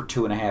group for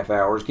 2.5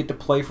 hours, get to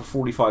play for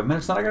 45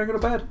 minutes, then I gotta go to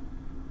bed.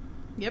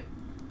 Yep.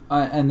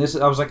 And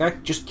I was like, I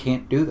just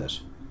can't do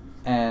this.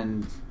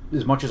 And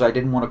as much as I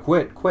didn't want to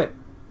quit,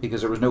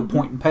 because there was no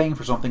point in paying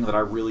for something that I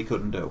really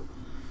couldn't do.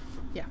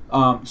 Yeah.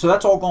 So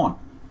that's all gone.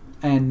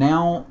 And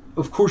now,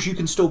 of course, you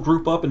can still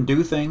group up and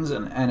do things,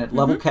 and at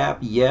level cap,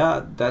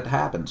 yeah, that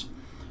happens.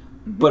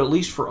 But at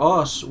least for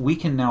us, we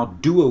can now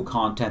duo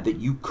content that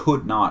you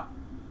could not.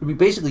 I mean,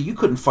 basically, you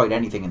couldn't fight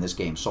anything in this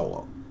game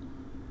solo.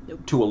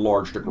 To a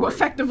large degree. Well,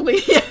 effectively,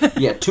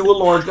 yeah, to a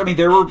large... I mean,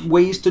 there were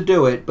ways to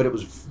do it, but it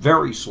was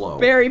very slow.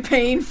 Very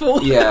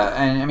painful. Yeah,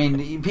 and I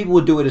mean, people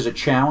would do it as a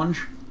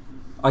challenge,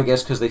 I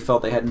guess because they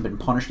felt they hadn't been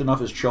punished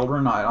enough as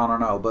children. I don't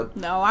know, but...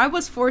 No, I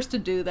was forced to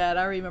do that.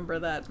 I remember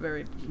that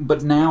very...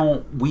 But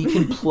now we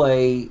can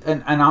play...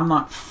 And I'm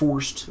not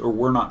forced, or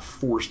we're not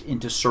forced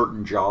into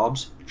certain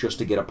jobs just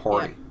to get a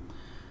party.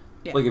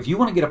 Yeah. Like, if you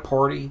want to get a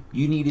party,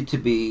 you needed to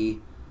be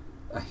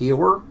a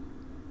healer,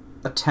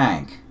 a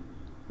tank...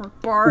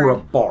 Or a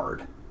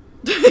bard.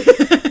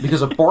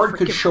 Because a bard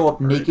could show up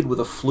naked with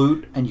a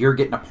flute, and you're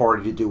getting a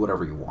party to do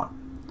whatever you want.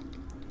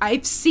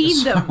 I've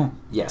seen them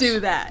do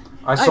that.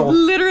 I've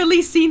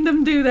literally seen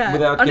them do that.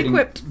 Without getting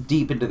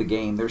deep into the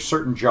game, there's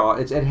certain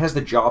jobs. It has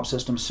the job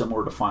system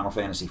similar to Final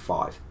Fantasy V,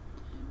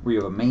 where you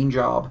have a main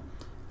job,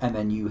 and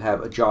then you have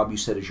a job you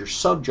set as your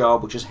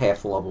sub-job, which is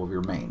half the level of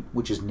your main,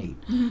 which is neat.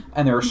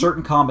 And there are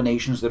certain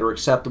combinations that are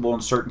acceptable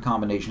and certain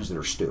combinations that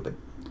are stupid.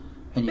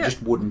 And you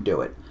just wouldn't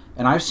do it.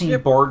 And I've seen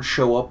bards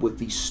show up with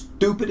the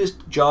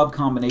stupidest job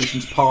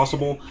combinations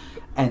possible,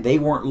 and they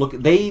weren't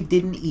looking. They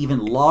didn't even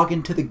log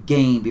into the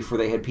game before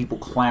they had people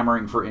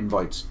clamoring for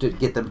invites to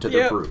get them to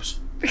their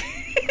groups.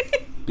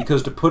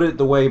 Because to put it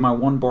the way my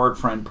one bard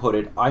friend put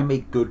it, I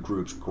make good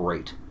groups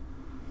great,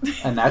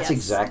 and that's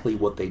exactly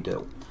what they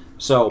do.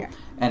 So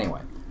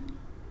anyway,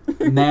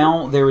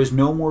 now there is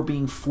no more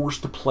being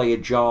forced to play a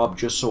job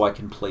just so I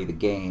can play the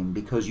game,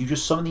 because you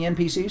just summon the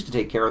NPCs to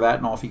take care of that,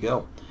 and off you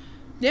go.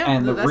 Yeah,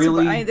 and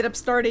I ended up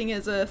starting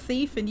as a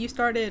thief, and you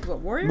started what,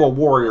 warrior? Well,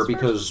 warrior,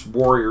 because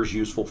warrior's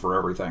useful for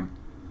everything.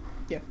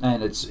 Yeah,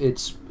 and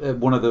it's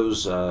one of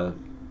those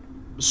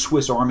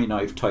Swiss Army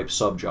knife type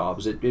sub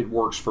jobs. It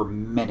works for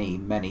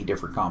many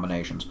different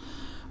combinations.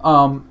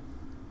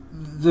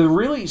 The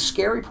really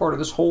scary part of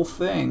this whole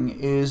thing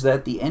is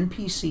that the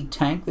NPC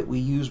tank that we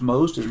use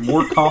most is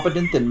more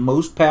competent than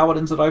most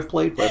paladins that I've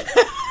played with.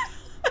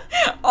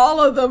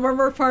 All of them are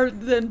more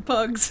part than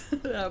pugs.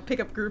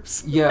 Pickup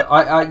groups. Yeah,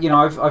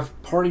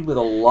 I've partied with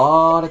a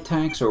lot of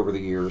tanks over the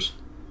years,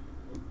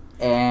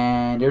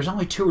 and there's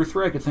only 2 or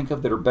 3 I could think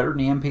of that are better than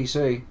the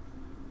NPC.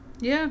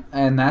 Yeah,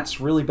 and that's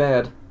really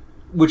bad.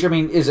 Which, I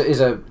mean, is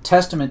a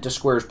testament to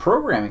Square's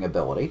programming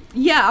ability.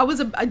 Yeah, I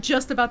was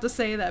just about to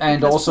say that.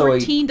 And because also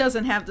 14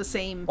 doesn't have the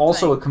same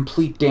Also thing. a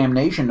complete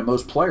damnation to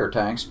most player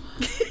tanks.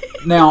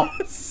 Now,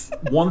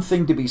 one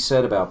thing to be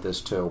said about this,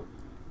 too.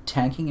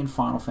 Tanking in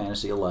Final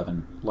Fantasy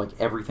XI, like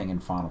everything in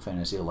Final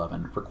Fantasy XI,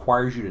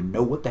 requires you to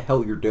know what the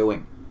hell you're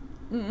doing.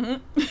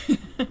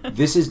 Mm-hmm.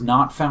 This is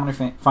not Final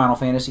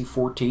Fantasy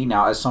XIV.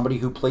 Now, as somebody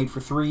who played for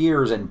 3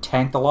 years and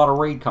tanked a lot of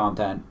raid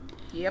content,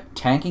 yep.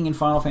 Tanking in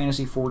Final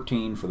Fantasy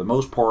XIV, for the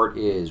most part,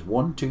 is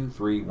 1, 2,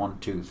 3, 1,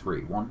 2,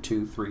 3, 1,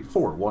 2, 3,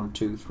 4, 1,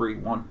 2, 3,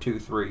 1, 2,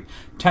 3.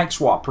 Tank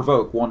swap,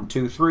 provoke, 1,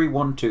 2, 3,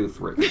 1, 2,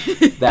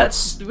 3.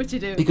 That's what you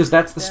do. Because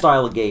that's the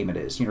style of game it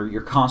is. You know,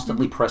 you're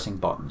constantly pressing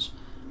buttons.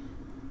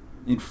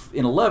 In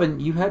 11,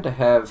 you had to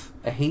have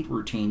a hate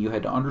routine. You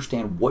had to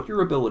understand what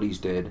your abilities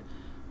did,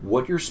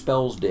 what your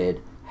spells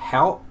did,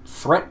 how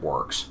threat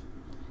works,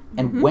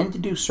 and when to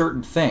do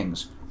certain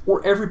things,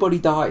 or everybody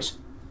dies.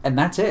 And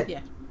that's it.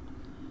 Yeah.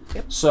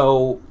 Yep.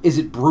 So, is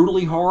it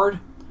brutally hard?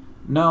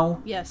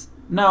 No. Yes.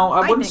 No,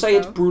 I wouldn't say so.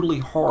 It's brutally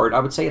hard.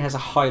 I would say it has a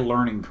high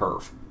learning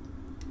curve.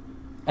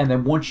 And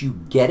then once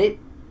you get it,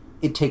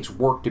 it takes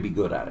work to be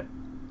good at it.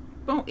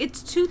 Well,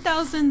 it's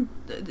 2000.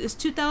 It's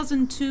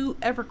 2002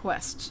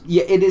 EverQuest.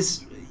 Yeah, it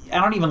is. I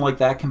don't even like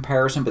that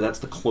comparison, but that's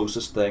the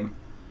closest thing.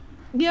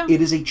 Yeah.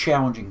 It is a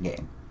challenging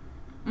game.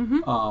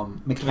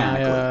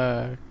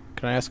 Mechanically.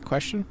 Can I ask a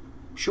question?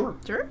 Sure.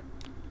 Sure.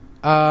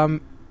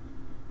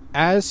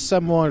 As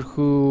someone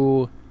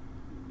who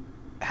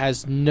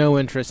has no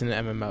interest in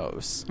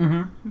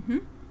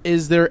MMOs,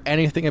 is there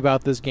anything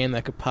about this game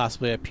that could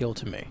possibly appeal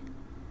to me?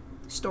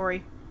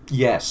 Story.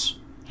 Yes.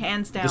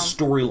 Hands down. The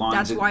storylines.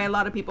 That's why a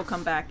lot of people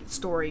come back.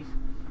 Story.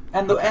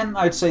 And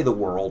I'd say the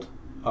world.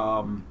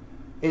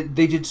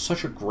 They did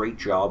such a great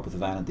job with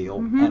Vanadil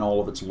and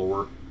all of its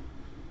lore.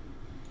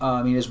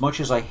 I mean, as much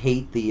as I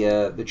hate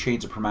the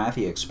Chains of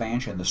Promathia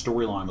expansion, the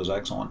storyline was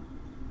excellent.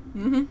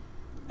 Mm-hmm.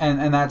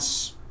 And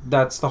that's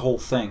the whole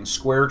thing.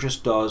 Square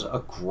just does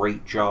a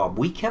great job.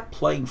 We kept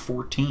playing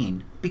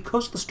 14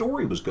 because the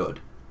story was good.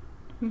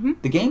 Mm-hmm.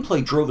 The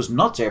gameplay drove us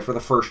nuts after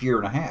the first year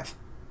and a half.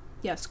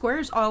 Yeah,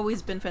 Square's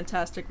always been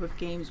fantastic with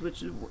games,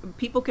 which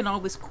people can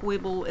always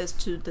quibble as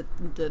to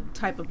the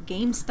type of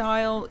game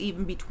style,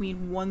 even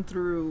between 1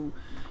 through,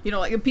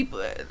 like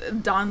people.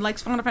 Don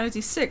likes Final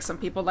Fantasy VI. Some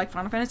people like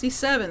Final Fantasy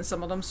VII.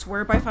 Some of them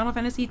swear by Final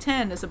Fantasy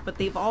X. But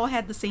they've all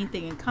had the same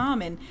thing in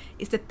common: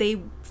 is that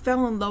they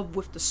fell in love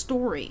with the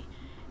story,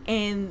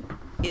 and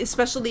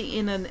especially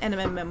in an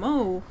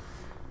MMO.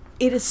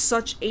 It is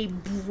such a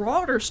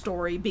broader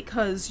story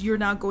because you're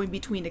now going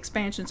between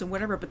expansions and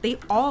whatever, but they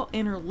all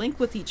interlink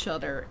with each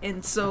other.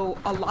 And so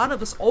a lot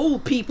of us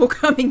old people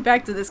coming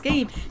back to this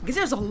game, because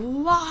there's a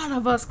lot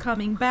of us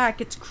coming back.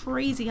 It's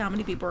crazy how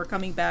many people are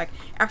coming back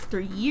after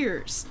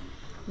years,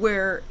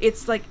 where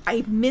it's like,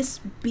 I miss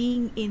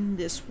being in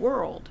this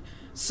world.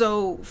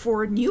 So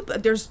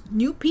there's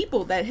new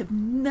people that have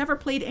never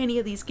played any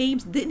of these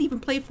games, didn't even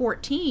play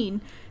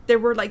 14. They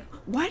were like,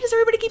 why does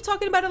everybody keep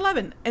talking about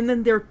 11? And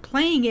then they're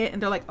playing it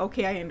and they're like,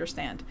 okay, I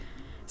understand.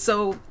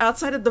 So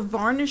outside of the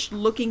varnish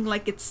looking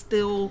like it's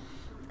still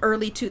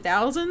early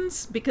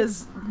 2000s,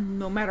 because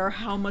no matter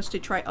how much they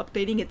try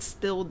updating, it's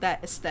still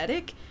that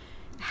aesthetic,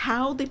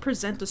 how they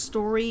present the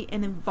story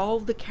and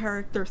involve the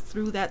character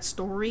through that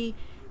story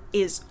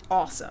is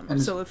awesome.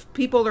 And so if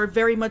people are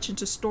very much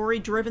into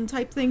story-driven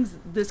type things,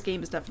 this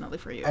game is definitely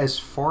for you. As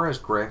far as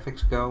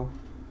graphics go,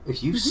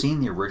 if you've seen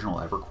the original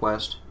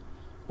EverQuest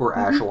or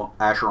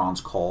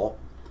Acheron's Call,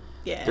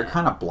 they're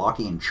kind of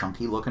blocky and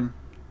chunky looking.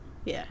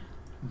 Yeah.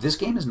 This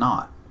game is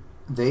not.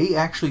 They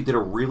actually did a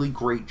really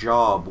great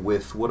job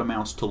with what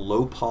amounts to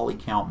low poly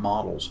count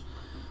models,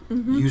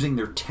 using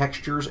their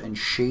textures and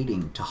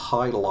shading to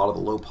hide a lot of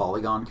the low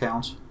polygon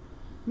counts.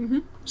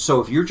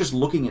 So if you're just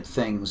looking at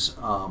things,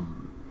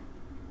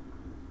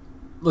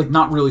 like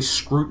not really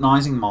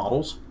scrutinizing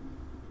models,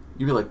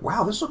 you'd be like,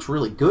 wow, this looks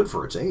really good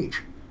for its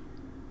age.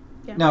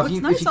 Yeah. Now, what's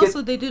nice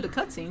also they do the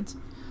cutscenes.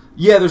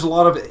 Yeah, there's a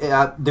lot of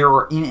there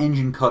are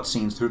in-engine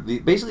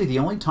cutscenes. Basically, the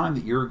only time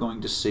that you're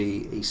going to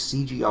see a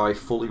CGI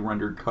fully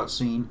rendered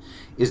cutscene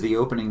is the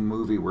opening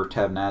movie where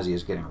Tavnazia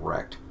is getting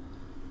wrecked.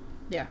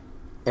 Yeah.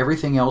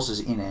 Everything else is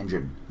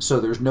in-engine, so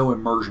there's no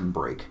immersion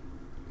break.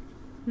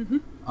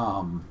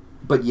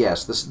 But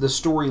yes, the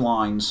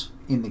storylines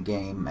in the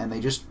game, and they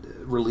just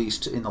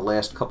released in the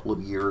last couple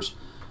of years,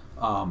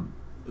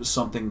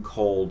 something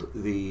called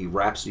the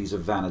Rhapsodies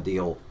of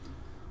Vana'diel,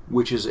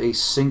 which is a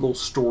single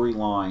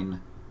storyline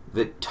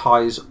that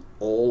ties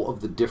all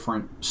of the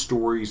different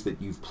stories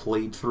that you've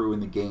played through in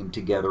the game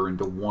together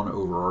into one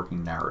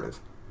overarching narrative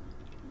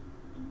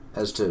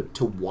as to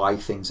why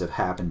things have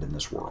happened in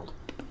this world.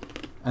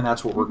 And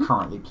that's what we're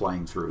currently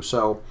playing through.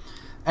 So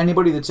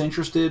anybody that's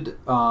interested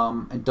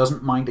and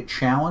doesn't mind a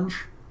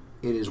challenge,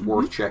 it is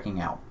worth checking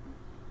out.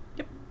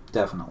 Yep.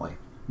 Definitely.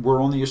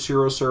 We're on the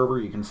Asuro server.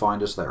 You can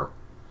find us there.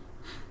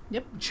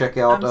 Yep. Check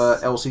out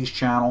Elsie's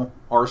channel,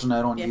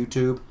 Arsenette on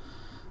YouTube.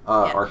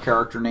 Our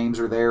character names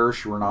are there.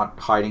 We're not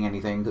hiding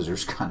anything because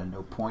there's kind of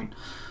no point.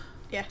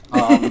 Yeah.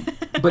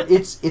 But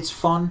it's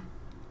fun.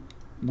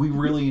 We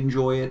really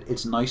enjoy it.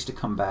 It's nice to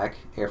come back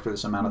after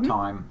this amount of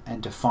time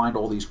and to find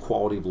all these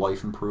quality of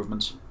life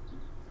improvements.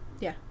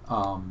 Yeah.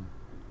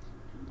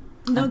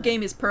 No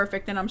game is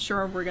perfect, and I'm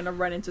sure we're going to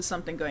run into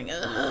something going,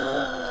 ugh.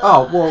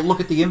 Oh, well, look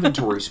at the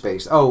inventory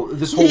space. Oh,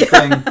 this whole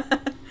thing.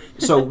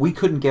 So we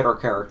couldn't get our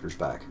characters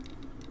back.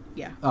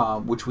 Yeah.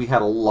 Which we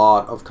had a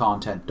lot of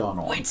content done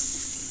on. Which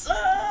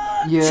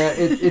sucked. Yeah,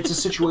 it's a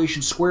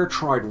situation. Square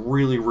tried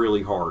really,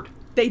 really hard.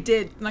 They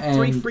did. Like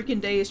 3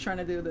 freaking days trying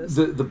to do this.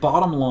 The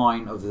bottom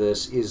line of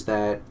this is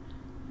that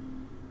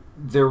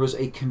there was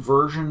a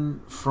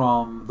conversion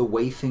from the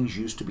way things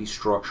used to be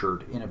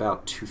structured in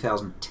about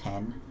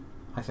 2010,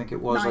 I think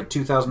it was. Like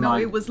 2009. No,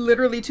 it was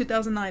literally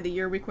 2009, the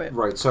year we quit.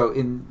 Right, so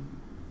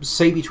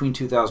say between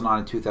 2009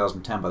 and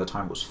 2010 by the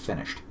time it was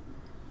finished.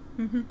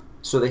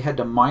 So they had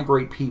to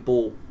migrate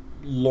people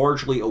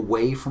largely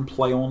away from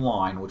Play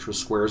Online, which was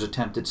Square's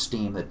attempt at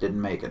Steam that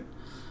didn't make it.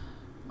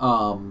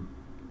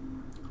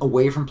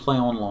 Away from Play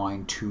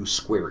Online to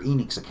Square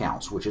Enix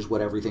accounts, which is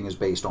what everything is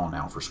based on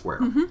now for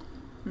Square.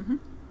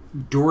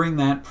 During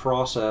that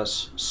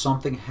process,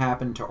 something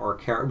happened to our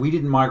character. We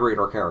didn't migrate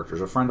our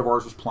characters. A friend of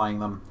ours was playing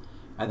them,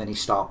 and then he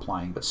stopped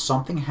playing. But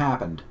something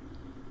happened,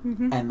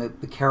 and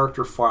the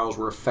character files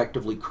were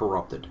effectively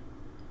corrupted.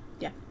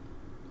 Yeah.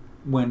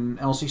 When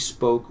Elsie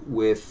spoke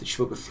with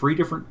 3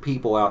 different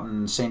people out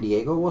in San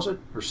Diego, was it?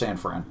 Or San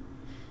Fran?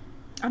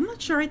 I'm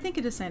not sure. I think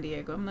it is San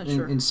Diego. I'm not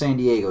sure. In San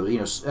Diego,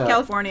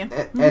 California.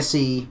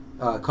 SE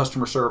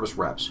customer service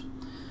reps.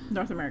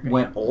 North America.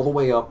 Went all the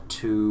way up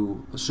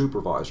to a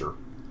supervisor.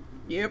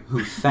 Yep.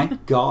 Who,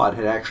 thank God,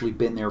 had actually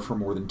been there for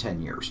more than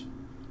 10 years.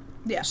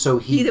 Yeah. So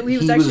he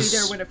was actually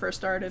there when it first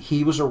started.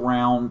 He was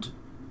around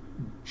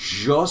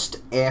just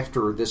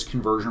after this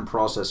conversion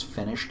process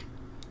finished.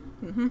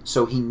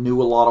 So he knew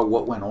a lot of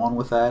what went on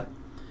with that.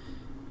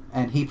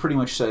 And he pretty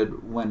much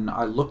said, when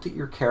I looked at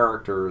your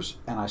characters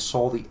and I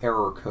saw the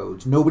error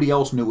codes, nobody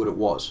else knew what it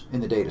was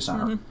in the data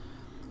center.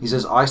 He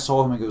says, I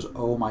saw them and goes,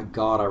 oh my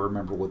God, I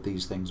remember what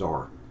these things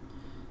are.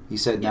 He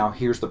said, now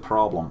here's the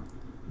problem.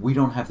 We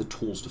don't have the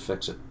tools to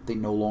fix it. They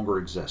no longer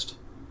exist.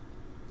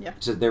 Yeah.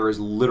 He said, there is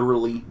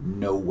literally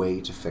no way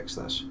to fix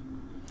this.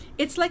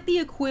 It's like the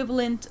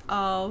equivalent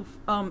of,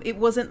 it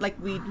wasn't like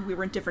we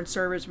were in different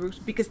servers,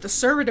 because the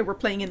server that we're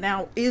playing in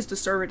now is the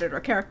server that our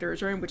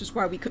characters are in, which is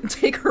why we couldn't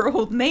take our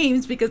old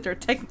names, because they're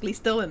technically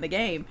still in the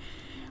game.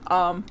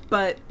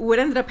 But what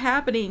ended up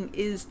happening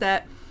is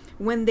that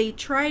when they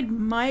tried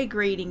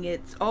migrating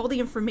it, all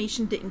the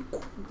information didn't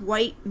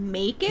quite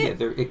make it.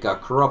 Yeah, it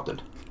got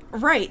corrupted.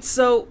 Right,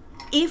 so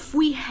if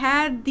we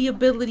had the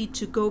ability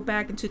to go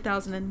back in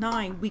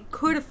 2009, we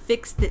could have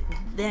fixed it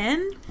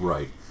then.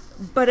 Right.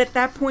 But at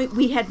that point,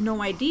 we had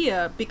no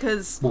idea,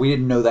 because... Well, we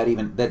didn't know that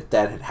even that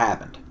had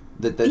happened.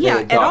 That they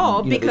had gotten, at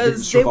all,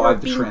 because they were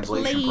the being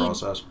translation played...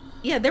 process.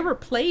 Yeah, they were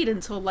played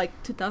until,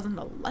 like,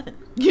 2011.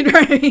 You know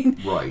what I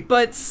mean? Right.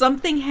 But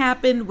something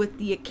happened with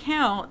the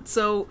account,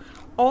 so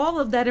all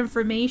of that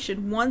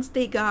information, once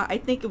they got... I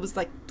think it was,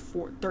 like,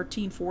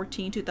 2013,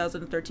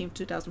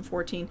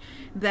 2014,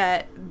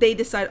 that they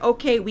decided,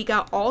 okay, we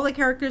got all the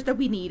characters that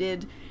we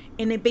needed,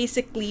 and it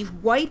basically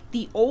wiped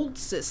the old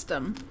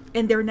system,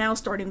 and they're now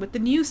starting with the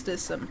new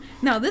system.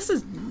 Now, this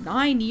is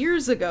 9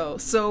 years ago,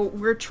 so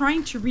we're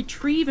trying to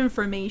retrieve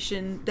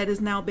information that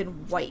has now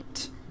been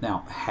wiped.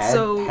 Now,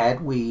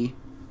 had we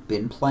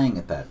been playing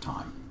at that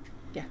time,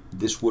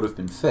 this would have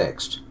been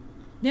fixed,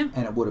 and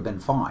it would have been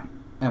fine.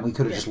 And we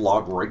could have just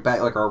logged right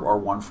back, like our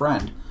one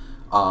friend,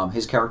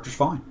 his character's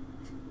fine.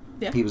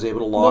 Yeah. He was able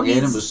to log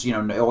in, and was,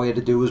 all he had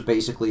to do was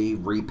basically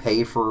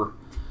repay for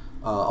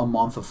a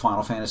month of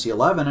Final Fantasy XI,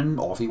 and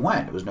off he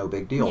went. It was no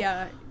big deal.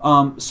 Yeah.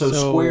 So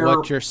Square...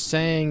 what you're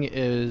saying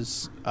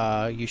is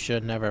you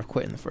should never have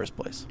quit in the first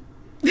place.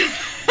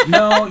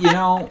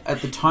 No,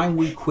 at the time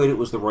we quit, it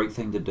was the right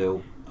thing to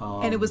do.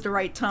 And it was the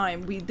right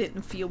time. We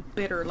didn't feel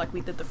bitter like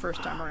we did the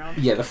first time around.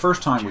 Yeah, the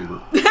first time we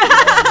were...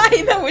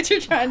 I know what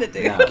you're trying to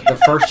do. Yeah, the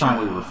first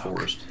time we were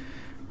forced.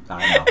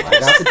 I know. I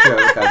got the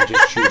joke. I'm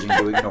just choosing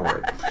to ignore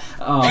it.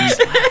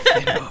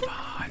 Move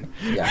on.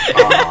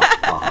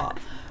 Yeah.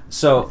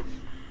 So,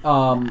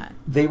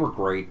 they were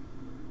great,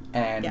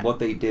 and what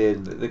they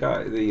did,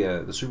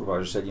 the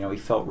supervisor said, he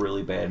felt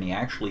really bad, and he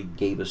actually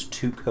gave us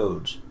 2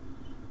 codes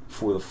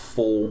for the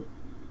full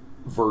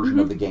version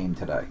of the game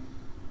today,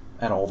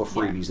 and all the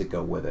freebies that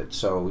go with it.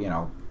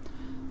 So,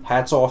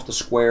 hats off to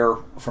Square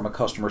from a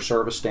customer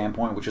service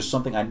standpoint, which is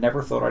something I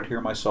never thought I'd hear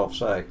myself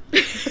say.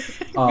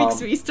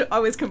 Because we used to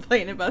always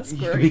complain about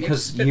Square.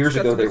 Because years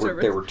ago they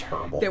were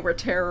terrible. They were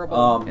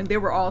terrible, and they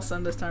were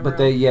awesome this time around.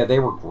 But they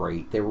were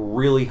great. They were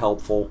really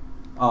helpful.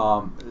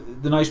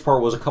 The nice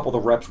part was a couple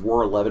of the reps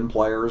were 11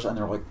 players, and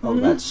they're like, "Oh,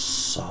 that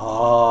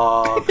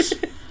sucks,"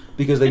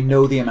 because they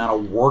know the amount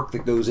of work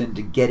that goes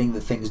into getting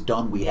the things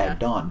done we had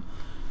done.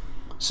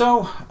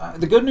 So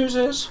the good news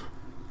is,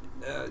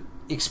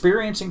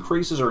 experience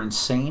increases are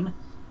insane.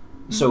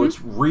 So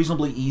it's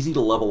reasonably easy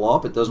to level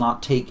up. It does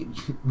not take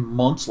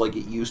months like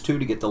it used to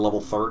get to level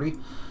 30.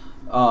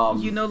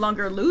 You no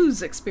longer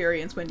lose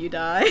experience when you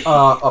die.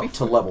 Up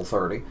to level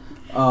 30.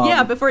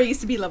 Yeah, before it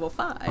used to be level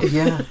 5.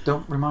 Yeah,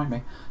 don't remind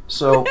me.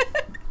 So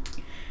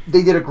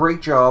they did a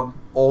great job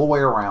all the way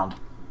around.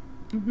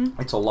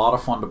 It's a lot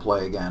of fun to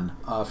play again.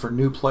 For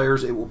new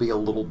players, it will be a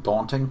little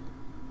daunting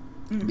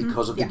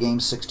because of the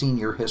game's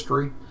 16-year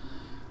history.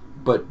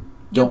 But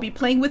you'll be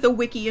playing with a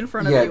wiki in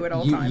front of you at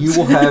all times. You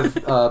will have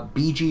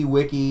BG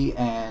Wiki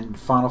and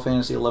Final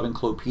Fantasy XI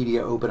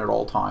Clopedia open at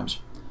all times.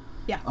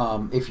 Yeah.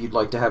 If you'd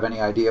like to have any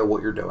idea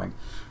what you're doing.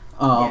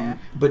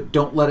 But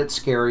don't let it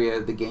scare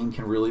you. The game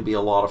can really be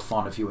a lot of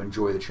fun if you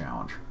enjoy the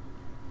challenge.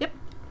 Yep.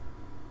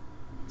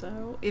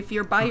 So if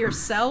you're by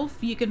yourself,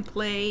 you can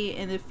play,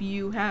 and if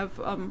you have,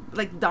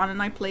 like Don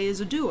and I play as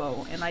a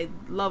duo, and I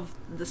love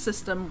the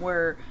system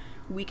where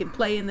we can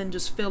play and then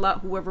just fill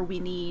out whoever we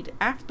need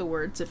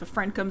afterwards. If a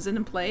friend comes in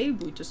and play,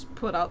 we just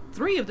put out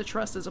 3 of the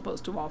trust as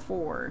opposed to all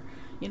 4.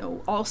 You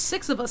know, all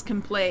 6 of us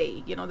can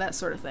play, you know, that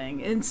sort of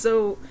thing. And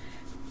so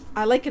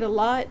I like it a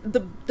lot. The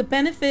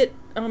benefit,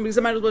 because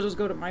I might as well just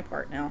go to my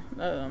part now.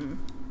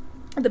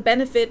 The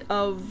benefit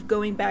of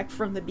going back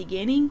from the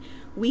beginning,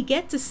 we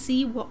get to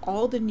see what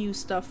all the new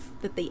stuff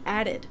that they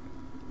added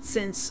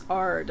since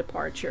our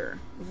departure,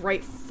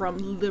 right from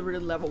literally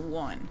level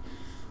 1.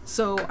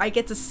 So I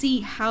get to see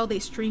how they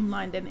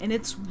streamlined it, and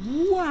it's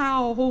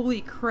wow,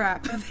 holy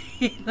crap,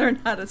 they learned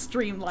how to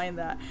streamline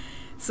that.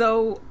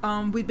 So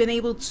we've been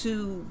able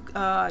to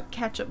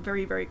catch up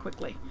very, very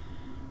quickly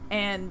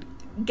and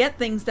get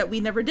things that we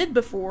never did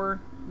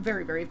before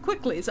very, very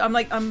quickly. So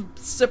I'm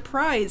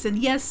surprised, and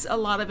yes, a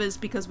lot of it is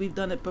because we've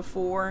done it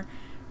before,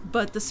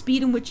 but the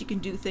speed in which you can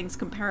do things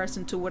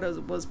comparison to what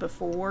it was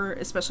before,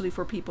 especially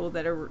for people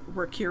that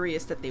were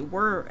curious that they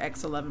were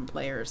X11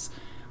 players,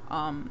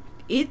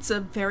 it's a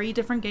very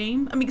different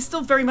game. I mean, it's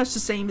still very much the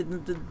same.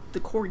 The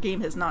core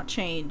game has not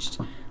changed,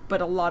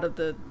 but a lot of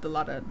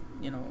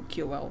you know,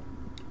 QOL,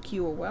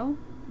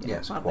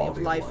 yes, quality of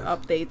life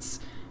updates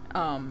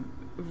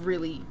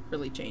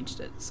really changed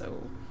it.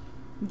 So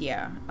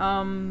yeah,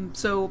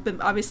 so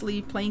been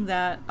obviously playing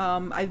that.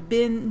 I've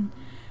been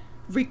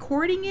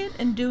recording it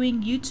and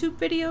doing YouTube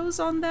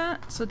videos on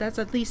that, so that's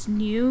at least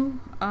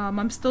new.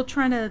 I'm still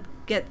trying to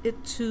get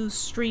it to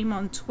stream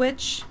on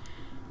Twitch.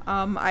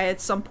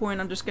 At some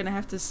point I'm just gonna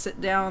have to sit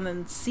down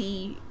and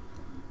see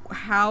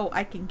how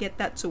I can get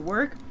that to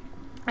work.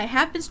 I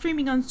have been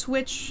streaming on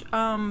Twitch.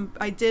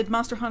 I did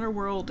Monster Hunter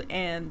World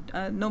and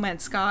No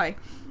Man's Sky,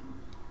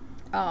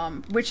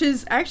 which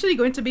is actually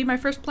going to be my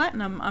first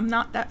platinum. I'm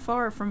not that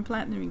far from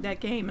platinuming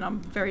that game, and I'm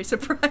very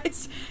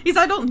surprised because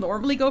I don't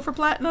normally go for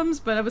platinums,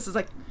 but I was just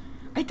like,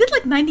 I did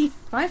like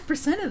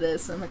 95% of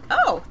this. I'm like,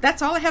 oh,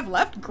 that's all I have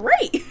left?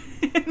 Great!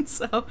 And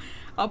so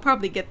I'll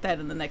probably get that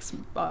in the next,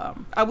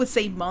 I would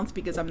say month,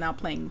 because I'm now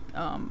playing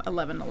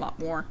 11 a lot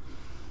more.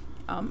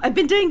 I've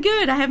been doing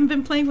good. I haven't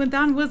been playing when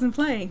Don wasn't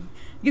playing,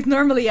 because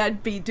normally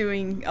I'd be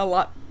doing a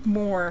lot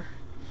more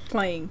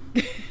playing.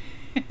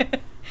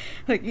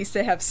 Like, used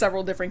to have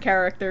several different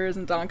characters,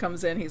 and Don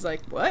comes in, he's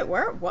like, what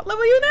level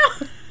are you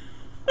now?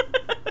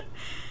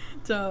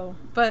 So,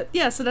 but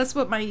yeah, so that's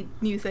what my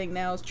new thing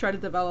now is, try to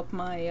develop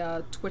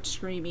my Twitch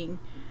streaming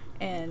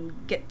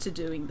and get to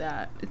doing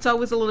that. It's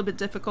always a little bit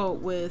difficult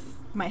with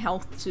my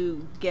health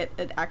to get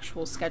an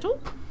actual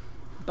schedule,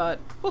 but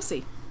we'll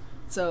see.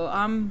 So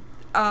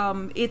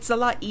it's a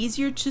lot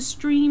easier to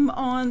stream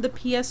on the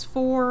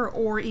PS4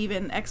 or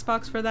even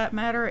Xbox for that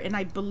matter, and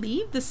I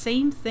believe the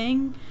same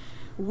thing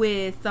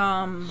with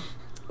Nintendo.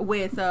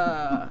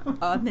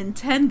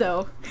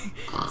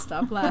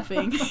 Stop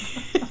laughing.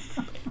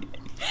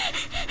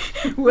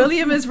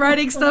 William is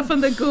writing stuff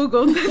on the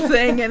Google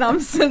thing, and I'm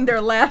sitting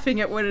there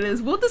laughing at what it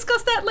is. We'll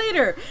discuss that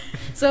later.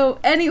 So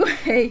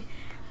anyway,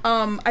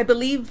 I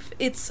believe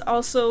it's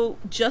also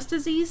just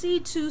as easy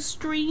to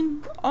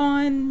stream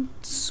on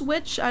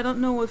Switch. I don't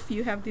know if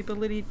you have the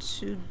ability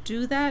to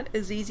do that.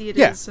 As easy it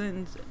is,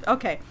 and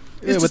okay.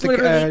 It's just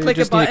literally click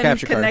a button,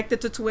 connect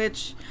it to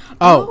Twitch.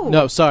 Oh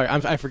no, sorry,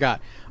 I forgot.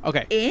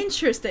 Okay.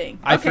 Interesting.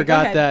 I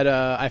forgot that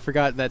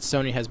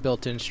Sony has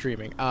built-in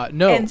streaming.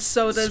 No. And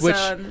so does Switch.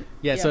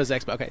 Yeah, so does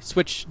Xbox. Okay,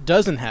 Switch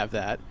doesn't have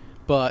that,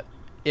 but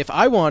if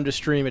I wanted to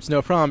stream, it's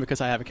no problem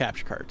because I have a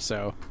capture card.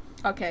 So.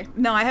 Okay.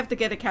 No, I have to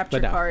get a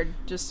capture card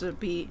just to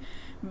be.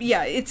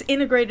 Yeah, it's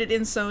integrated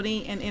in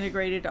Sony and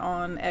integrated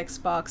on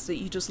Xbox, that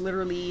you just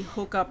literally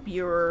hook up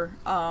your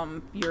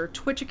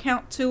Twitch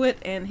account to it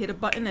and hit a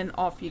button and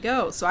off you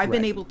go. So I've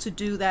been able to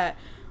do that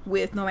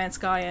with No Man's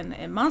Sky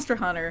and Monster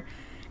Hunter.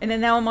 And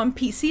then now I'm on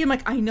PC. I'm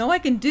like, I know I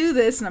can do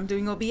this, and I'm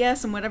doing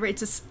OBS and whatever.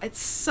 It's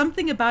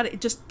something about it.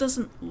 It just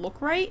doesn't look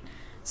right.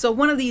 So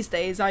one of these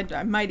days, I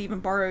might even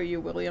borrow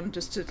you, William,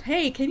 just to,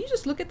 hey, can you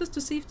just look at this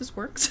to see if this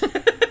works?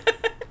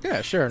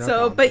 Yeah, sure. No so,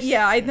 problem. but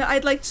yeah,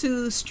 I'd like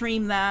to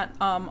stream that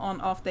on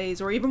off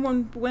days, or even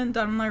when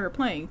Don and I are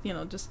playing, you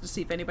know, just to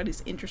see if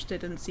anybody's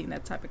interested in seeing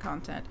that type of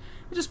content.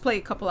 We just play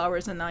a couple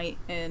hours a night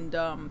and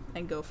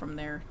go from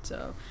there.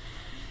 So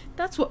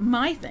that's what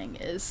my thing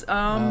is.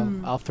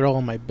 I'll throw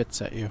all my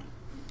bits at you.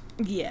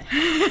 Yeah.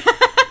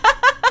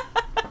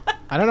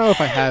 I don't know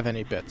if I have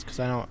any bits because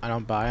I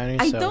don't buy any.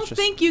 I so don't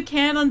think you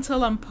can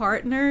until I'm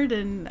partnered,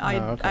 and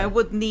okay. I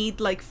would need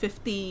like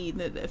 50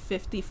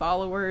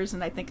 followers,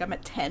 and I think I'm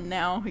at 10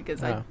 now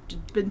because I've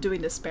been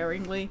doing this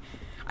sparingly.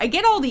 I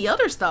get all the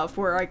other stuff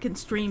where I can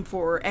stream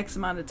for X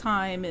amount of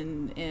time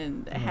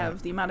and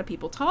have the amount of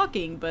people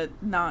talking, but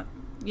not,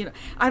 you know,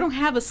 I don't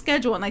have a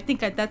schedule, and I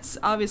think that's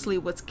obviously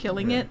what's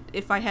killing it.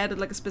 If I had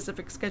like a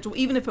specific schedule,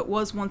 even if it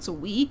was once a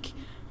week,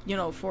 you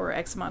know, for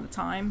X amount of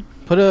time.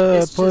 Put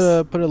a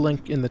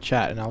link in the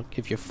chat, and I'll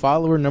give you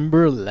follower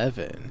number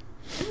 11.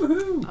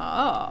 Woohoo!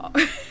 Oh.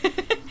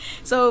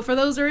 So for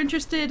those who are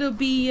interested, it'll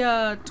be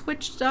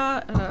Twitch.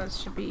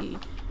 Should be.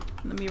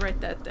 Let me write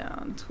that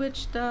down.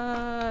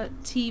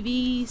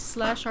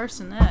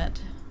 Twitch.tv/Arsenette.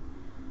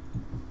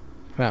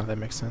 Wow, that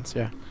makes sense.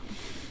 Yeah.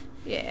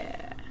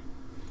 Yeah.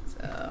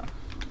 So.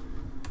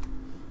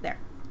 There.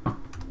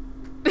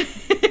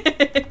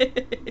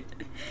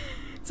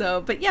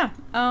 So, but yeah,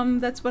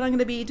 that's what I'm going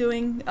to be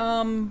doing.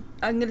 I'm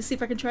going to see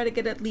if I can try to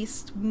get at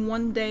least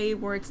one day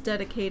where it's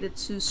dedicated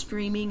to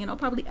streaming, and I'll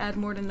probably add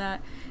more than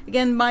that.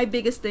 Again, my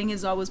biggest thing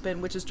has always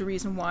been, which is the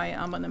reason why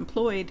I'm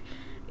unemployed,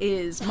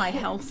 is my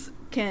health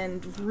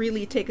can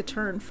really take a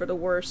turn for the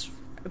worse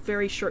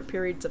very short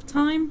periods of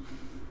time.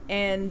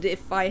 And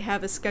if I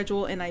have a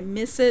schedule and I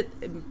miss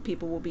it,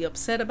 people will be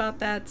upset about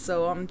that.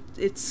 So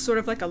it's sort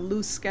of like a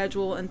loose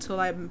schedule until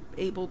I'm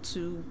able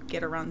to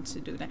get around to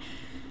doing that.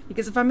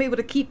 Because if I'm able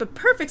to keep a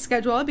perfect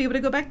schedule, I'll be able to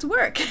go back to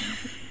work.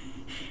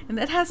 And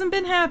that hasn't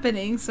been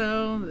happening,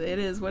 so it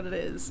is what it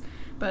is.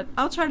 But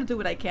I'll try to do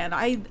what I can.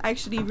 I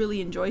actually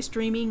really enjoy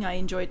streaming. I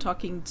enjoy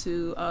talking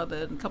to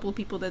the couple of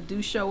people that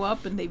do show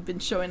up, and they've been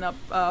showing up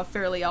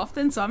fairly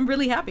often, so I'm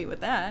really happy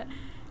with that.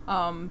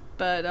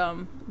 But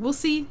we'll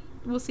see.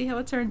 We'll see how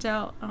it turns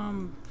out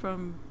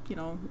from, you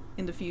know,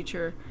 in the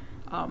future.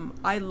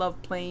 I love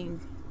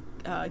playing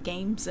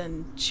games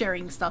and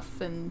sharing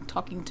stuff and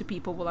talking to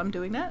people while I'm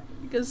doing that,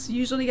 because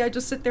usually I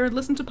just sit there and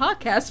listen to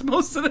podcasts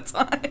most of the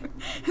time.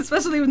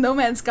 Especially with No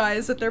Man's Sky,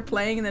 I sit there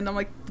playing and then I'm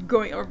like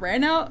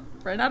ran out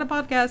of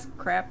podcast,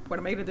 crap, what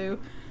am I gonna do?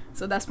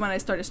 So that's when I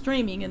started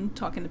streaming and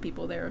talking to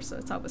people there, so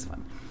it's always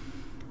fun.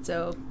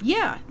 So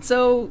yeah,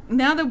 so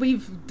now that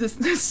we've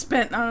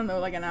spent, I don't know,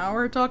 like an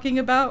hour talking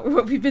about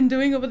what we've been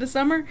doing over the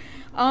summer,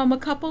 a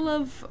couple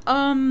of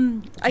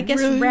I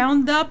guess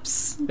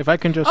roundups. If I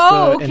can just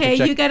okay,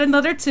 interject. you got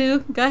another two,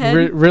 go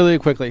ahead. Really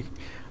quickly.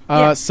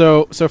 Yeah.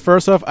 So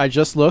first off, I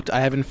just looked.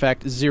 I have in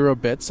fact 0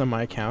 bits on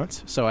my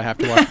account, so I have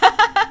to watch.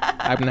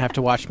 I'm gonna have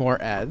to watch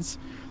more ads.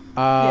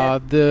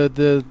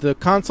 The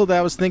console that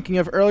I was thinking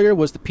of earlier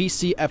was the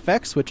PC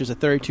FX, which is a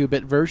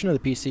 32-bit version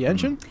of the PC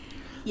Engine.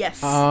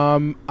 Yes.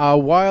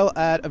 While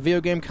at a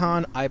Videogame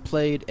Con, I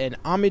played an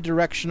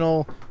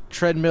omnidirectional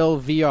treadmill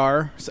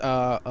VR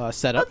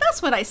setup. Oh,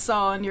 that's what I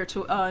saw on your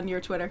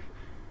Twitter.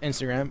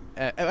 Instagram.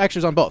 Actually, it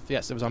was on both.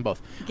 Yes, it was on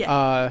both.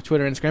 Yeah.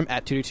 Twitter, Instagram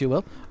at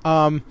 222will.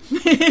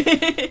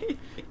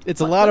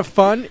 It's a lot of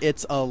fun.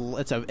 It's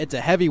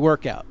a heavy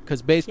workout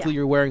because basically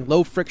you're wearing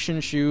low friction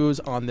shoes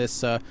on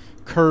this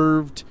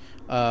curved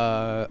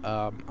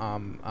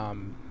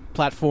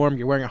platform.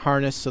 You're wearing a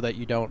harness so that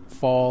you don't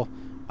fall.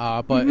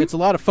 But it's a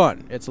lot of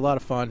fun. It's a lot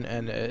of fun,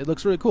 and it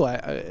looks really cool.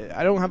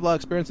 I don't have a lot of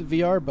experience with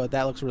VR, but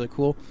that looks really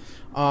cool.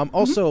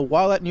 Also,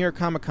 while at New York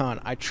Comic Con,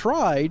 I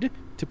tried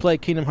to play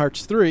Kingdom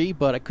Hearts 3,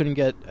 but I couldn't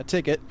get a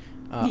ticket,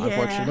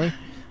 unfortunately.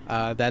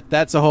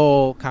 That's a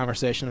whole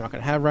conversation I'm not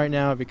going to have right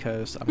now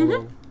because I'm a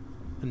little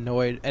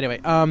annoyed.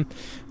 Anyway, but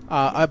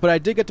I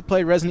did get to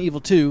play Resident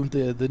Evil 2,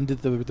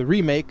 the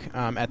remake,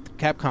 at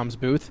Capcom's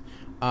booth.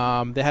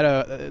 They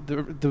had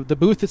the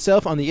booth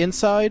itself on the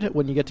inside.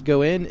 When you get to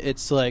go in,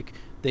 it's like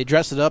they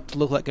dress it up to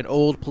look like an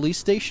old police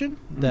station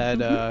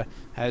that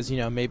has, you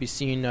know, maybe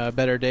seen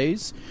better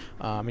days.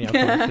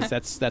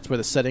 Because that's where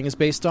the setting is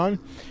based on.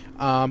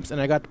 And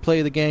I got to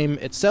play the game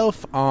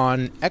itself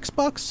on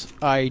Xbox.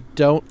 I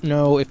don't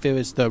know if it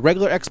was the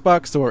regular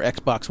Xbox or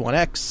Xbox One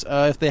X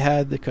if they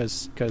had,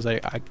 because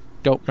I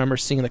don't remember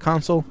seeing the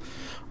console.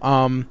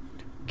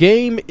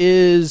 Game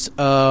is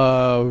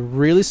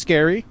really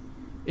scary.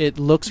 It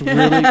looks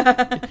really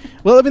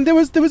well. I mean, there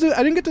was I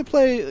didn't get to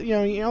play. You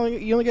know,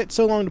 you only get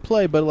so long to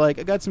play, but like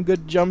I got some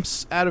good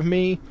jumps out of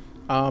me.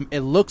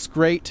 It looks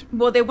great.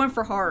 Well, they went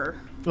for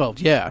horror. Well,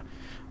 yeah,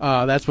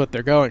 that's what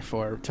they're going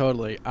for.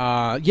 Totally.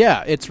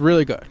 Yeah, it's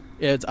really good.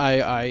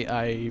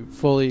 I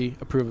fully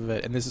approve of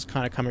it, and this is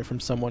kind of coming from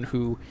someone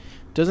who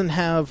doesn't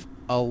have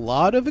a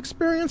lot of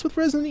experience with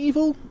Resident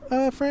Evil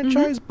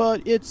franchise,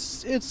 but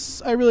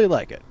I really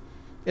like it.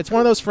 It's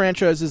one of those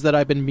franchises that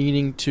I've been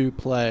meaning to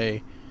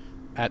play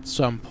at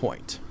some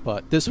point,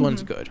 but this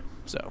one's good.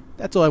 So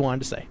that's all I wanted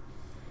to say.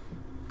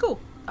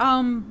 Cool.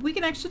 We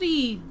can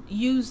actually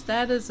use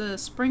that as a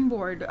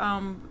springboard.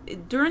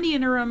 During the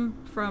interim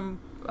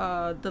from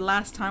the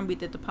last time we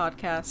did the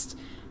podcast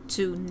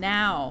to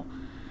now,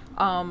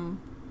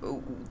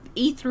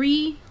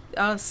 E3,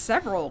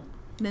 several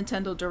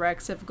Nintendo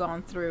Directs have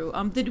gone through.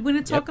 Did we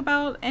want to talk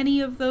about any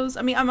of those?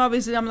 I mean, I'm not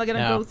going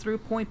to go through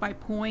point by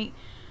point,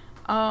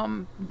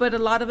 but a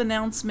lot of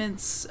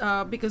announcements,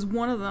 because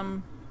one of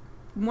them,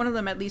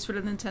 at least for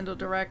the Nintendo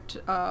Direct,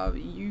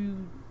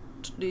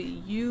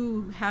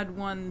 you had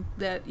one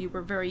that you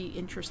were very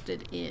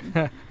interested in.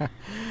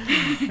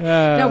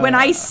 Now, when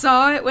I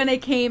saw it when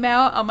it came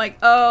out, I'm like,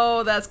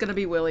 oh, that's going to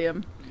be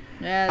William.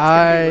 Yeah, it's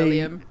going to be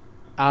William.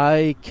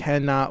 I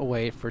cannot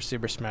wait for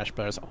Super Smash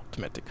Bros.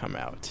 Ultimate to come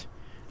out.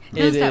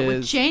 Is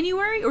that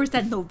January or is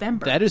that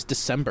November? That is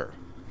December.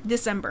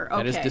 December, okay.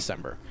 That is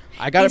December.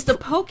 Is the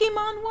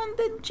Pokemon one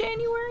then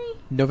January?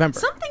 November.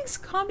 Something's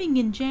coming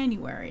in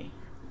January.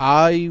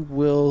 I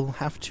will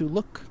have to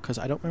look, because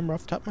I don't remember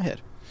off the top of my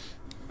head.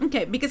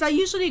 Okay, because I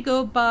usually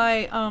go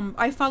by,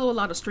 I follow a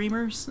lot of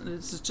streamers.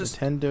 It's just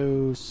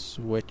Nintendo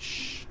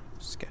Switch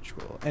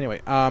schedule.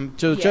 Anyway,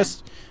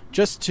 just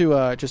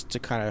to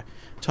kind of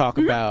talk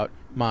about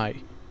my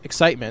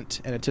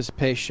excitement and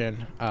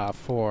anticipation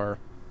for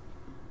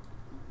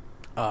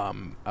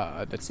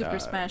Super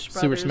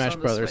Smash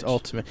Brothers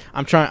Ultimate.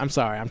 I'm trying to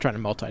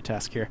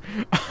multitask here.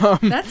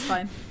 That's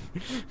fine.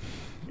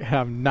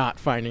 I'm not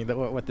finding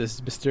what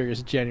this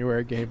mysterious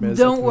January game is.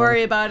 Don't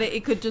worry about it.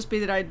 It could just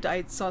be that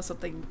I saw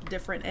something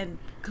different and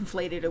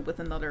conflated it with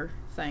another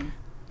thing.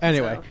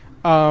 Anyway,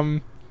 so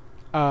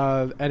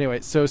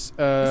is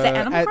that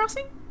Animal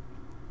Crossing?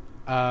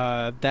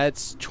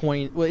 That's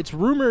 20. Well, it's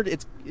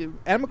rumored.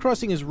 Animal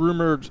Crossing is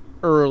rumored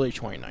early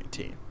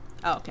 2019.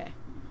 Oh, okay.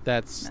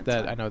 That's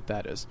fine. I know what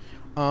that is.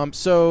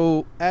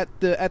 So at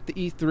the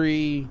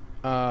E3,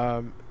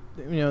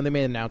 they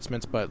made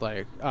announcements, but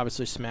like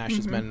obviously Smash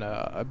has been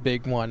a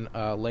big one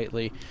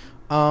lately.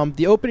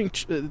 The opening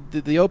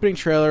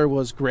trailer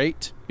was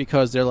great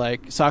because they're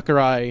like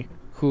Sakurai,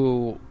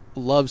 who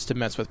loves to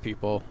mess with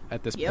people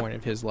at this point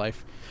of his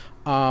life,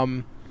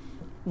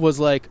 was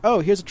like, oh,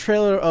 here's a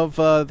trailer of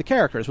the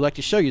characters. We'd like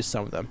to show you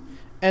some of them,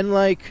 and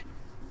like,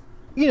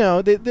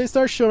 they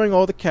start showing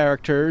all the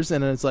characters,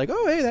 and it's like,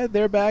 oh, hey,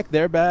 they're back,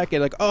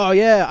 and like, oh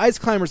yeah, Ice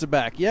Climbers are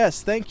back,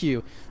 yes, thank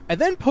you. And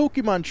then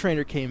Pokemon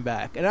Trainer came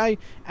back, and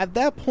at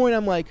that point,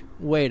 I'm like,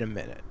 wait a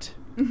minute.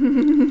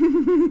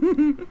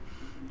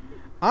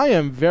 I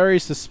am very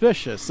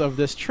suspicious of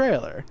this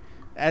trailer,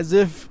 as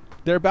if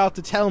they're about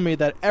to tell me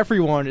that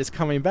everyone is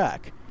coming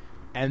back.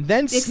 And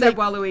then except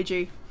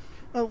Waluigi.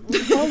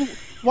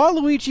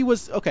 Waluigi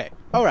was... Okay,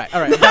 all right,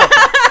 about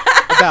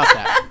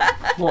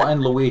that. Well,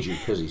 and Luigi,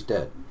 because he's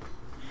dead.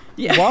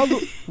 Yeah.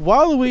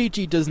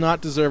 Waluigi does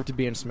not deserve to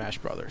be in Smash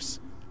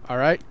Brothers. All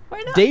right?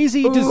 Why not?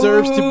 Daisy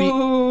deserves to be...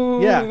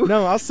 Yeah,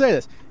 no, I'll say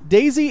this.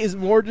 Daisy is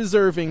more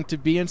deserving to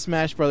be in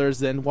Smash Brothers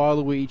than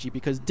Waluigi,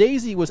 because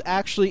Daisy was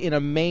actually in a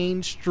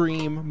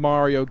mainstream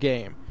Mario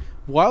game.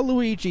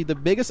 Waluigi, the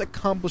biggest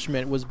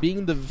accomplishment was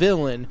being the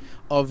villain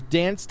of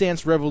Dance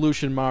Dance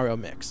Revolution Mario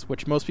Mix,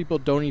 which most people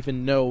don't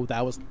even know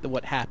that was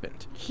what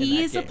happened.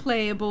 He is a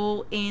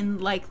playable in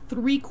like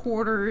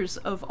 3/4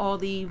 of all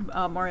the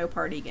Mario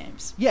Party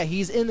games. Yeah,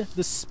 he's in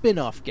the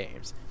spin-off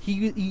games.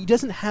 He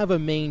doesn't have a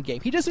main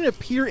game. He doesn't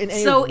appear in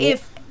any. So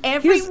if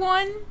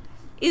everyone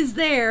is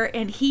there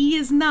and he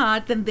is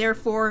not, then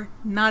therefore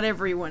not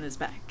everyone is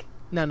back.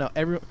 No,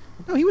 everyone.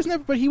 No, he was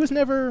never. But he was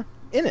never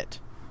in it.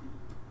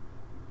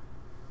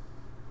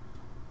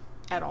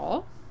 At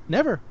all?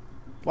 Never.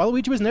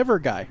 Waluigi was never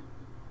a guy.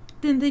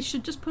 Then they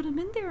should just put him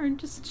in there and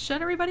just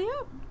shut everybody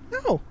up.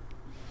 No.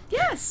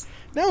 Yes.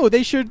 No,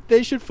 they should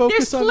focus on...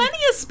 There's plenty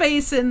of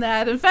space in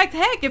that. In fact,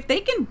 heck, if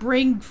they can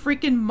bring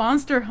freaking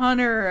Monster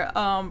Hunter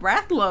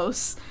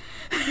Rathalos,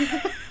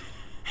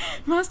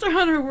 Monster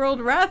Hunter World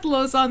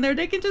Rathalos on there,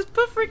 they can just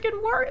put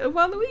freaking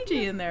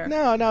Waluigi in there.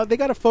 No, they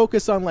gotta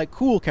focus on like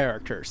cool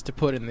characters to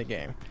put in the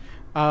game.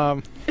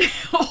 Oh,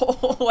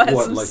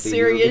 that's some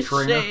serious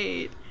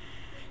shade.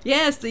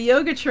 Yes, the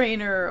yoga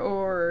trainer,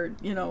 or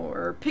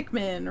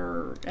Pikmin,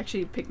 or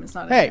actually Pikmin's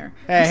not in there.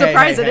 I'm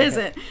surprised it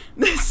isn't.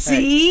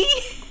 See?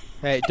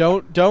 Hey,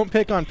 don't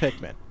pick on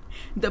Pikmin.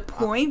 The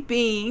point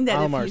being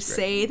that if you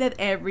say that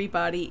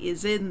everybody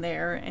is in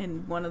there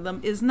and one of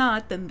them is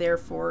not, then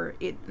therefore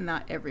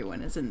not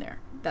everyone is in there.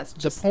 That's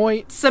just the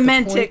point.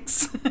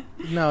 Semantics.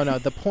 No.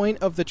 The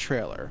point of the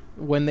trailer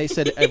when they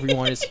said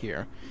everyone is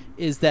here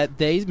is that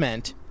they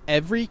meant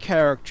every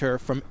character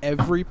from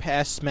every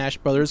past Smash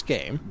Brothers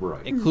game,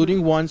 right,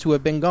 including ones who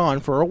have been gone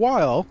for a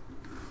while,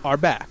 are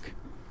back.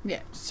 Yeah.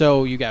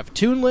 So you have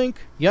Toon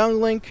Link, Young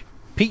Link,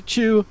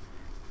 Pichu,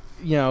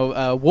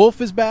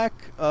 Wolf is back,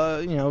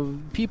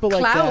 people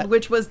like that. Cloud,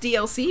 which was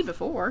DLC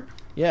before.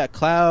 Yeah,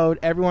 Cloud,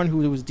 everyone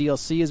who was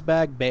DLC is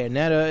back,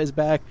 Bayonetta is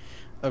back.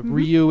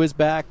 Ryu is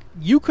back.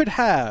 We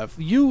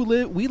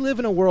live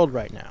in a world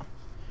right now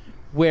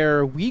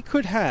where we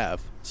could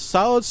have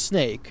Solid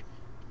Snake,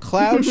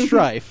 Cloud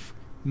Strife,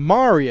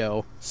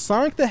 Mario,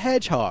 Sonic the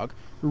Hedgehog,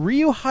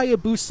 Ryu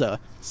Hayabusa,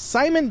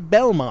 Simon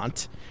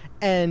Belmont,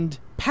 and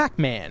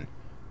Pac-Man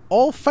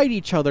all fight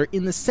each other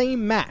in the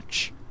same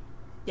match.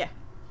 Yeah.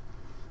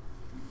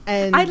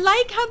 And I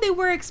like how they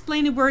were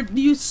explaining where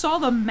you saw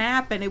the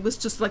map and it was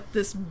just like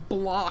this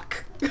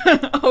block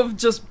of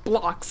just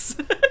blocks.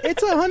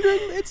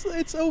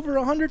 It's over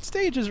 100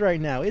 stages right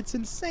now. It's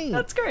insane.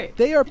 That's great.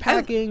 They are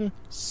packing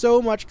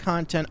so much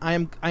content.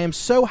 I am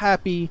so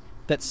happy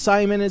that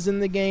Simon is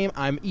in the game.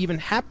 I'm even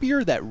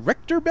happier that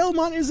Richter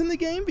Belmont is in the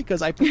game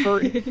because I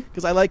prefer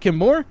because I like him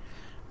more.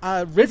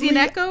 Ridley, is he an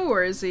Echo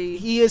or is he?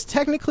 He is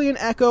technically an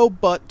Echo,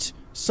 but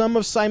some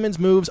of Simon's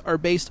moves are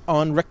based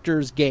on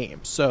Richter's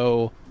game.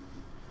 So,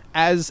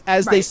 as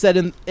right. They said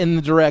in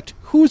the direct,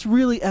 who's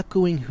really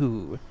echoing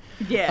who?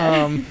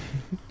 Yeah.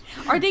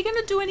 Are they going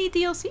to do any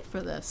DLC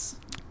for this?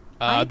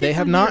 They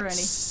have not.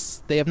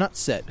 They have not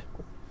said.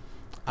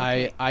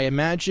 Okay. I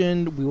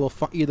imagine we will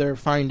either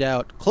find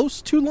out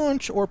close to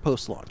launch or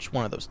post launch,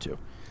 one of those two.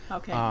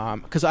 Okay.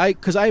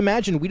 Because I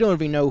imagine we don't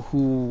even know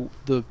who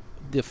the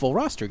full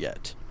roster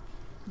yet.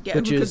 Yeah,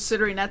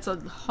 considering that's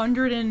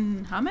 100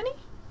 and how many?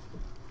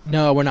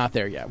 No, we're not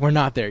there yet. We're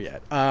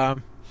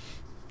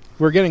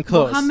getting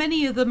close. Well, how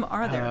many of them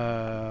are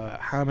there?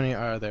 How many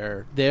are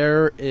there?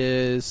 There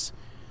is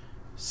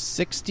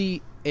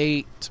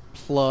 68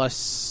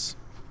 plus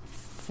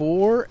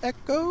 5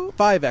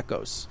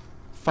 echoes.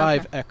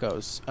 5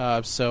 echoes.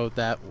 So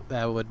that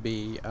would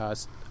be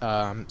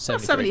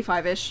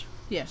 75-ish.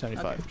 Yeah.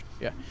 75. Okay.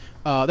 Yeah.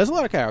 There's a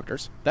lot of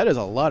characters. That is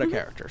a lot of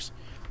characters.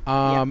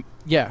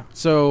 Yeah.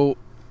 So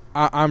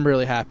I'm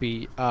really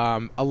happy.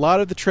 A lot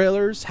of the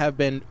trailers have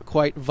been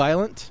quite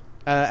violent,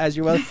 as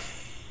you well.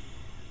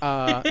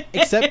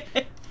 Except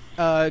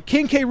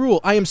King K.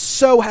 Rool. I am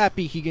so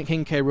happy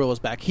King K. Rool is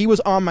back. He was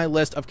on my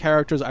list of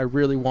characters I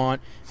really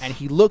want, and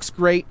he looks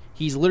great.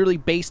 He's literally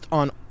based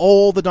on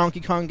all the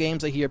Donkey Kong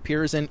games that he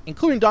appears in,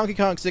 including Donkey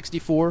Kong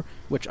 64,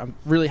 which I'm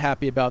really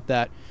happy about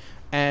that.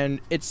 And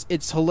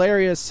it's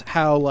hilarious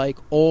how like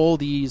all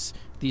these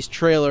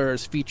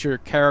trailers feature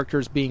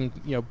characters being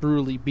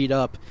brutally beat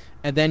up,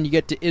 and then you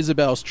get to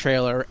Isabel's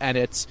trailer and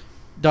it's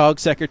dog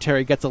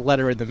secretary gets a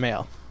letter in the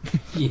mail.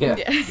 Yeah.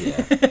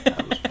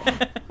 That was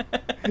fun.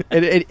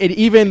 It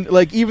even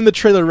the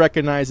trailer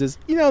recognizes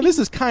this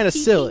is kind of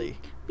silly,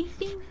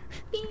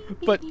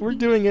 but we're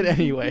doing it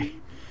anyway.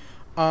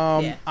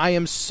 I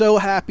am so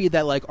happy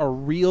that like a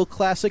real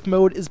classic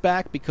mode is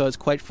back because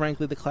quite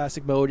frankly the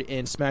classic mode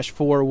in Smash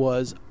 4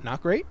 was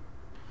not great.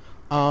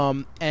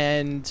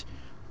 And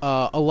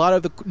a lot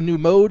of the new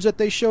modes that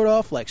they showed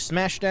off, like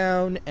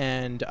Smashdown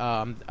and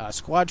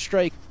Squad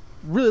Strike,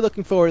 really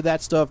looking forward to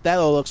that stuff. That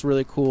all looks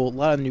really cool. A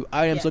lot of new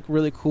items look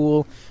really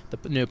cool. The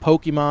new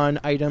Pokemon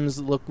items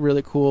look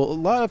really cool. A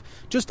lot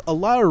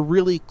of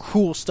really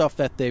cool stuff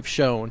that they've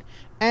shown.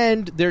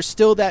 And there's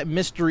still that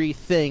mystery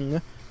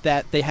thing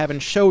that they haven't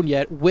shown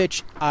yet,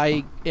 which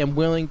I am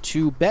willing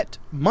to bet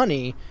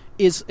money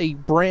is a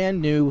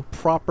brand new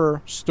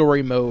proper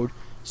story mode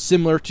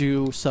similar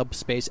to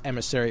Subspace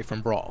Emissary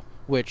from Brawl,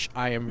 which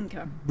I am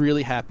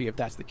really happy if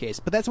that's the case.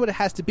 But that's what it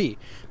has to be,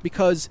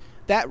 because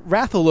that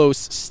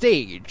Rathalos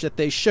stage that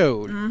they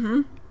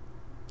showed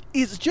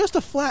is just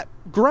a flat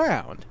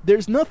ground.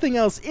 There's nothing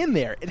else in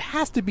there. It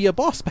has to be a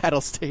boss battle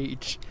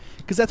stage,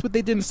 because that's what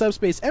they did in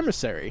Subspace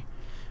Emissary.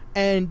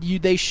 And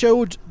they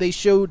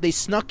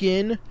snuck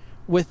in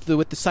with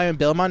the Simon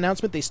Belmont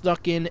announcement. They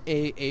snuck in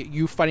a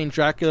you fighting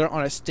Dracula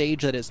on a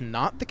stage that is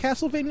not the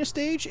Castlevania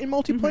stage in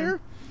multiplayer.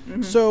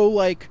 So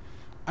like,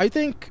 I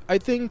think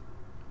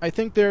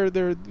they're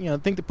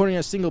putting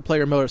a single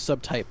player mode of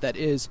subtype that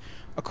is,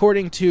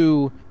 according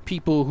to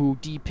people who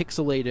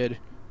depixelated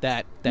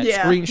that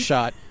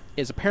screenshot,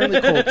 is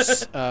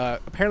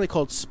apparently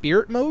called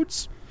spirit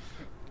modes.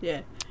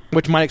 Yeah.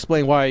 Which might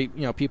explain why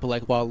people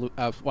like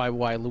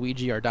why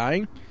Luigi are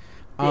dying.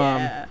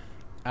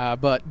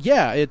 But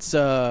yeah, it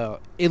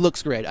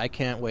looks great. I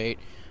can't wait.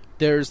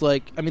 There's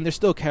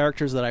still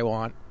characters that I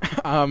want.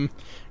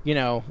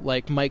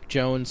 Like Mike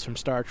Jones from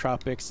Star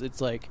Tropics.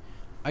 It's like,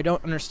 I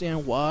don't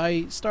understand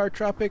why Star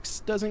Tropics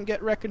doesn't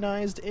get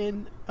recognized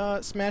in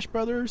Smash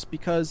Brothers,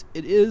 because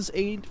it is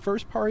a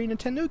first-party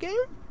Nintendo game,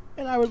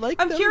 and I would like.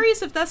 I'm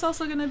curious if that's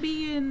also going to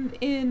be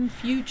in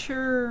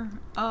future.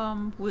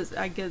 Was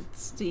I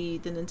guess the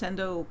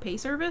Nintendo Pay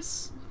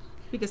service,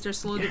 because they're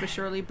slowly but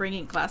surely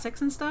bringing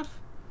classics and stuff.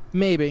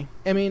 Maybe.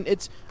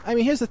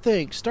 Here's the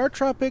thing. Star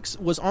Tropics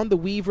was on the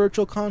Wii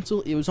Virtual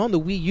Console. It was on the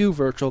Wii U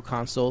Virtual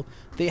Console.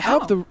 They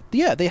have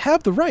they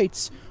have the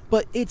rights,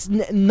 but it's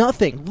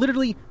nothing.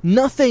 Literally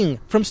nothing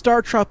from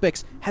Star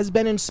Tropics has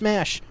been in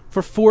Smash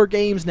for 4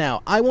 games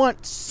now. I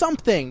want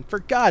something, for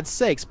God's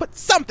sakes. Put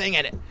something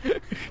in it.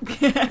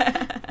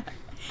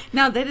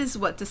 Now that is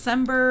what,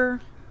 December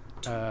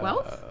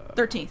 12th?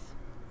 13th.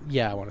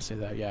 Yeah, I want to say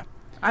that, yeah.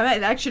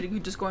 I'm actually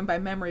just going by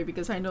memory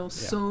because I know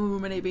so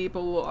many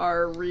people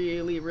are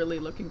really, really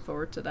looking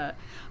forward to that.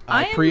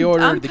 I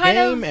pre-ordered the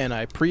game and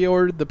I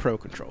pre-ordered the Pro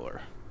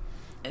Controller.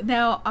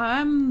 Now,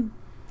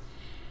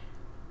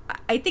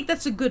 I think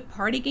that's a good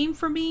party game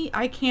for me.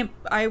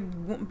 I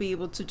won't be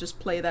able to just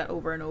play that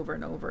over and over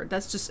and over.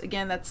 That's just,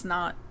 again, that's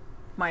not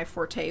my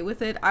forte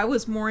with it. I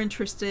was more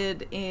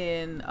interested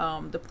in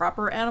the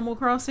proper Animal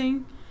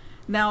Crossing.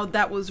 Now,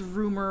 that was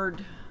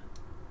rumored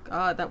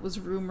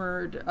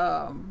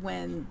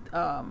when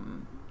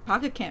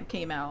Pocket Camp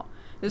came out.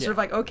 They're sort of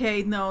like,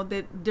 okay, no,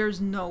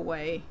 there's no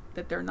way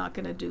that they're not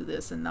going to do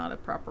this and not a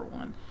proper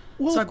one.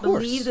 Well, so I of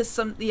course. believe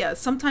that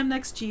sometime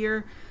next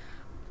year.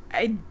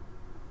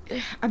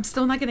 I'm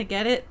still not going to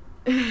get it.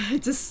 Well,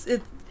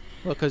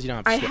 because you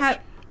don't have to Switch.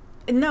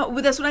 No,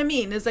 but that's what I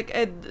mean. It's like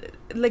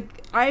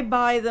I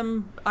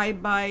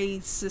buy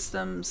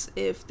systems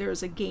if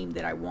there's a game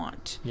that I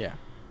want. Yeah.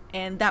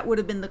 And that would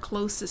have been the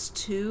closest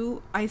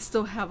to. I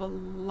still have a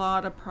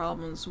lot of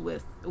problems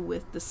with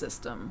the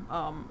system.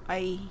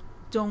 I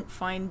don't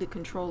find the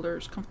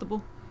controllers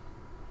comfortable.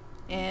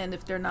 And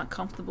if they're not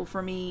comfortable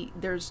for me,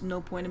 there's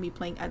no point in me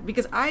playing.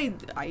 Because I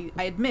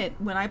admit,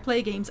 when I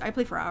play games, I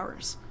play for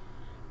hours.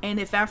 And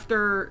if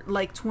after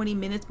like 20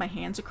 minutes my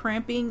hands are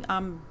cramping,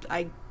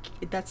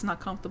 that's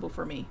not comfortable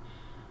for me.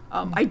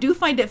 I do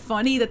find it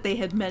funny that they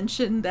had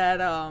mentioned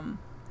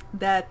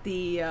that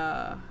the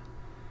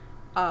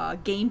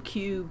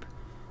GameCube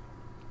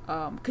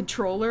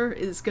controller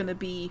is going to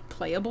be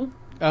playable.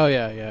 Oh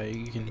yeah,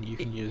 you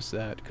can use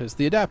that because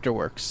the adapter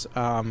works.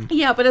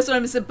 Yeah, but that's what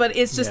I'm saying. But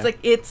it's just like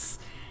it's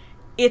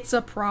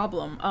a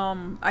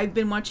problem. I've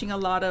been watching a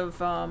lot of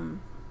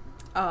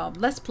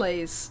Let's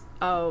Plays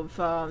of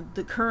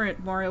the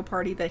current Mario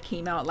Party that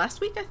came out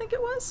last week, I think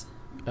it was.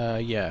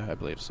 Yeah, I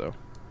believe so.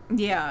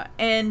 Yeah,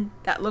 and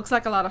that looks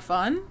like a lot of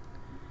fun.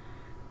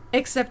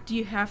 Except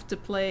you have to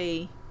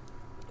play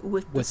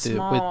with the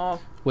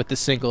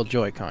single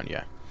Joy-Con,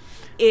 yeah.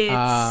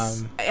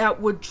 It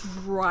would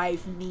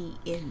drive me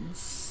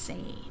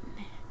insane.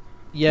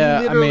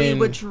 Yeah, literally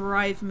would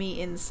drive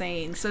me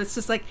insane. So it's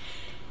just like,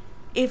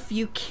 if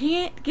you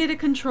can't get a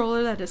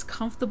controller that is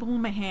comfortable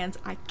in my hands,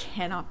 I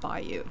cannot buy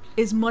you.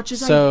 As much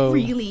as I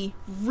really,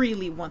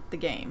 really want the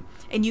game,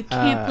 and you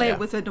can't play it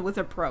with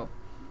a pro.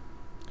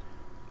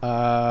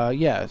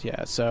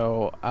 Yeah.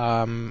 So,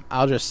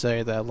 I'll just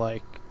say that,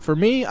 like, for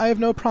me, I have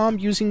no problem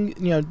using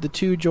the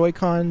two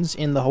Joy-Cons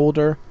in the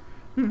holder.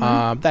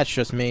 Mm-hmm. That's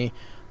just me.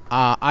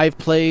 I've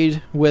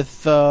played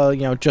with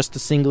just the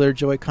singular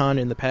Joy-Con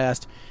in the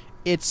past.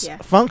 It's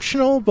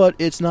functional, but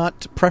it's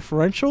not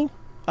preferential.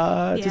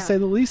 To say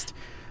the least.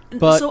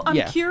 But, so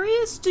I'm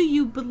curious, do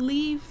you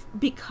believe,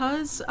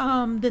 because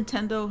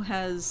Nintendo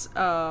has,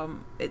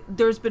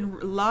 there's been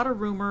a lot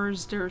of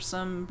rumors, there's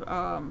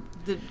some,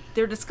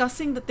 they're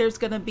discussing that there's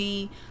going to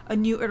be a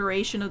new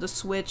iteration of the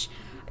Switch.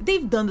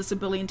 They've done this a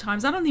billion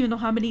times. I don't even know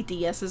how many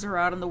DSs are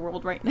out in the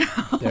world right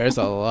now. There's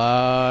a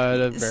lot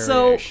of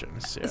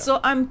variations.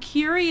 So I'm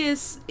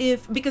curious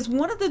because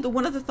one of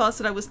the thoughts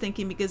that I was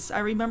thinking, because I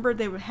remember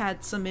they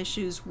had some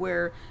issues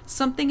where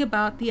something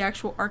about the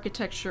actual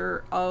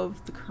architecture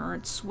of the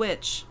current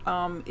Switch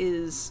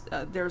is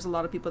there's a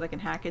lot of people that can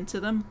hack into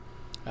them.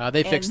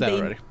 They fixed that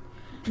already.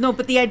 No,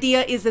 but the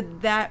idea is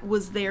that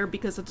was there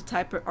because of the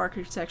type of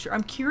architecture.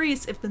 I'm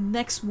curious if the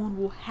next one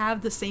will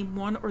have the same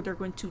one, or they're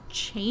going to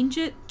change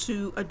it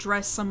to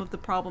address some of the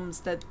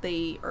problems that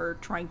they are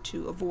trying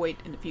to avoid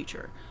in the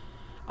future.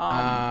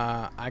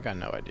 I got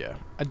no idea.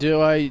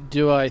 Do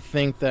I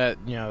think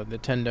that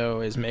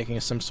Nintendo is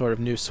making some sort of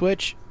new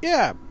Switch?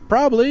 Yeah,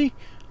 probably.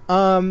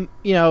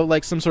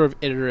 Like some sort of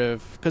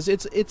iterative, because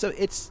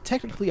it's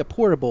technically a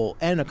portable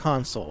and a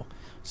console.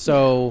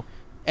 So. Yeah.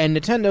 And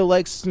Nintendo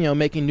likes,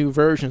 making new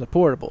versions of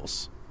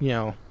portables.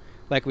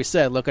 Like we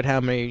said, look at how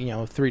many,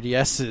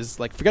 3DSs,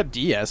 like, forget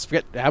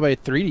how many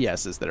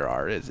 3DSs there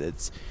are.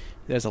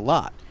 There's a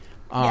lot.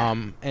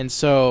 And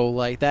so,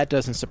 like, that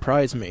doesn't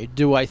surprise me.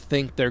 Do I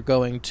think they're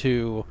going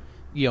to,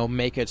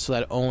 make it so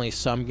that only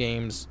some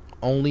games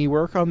only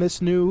work on this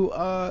new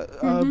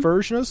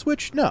version of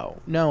Switch?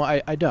 No,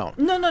 I don't.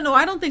 No,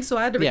 I don't think so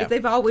either, because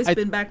they've always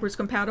been backwards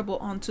compatible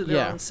onto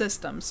their own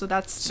system. So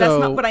that's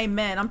not what I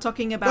meant. I'm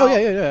talking about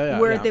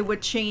where they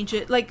would change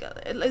it, like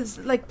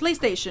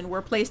PlayStation,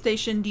 where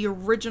PlayStation, the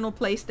original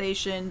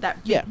PlayStation,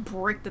 that big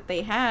brick that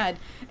they had,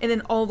 and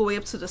then all the way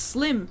up to the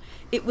Slim,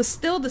 it was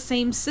still the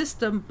same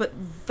system, but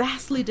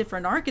vastly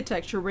different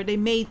architecture, where they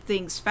made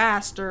things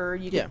faster,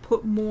 you could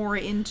put more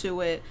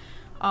into it.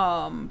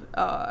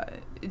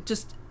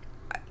 Just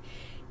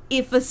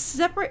if a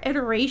separate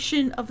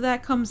iteration of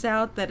that comes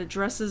out that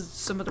addresses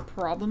some of the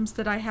problems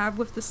that I have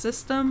with the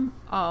system,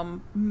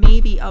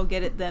 maybe I'll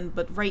get it then.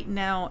 But right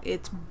now,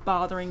 it's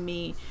bothering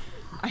me.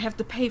 I have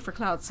to pay for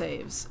cloud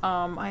saves.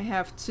 I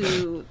have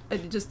to.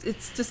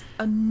 It's just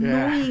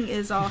annoying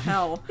as all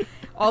hell.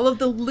 All of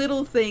the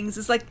little things.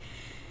 It's like,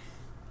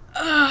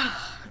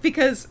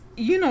 because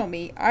you know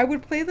me, I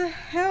would play the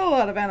hell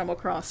out of Animal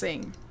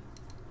Crossing.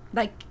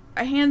 Like,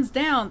 hands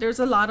down, there's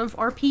a lot of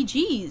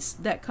RPGs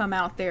that come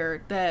out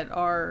there that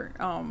are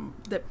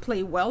that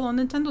play well on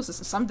Nintendo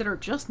systems. Some that are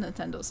just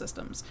Nintendo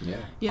systems. Yeah.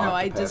 You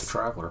know,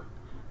 Traveler.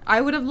 I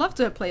would have loved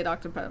to have played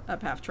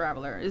Octopath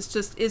Traveler. It's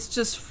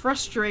just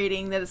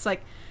frustrating that it's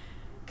like,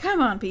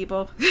 come on,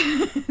 people.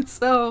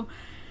 So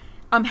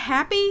I'm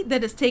happy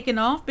that it's taken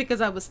off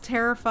because I was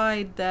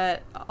terrified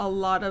that a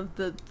lot of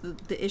the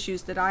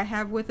issues that I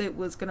have with it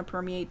was going to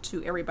permeate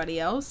to everybody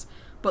else.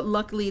 But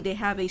luckily, they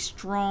have a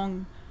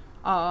strong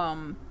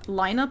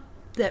lineup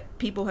that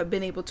people have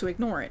been able to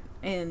ignore it.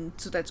 And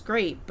so that's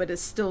great, but it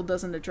still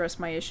doesn't address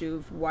my issue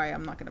of why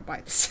I'm not going to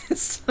buy the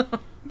system.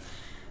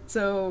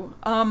 So,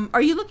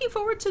 are you looking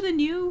forward to the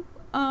new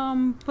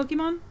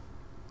Pokemon?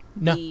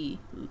 No.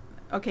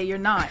 Okay, you're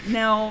not.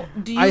 Now,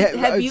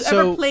 have you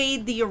ever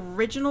played the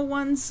original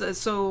ones?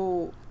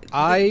 The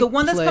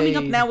one that's coming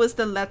up now is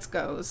the Let's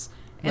Go's,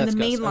 and the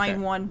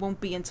mainline one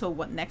won't be until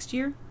what, next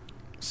year?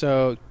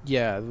 So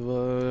yeah,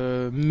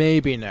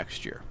 maybe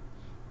next year.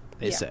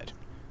 They said.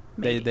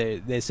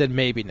 They said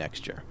maybe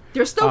next year.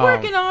 They're still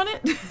working on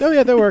it. Oh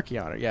yeah, they're working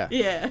on it. Yeah.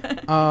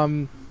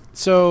 Yeah.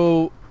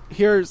 So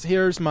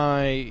here's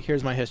my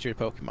history of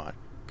Pokemon.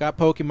 Got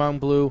Pokemon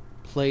Blue,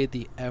 played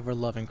the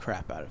ever-loving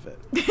crap out of it.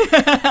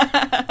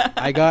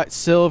 I got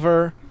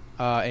Silver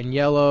and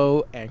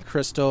Yellow and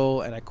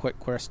Crystal, and I quit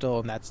Crystal,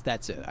 and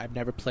that's it. I've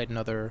never played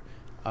another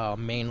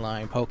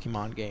mainline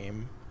Pokemon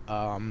game.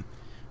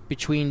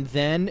 Between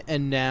then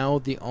and now,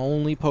 the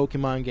only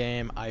Pokemon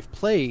game I've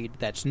played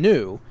that's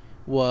new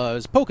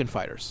was Pokken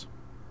Fighters.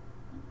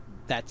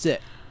 That's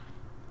it.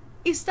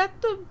 Is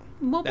that the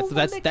mobile one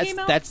that came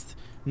out?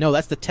 No,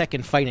 that's the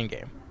Tekken fighting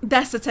game.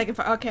 That's the Tekken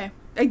fight. Okay.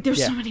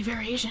 There's so many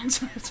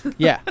variations.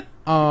 Yeah.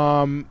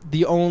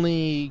 The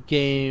only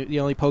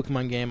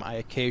Pokemon game I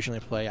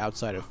occasionally play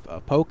outside of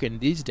Pokken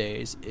these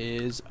days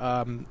is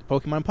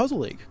Pokemon Puzzle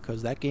League,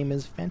 because that game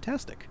is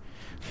fantastic.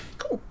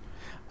 Cool.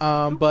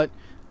 But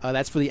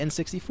that's for the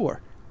N64.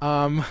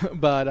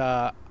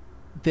 But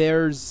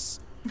there's...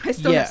 I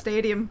still have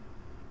Stadium.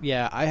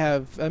 Yeah, I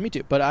have... me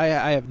too. But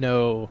I have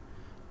no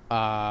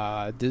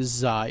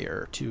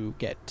desire to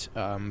get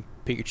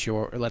Pikachu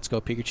or Let's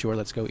Go Pikachu or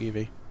Let's Go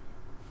Eevee.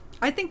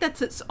 I think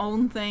that's its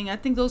own thing. I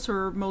think those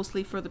are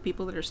mostly for the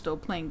people that are still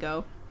playing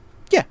Go.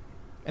 Yeah.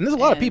 And there's a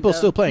lot of people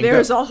still playing Go.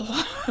 There's a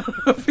lot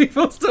of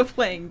people still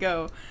playing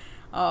Go.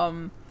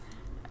 I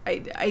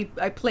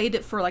played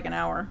it for like an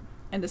hour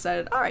and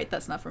decided, all right,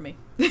 that's not for me.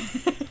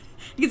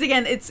 Because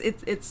again,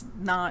 it's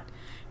not...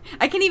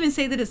 I can't even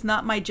say that it's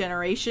not my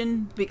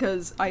generation,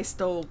 because I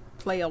still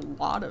play a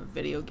lot of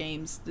video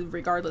games,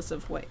 regardless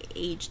of what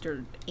age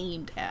they're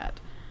aimed at.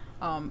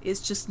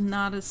 It's just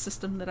not a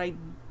system that I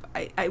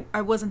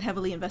wasn't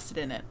heavily invested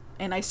in it,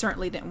 and I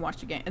certainly didn't watch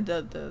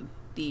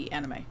the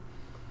anime.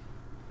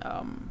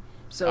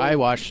 So I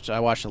watched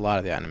a lot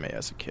of the anime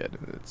as a kid.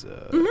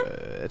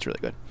 It's really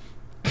good.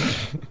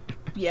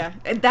 Yeah,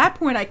 at that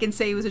point I can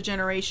say it was a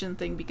generation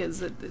thing,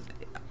 because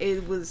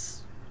it was...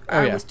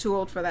 I was too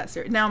old for that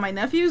series. Now my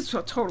nephews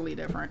are totally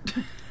different.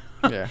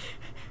 Yeah.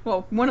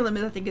 Well, one of them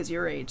I think is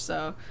your age,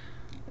 so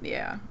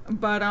yeah.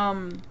 But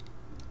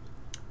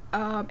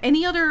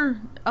any other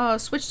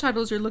Switch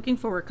titles you're looking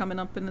for coming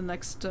up in the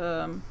next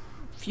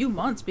few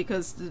months?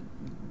 Because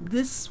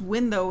this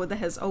window that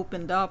has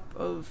opened up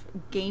of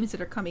games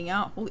that are coming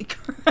out, holy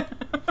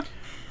crap.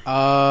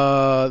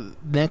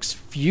 Next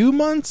few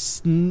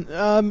months?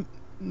 No,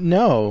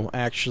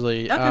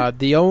 actually. Okay.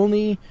 The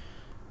only...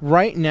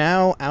 Right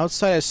now,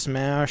 outside of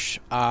Smash,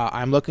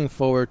 I'm looking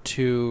forward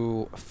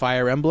to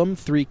Fire Emblem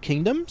 3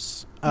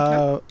 Kingdoms,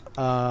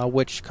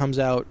 which comes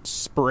out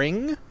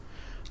spring.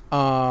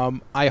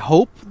 I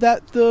hope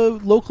that the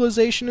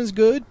localization is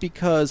good,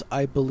 because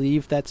I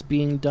believe that's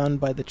being done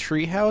by the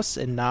Treehouse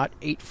and not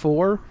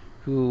 8.4,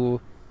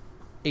 who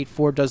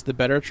 8.4 does the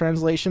better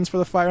translations for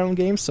the Fire Emblem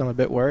games, so I'm a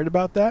bit worried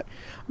about that.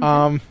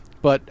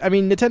 But, I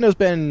mean, Nintendo's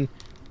been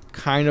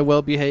kind of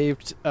well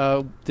behaved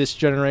this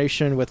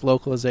generation with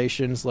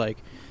localizations, like,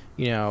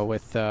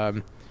 with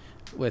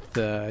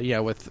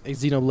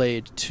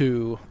Xenoblade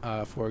 2,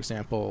 for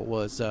example,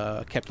 was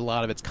kept a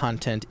lot of its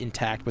content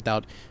intact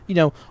without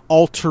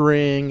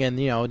altering, and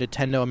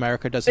Nintendo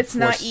America doesn't. It's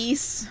not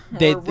East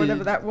or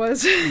whatever that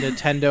was.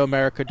 Nintendo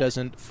America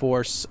doesn't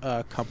force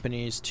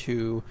companies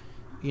to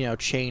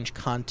change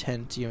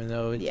content, even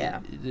though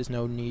there's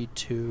no need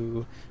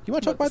to. You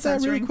want to talk about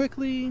that really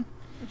quickly?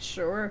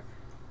 Sure.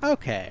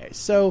 Okay,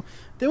 so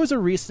there was a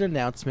recent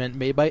announcement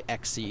made by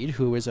Xseed,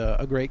 who is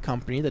a great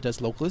company that does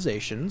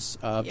localizations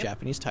of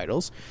Japanese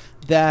titles,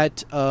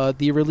 that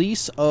the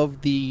release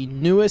of the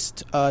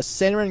newest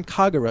Senran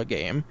Kagura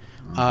game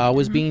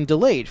was being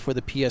delayed for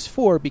the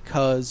PS4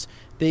 because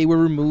they were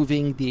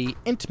removing the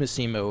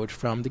intimacy mode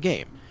from the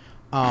game.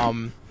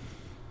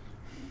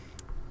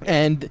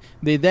 And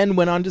they then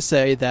went on to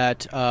say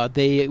that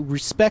they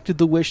respected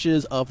the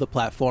wishes of the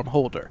platform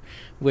holder,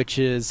 which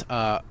is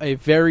a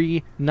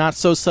very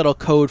not-so-subtle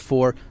code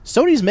for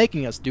Sony's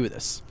making us do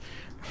this.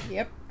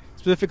 Yep.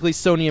 Specifically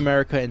Sony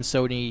America and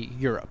Sony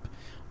Europe.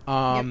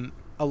 A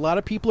lot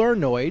of people are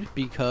annoyed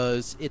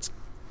because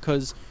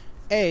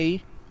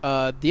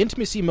the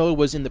intimacy mode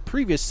was in the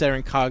previous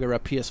Seren Kagura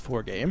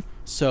PS4 game,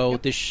 so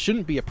this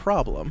shouldn't be a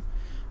problem.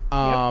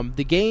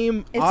 The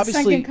game it's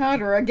obviously... It's a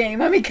second Kagura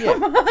game, I mean,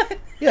 come on.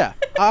 Yeah,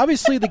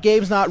 obviously the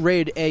game's not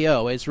rated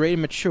AO, it's rated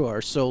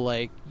mature, so,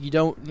 like, you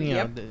don't, you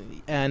know,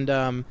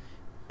 and,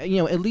 you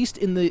know, at least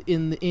in the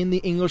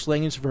English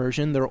language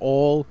version, they're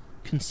all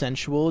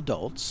consensual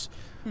adults.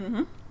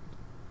 Mm-hmm.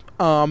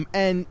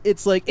 And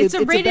it's like it's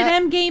a rated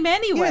M game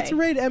anyway. Yeah, it's a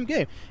rated M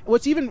game.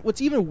 What's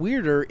even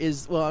weirder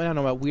is, well, I don't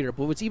know about weirder,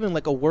 but what's even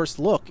like a worse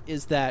look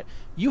is that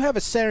you have a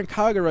Seren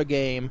Kagura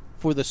game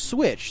for the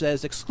Switch that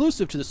is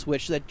exclusive to the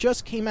Switch that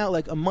just came out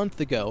like a month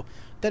ago.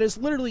 That is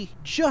literally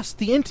just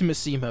the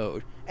intimacy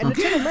mode, and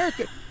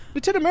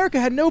Nintendo America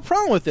had no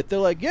problem with it. They're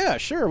like, yeah,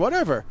 sure,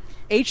 whatever.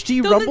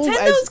 HD Rumble.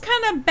 Nintendo's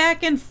kind of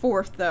back and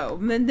forth though.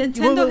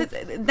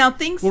 Nintendo now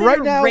things that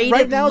are rated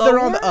right now lower, they're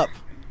on the up.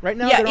 Right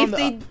now they're on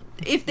the up.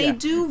 If they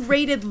do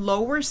rated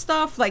lower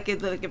stuff, like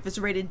if it's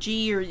rated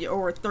G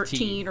or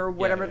 13 or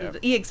whatever,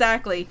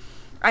 exactly.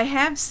 I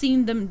have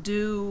seen them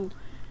do.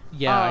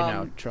 Yeah, I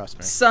know. Trust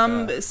me.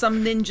 Some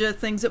ninja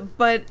things,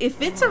 but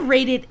if it's a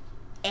rated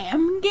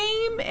M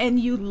game and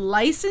you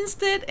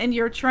licensed it and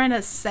you're trying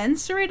to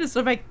censor it, it's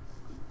sort of like,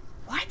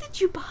 why did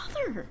you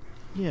bother?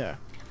 Yeah.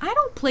 I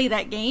don't play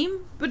that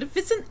game, but if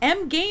it's an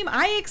M game,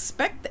 I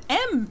expect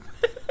M.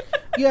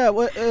 Yeah,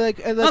 well,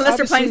 unless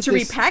they're planning to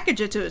repackage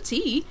it to a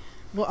T.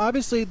 Well,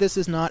 obviously, this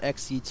is not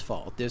Xseed's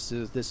fault. This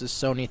is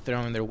Sony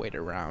throwing their weight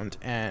around,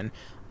 and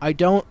I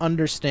don't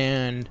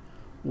understand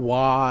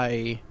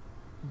why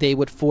they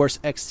would force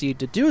Xseed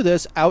to do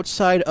this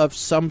outside of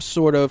some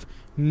sort of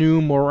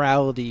new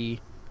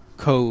morality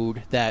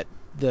code that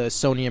the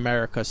Sony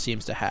America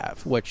seems to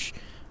have, which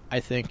I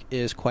think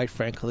is quite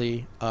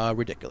frankly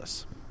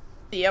ridiculous.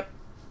 Yep.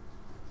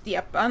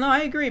 I know,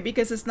 I agree,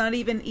 because it's not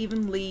even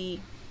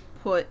evenly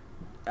put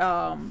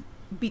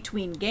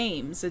between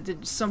games. It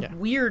did some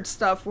weird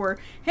stuff where,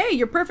 hey,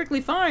 you're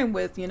perfectly fine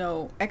with, you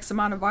know, X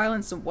amount of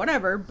violence and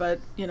whatever, but,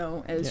 you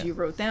know, as you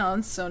wrote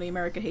down, Sony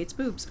America hates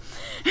boobs.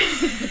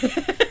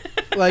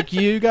 Like,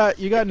 you got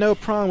no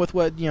problem with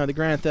what, you know, the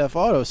Grand Theft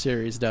Auto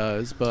series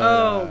does,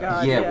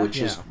 but which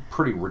is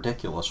pretty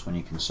ridiculous when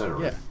you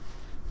consider it.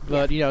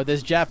 But you know,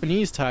 this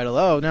Japanese title,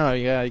 oh no,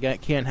 you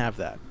can't have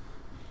that.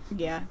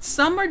 Yeah,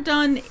 some are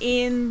done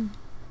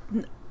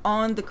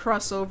on the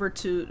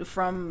crossover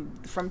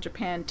from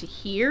Japan to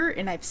here,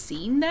 and I've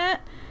seen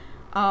that.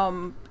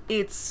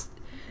 It's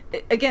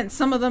again,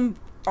 some of them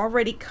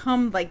already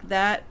come like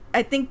that.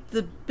 I think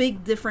the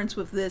big difference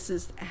with this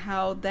is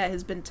how that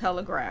has been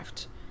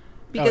telegraphed,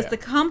 because the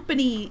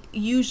company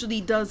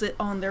usually does it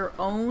on their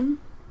own,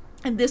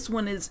 and this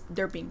one is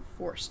they're being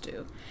forced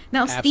to.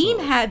 Now, Steam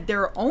had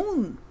their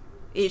own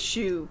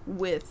issue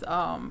with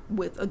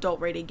adult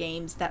rated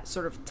games, that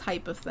sort of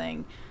type of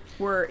thing,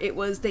 where it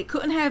was they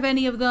couldn't have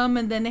any of them,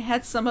 and then they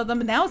had some of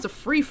them, and now it's a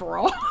free for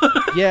all.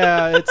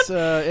 Yeah, it's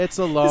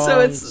a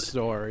long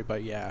story,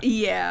 but yeah,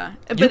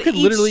 but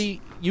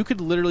you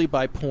could literally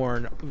buy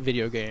porn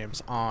video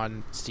games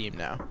on Steam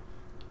now.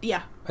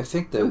 Yeah, I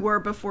think that were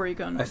before you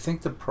go. I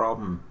think the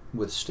problem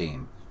with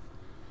Steam,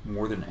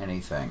 more than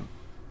anything,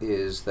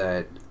 is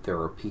that there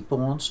are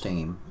people on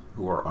Steam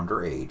who are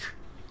underage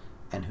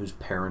and whose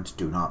parents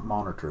do not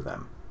monitor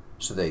them,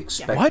 so they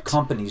expect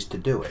companies to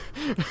do it.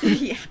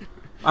 Yeah.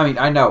 I mean,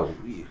 I know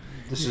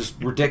this is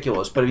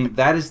ridiculous, but I mean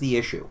that is the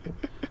issue.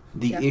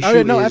 The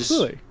issue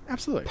is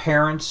absolutely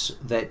parents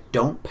that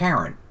don't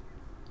parent,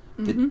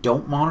 that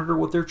don't monitor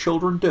what their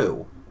children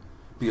do,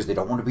 because they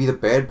don't want to be the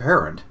bad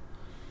parent,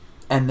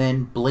 and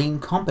then blame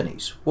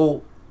companies.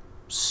 Well,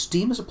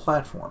 Steam is a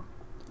platform,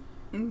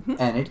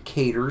 and it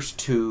caters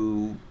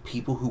to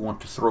people who want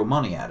to throw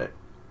money at it.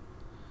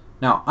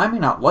 Now, I may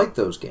not like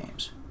those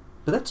games,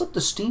 but that's up to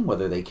Steam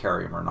whether they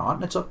carry them or not,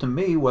 and it's up to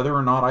me whether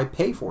or not I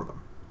pay for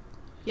them.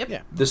 Yep.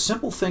 Yeah. The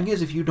simple thing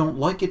is, if you don't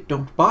like it,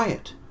 don't buy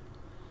it.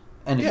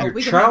 And if your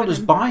child is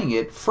buying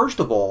it, first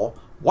of all,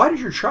 why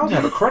does your child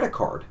have a credit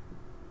card?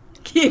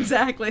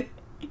 Exactly.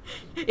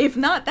 If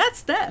not,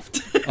 that's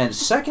theft. And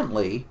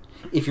secondly,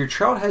 if your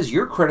child has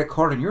your credit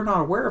card and you're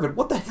not aware of it,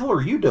 what the hell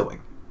are you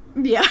doing?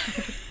 Yeah.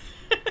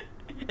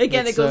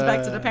 Again, it goes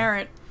back to the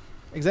parent.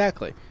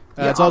 Exactly.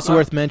 It's also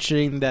worth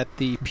mentioning that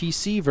the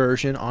PC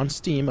version on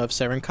Steam of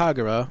Seren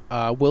Kagura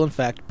will in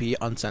fact be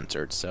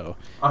uncensored. So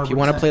if you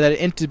want to play that in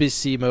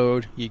intimacy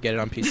mode, you get it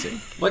on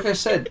PC. Like I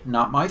said,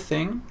 not my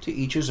thing, to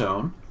each his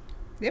own.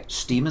 Yep.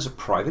 Steam is a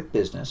private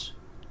business.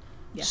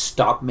 Yeah.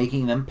 Stop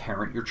making them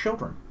parent your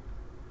children.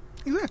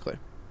 Exactly.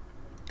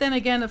 Then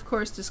again, of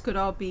course, this could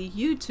all be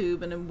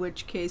YouTube, and in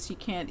which case you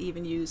can't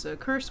even use a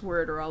curse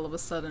word, or all of a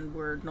sudden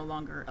we're no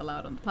longer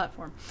allowed on the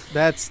platform.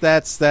 That's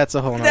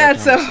a whole.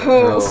 That's a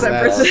whole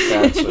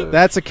separate.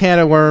 That's a can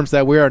of worms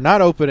that we are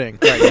not opening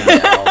right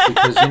now.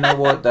 Because you know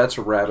what? That's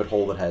a rabbit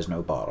hole that has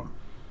no bottom.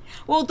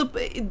 Well,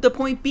 the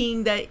point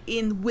being that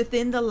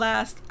within the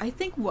last, I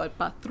think,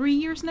 about 3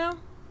 years now,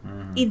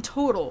 in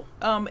total,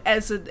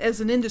 as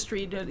an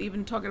industry,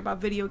 even talking about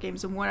video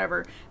games and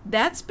whatever,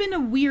 that's been a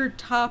weird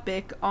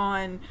topic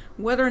on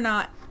whether or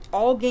not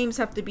all games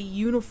have to be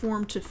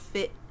uniform to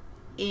fit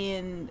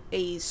in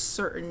a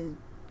certain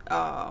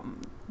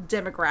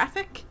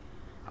demographic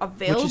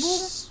available,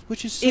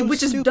 which is so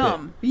which is stupid.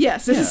 dumb.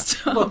 Yes, it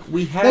is dumb. Look,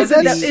 we have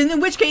in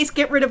which case,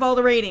 get rid of all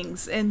the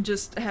ratings and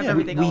just have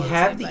everything. We all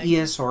have the same thing.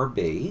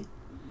 ESRB.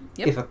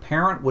 Yep. If a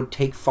parent would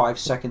take 5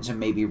 seconds and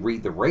maybe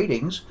read the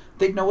ratings,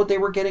 they'd know what they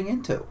were getting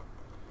into.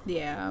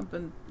 Yeah,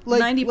 but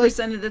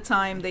 90% of the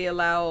time they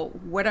allow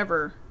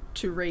whatever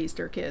to raise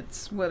their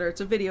kids, whether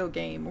it's a video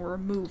game or a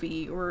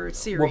movie or a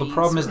series. Well, the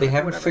problem is they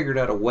haven't whatever. figured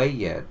out a way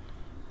yet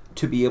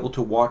to be able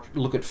to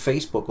look at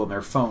Facebook on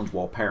their phones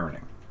while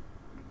parenting.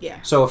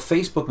 Yeah. So if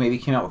Facebook maybe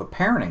came out with a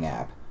parenting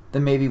app,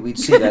 then maybe we'd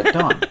see that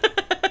done.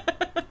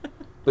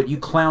 But you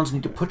clowns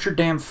need to put your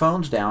damn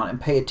phones down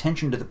and pay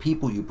attention to the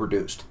people you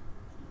produced.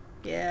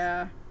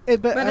 Yeah.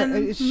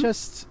 It's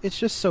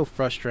just so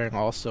frustrating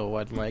also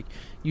when like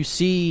you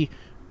see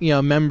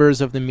members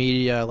of the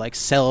media like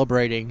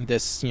celebrating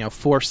this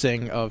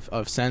forcing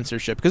of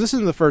censorship, because this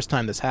isn't the first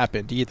time this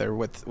happened either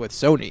with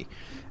Sony.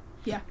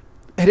 Yeah.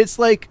 And it's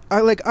like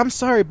I'm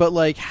sorry, but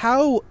like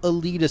how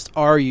elitist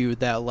are you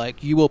that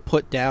like you will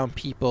put down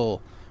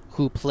people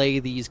who play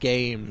these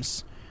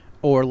games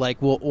or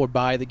like will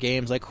buy the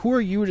games? Like, who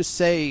are you to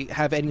say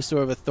have any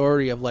sort of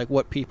authority of like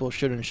what people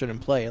should and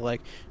shouldn't play?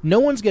 Like, no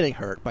one's getting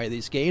hurt by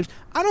these games.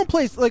 I don't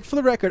play, like, for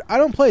the record, I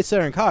don't play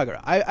Seren Kagura.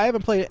 I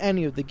haven't played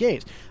any of the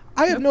games.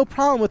 I have no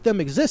problem with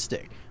them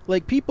existing.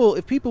 Like,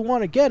 if people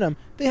want to get them,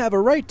 they have a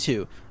right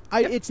to.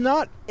 It's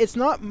not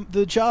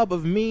the job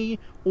of me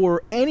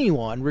or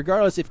anyone,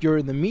 regardless if you're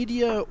in the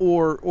media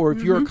or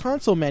if you're a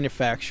console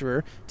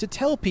manufacturer, to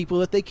tell people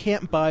that they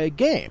can't buy a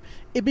game.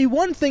 It'd be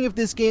one thing if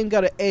this game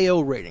got an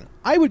AO rating.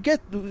 I would get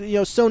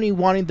Sony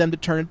wanting them to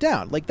turn it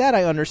down. Like, that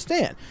I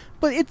understand.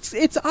 But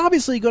it's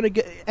obviously going to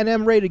get an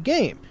M-rated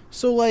game.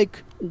 So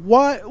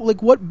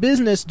what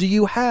business do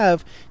you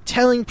have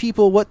telling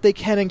people what they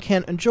can and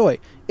can't enjoy?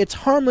 It's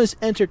harmless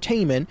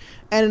entertainment,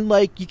 and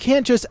like you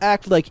can't just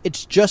act like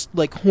it's just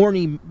like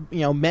horny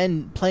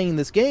men playing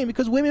this game,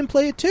 because women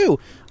play it too.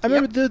 I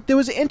remember there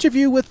was an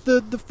interview with the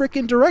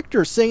freaking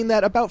director saying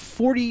that about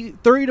 30 to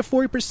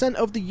 40%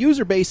 of the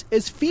user base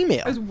is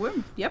female. As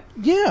women. Yep.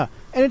 Yeah,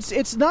 and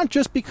it's not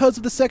just because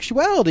of the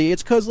sexuality.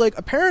 It's because like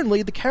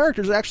apparently the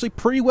characters are actually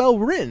pretty well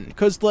written,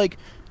 because like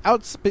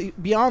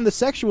beyond the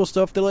sexual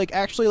stuff, they're like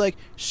actually like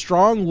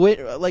strong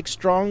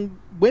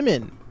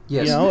women.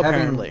 Yes, having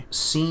apparently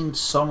seen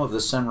some of the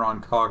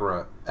Seren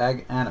Kagura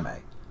anime,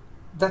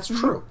 that's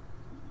true.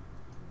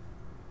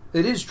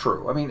 It is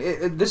true. I mean,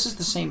 this is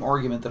the same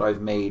argument that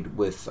I've made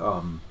with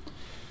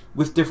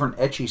different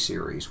ecchi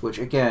series, which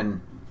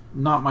again,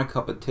 not my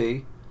cup of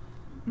tea.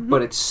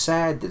 But it's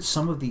sad that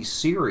some of these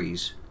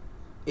series,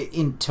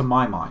 to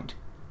my mind,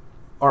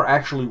 are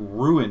actually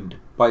ruined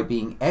by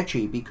being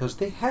ecchi because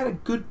they had a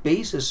good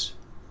basis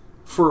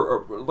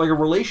for like a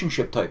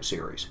relationship type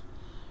series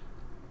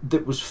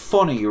that was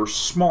funny or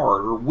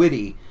smart or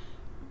witty,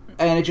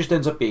 and it just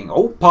ends up being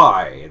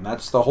oppai, and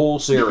that's the whole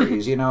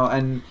series,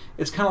 and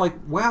it's kind of like,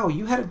 wow,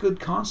 you had a good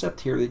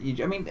concept here that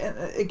I mean,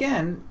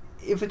 again,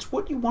 if it's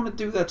what you want to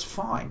do, that's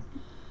fine.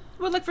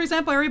 Well, like, for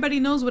example,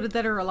 everybody knows what a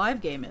Dead or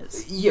Alive game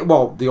is. Yeah,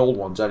 well, the old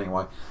ones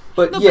anyway.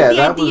 But no, yeah, but the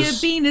that idea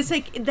was... being is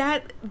like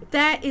that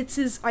it's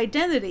his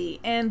identity,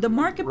 and the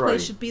marketplace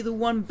Right. should be the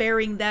one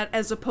bearing that,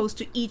 as opposed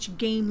to each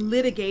game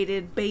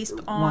litigated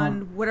based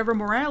on whatever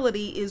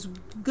morality is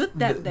good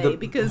that day.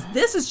 Because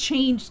this has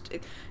changed. I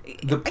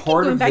keep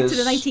going back to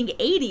the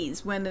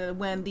 1980s when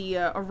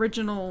the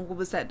original, what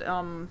was that?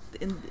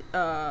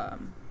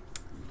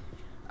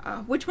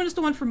 Which one is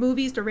the one for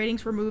movies? The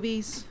ratings for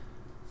movies?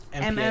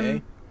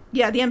 MPAA?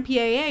 Yeah, the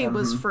MPAA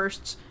was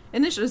first.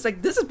 Initially, it's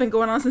like this has been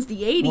going on since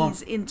the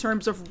 80s in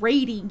terms of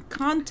rating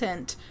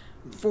content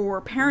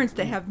for parents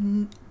that have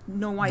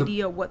no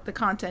idea what the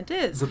content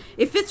is.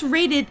 If it's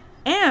rated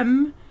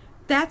M,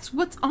 that's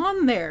what's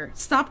on there.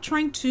 Stop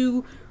trying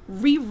to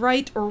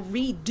rewrite or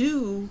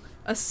redo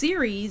a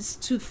series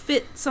to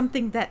fit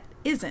something that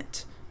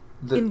isn't.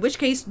 In which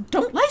case,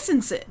 don't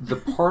license it. The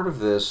part of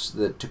this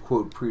that, to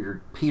quote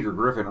Peter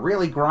Griffin,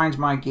 really grinds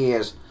my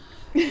gears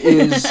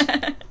is...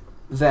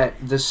 that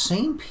the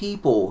same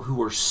people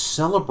who are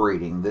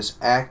celebrating this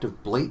act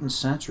of blatant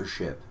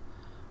censorship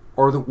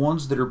are the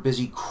ones that are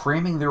busy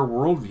cramming their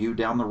worldview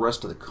down the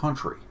rest of the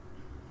country.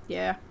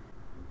 Yeah.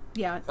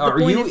 Yeah. Are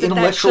you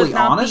intellectually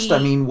honest? I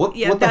mean, what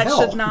the hell? That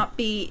should not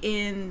be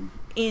in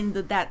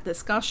that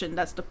discussion.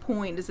 That's the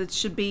point, is it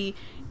should be,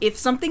 if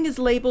something is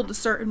labeled a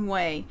certain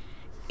way,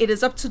 it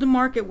is up to the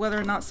market whether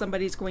or not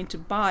somebody's going to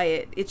buy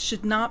it. It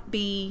should not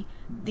be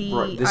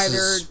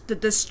the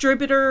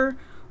distributor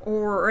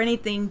or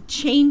anything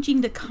changing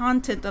the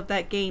content of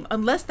that game,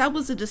 unless that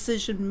was a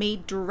decision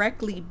made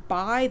directly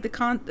by the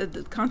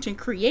content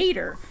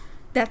creator.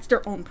 That's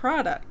their own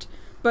product.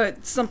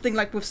 But something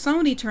like with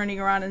Sony turning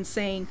around and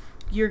saying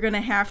you're going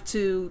to have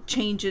to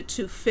change it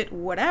to fit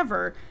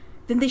whatever,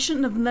 then they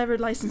shouldn't have never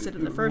licensed it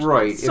in the first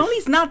place.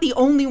 Sony's not the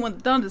only one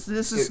that done this.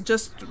 This is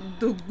just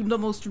the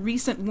most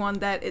recent one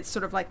that it's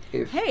sort of like,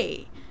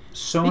 hey,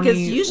 Sony because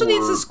usually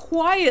it's just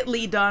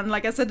quietly done.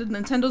 Like I said,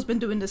 Nintendo's been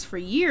doing this for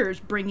years,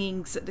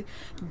 bringing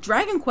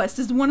Dragon Quest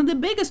is one of the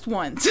biggest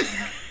ones.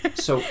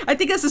 So I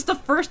think this is the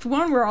first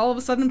one where all of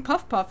a sudden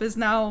Puff Puff is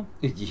now,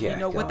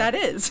 what that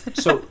is.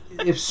 So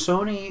if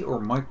Sony or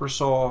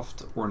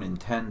Microsoft or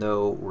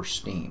Nintendo or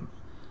Steam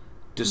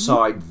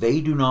decide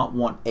they do not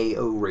want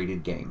AO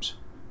rated games,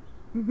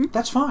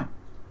 that's fine.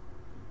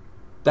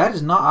 That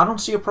is not, I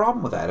don't see a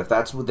problem with that. If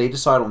that's what they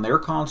decide on their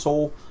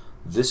console,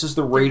 this is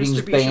the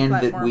ratings band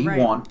that we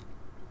want,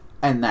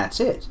 and that's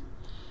it.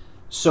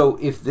 So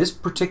if this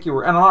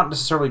particular, and I'm not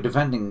necessarily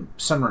defending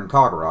Senran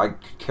Kagura, I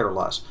could care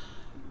less.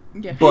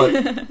 Yeah.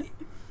 But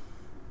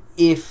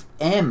if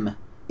M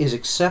is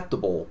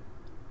acceptable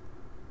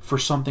for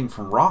something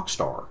from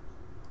Rockstar,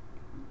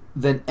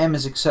 then M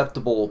is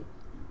acceptable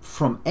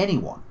from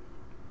anyone.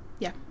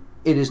 Yeah.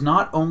 It is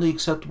not only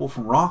acceptable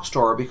from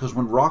Rockstar because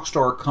when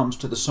Rockstar comes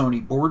to the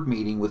Sony board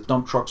meeting with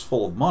dump trucks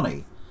full of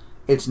money,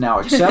 it's now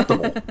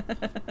acceptable.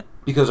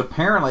 Because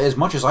apparently, as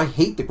much as I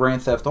hate the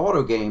Grand Theft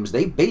Auto games,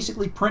 they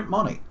basically print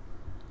money.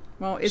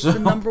 Well, it's the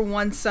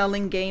 #1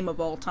 selling game of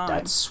all time.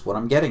 That's what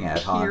I'm getting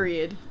at, huh?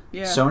 Period.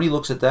 Yeah. Sony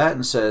looks at that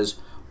and says,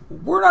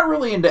 we're not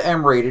really into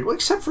M-rated,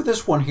 except for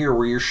this one here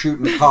where you're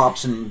shooting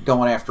cops and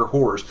going after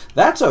whores.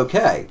 That's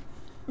okay.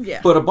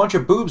 Yeah. But a bunch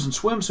of boobs and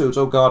swimsuits,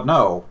 oh God,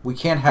 no. We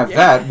can't have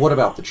that. What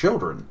about the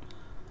children?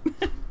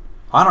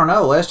 I don't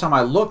know. Last time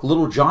I looked,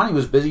 little Johnny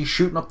was busy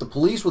shooting up the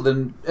police with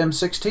an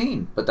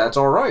M16, but that's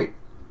all right.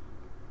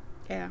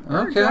 Yeah.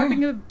 Or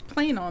dropping a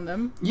plane on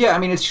them. Yeah, I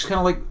mean, it's just kind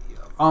of like,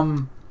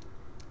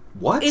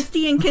 what? It's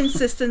the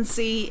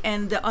inconsistency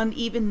and the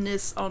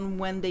unevenness on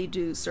when they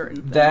do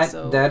certain things.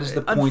 That is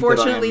the point.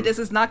 Unfortunately, this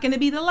is not going to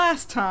be the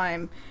last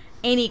time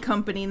any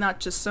company, not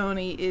just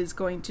Sony, is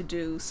going to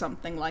do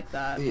something like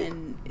that.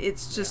 And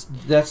it's just...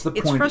 That's the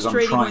point that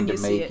I'm trying to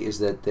make, it. is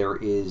that there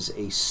is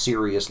a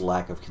serious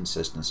lack of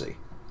consistency.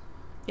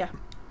 Yeah.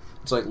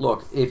 It's like,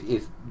 look,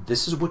 if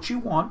this is what you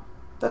want,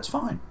 that's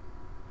fine.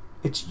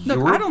 It's Look,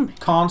 your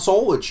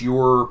console, it's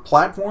your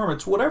platform,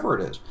 it's whatever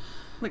it is.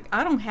 Like,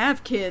 I don't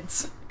have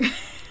kids.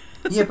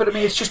 Yeah, but I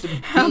mean, it's just...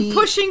 I'm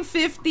pushing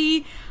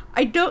 50.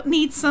 I don't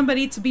need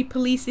somebody to be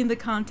policing the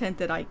content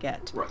that I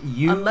get. Right,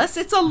 unless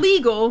it's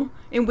illegal,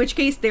 in which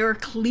case there are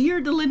clear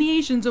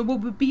delineations of what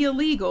would be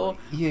illegal.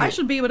 Yeah. I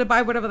should be able to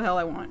buy whatever the hell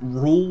I want.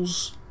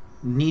 Rules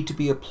need to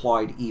be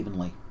applied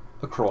evenly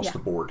across the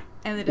board.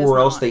 And it is or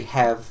else not. they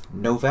have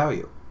no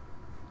value.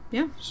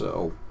 Yeah.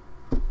 So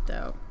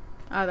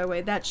either way,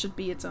 that should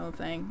be its own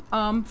thing.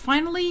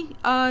 Finally,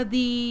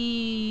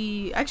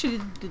 the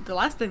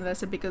last thing that I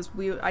said, because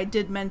I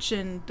did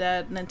mention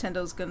that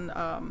Nintendo's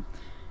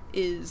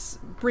is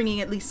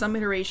bringing at least some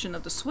iteration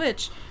of the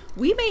Switch.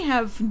 We may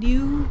have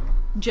new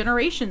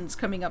generations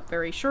coming up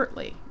very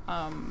shortly.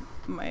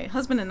 My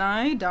husband and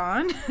I,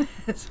 Don,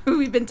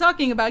 we've been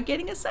talking about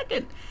getting a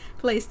second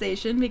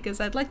PlayStation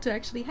because I'd like to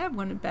actually have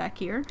one back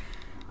here.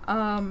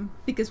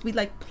 Because we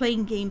like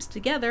playing games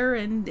together,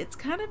 and it's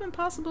kind of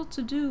impossible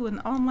to do an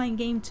online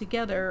game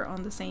together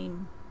on the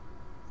same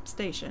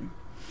station.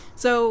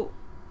 So,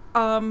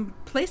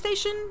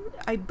 PlayStation,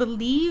 I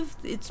believe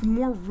it's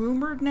more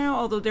rumored now,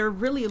 although they're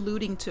really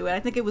alluding to it. I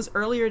think it was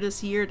earlier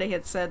this year they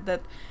had said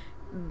that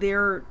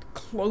they're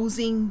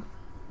closing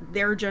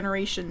their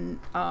generation.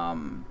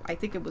 I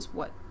think it was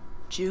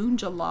June,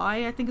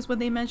 July, I think is when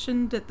they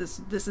mentioned that this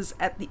is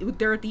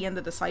they're at the end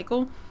of the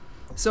cycle.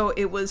 So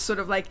it was sort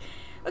of like,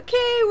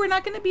 okay, we're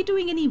not going to be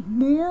doing any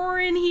more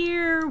in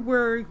here.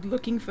 We're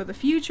looking for the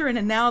future. And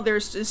then now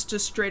there's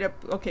just straight up,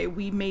 okay,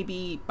 we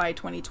maybe by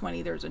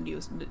 2020 there's a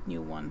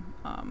new one.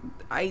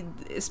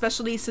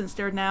 Especially since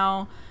they're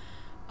now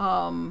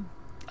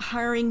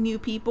hiring new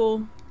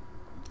people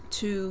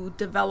to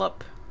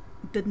develop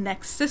the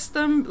next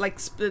system, like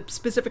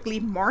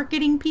specifically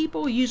marketing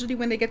people. Usually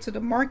when they get to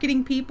the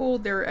marketing people,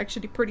 they're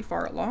actually pretty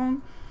far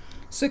along.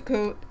 So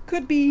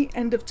could be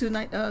end of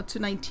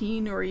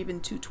 2019 or even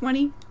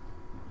 2020.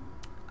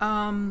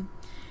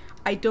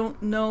 I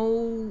don't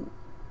know.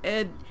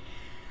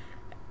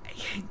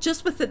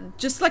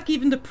 Just like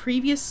even the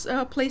previous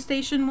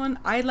PlayStation one,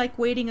 I like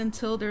waiting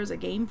until there's a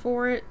game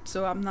for it.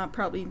 So I'm not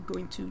probably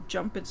going to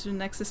jump into the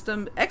next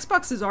system.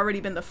 Xbox has already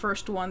been the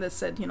first one that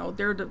said,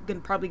 they're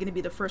probably going to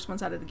be the first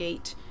ones out of the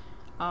gate,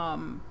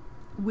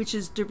 which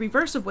is the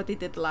reverse of what they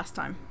did the last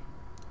time,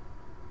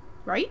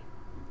 right?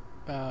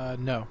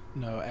 No,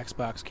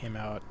 Xbox came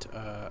out,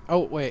 oh,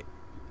 wait,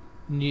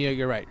 yeah,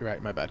 you're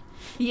right, my bad.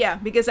 Yeah,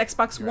 because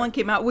Xbox One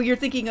came out, what you're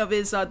thinking of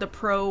is, the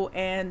Pro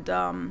and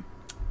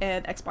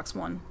Xbox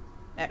One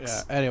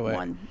X. Yeah, anyway.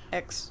 One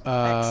X.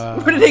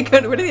 What are they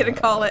gonna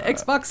call it?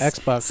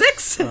 Xbox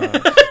 6? I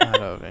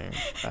don't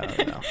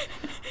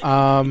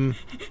know.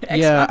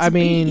 Yeah, I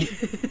mean,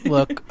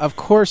 look, of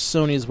course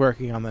Sony's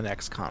working on the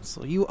next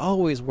console. You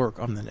always work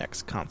on the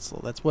next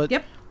console. That's what...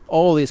 Yep.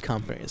 All these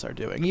companies are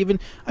doing. Even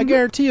I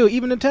guarantee you,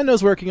 even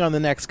Nintendo's working on the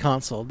next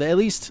console. They at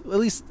least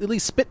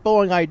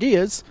spitballing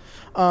ideas.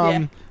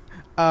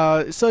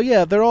 So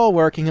yeah, they're all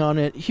working on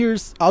it.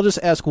 I'll just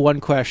ask one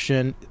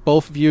question.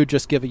 Both of you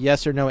just give a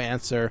yes or no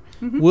answer.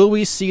 Mm-hmm. Will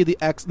we see the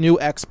new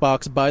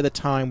Xbox by the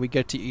time we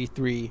get to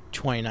E3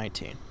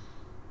 2019?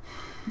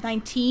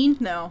 19?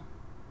 No.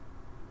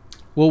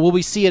 Well, will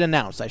we see it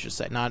announced? I should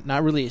say,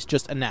 not released,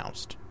 just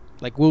announced.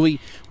 Like,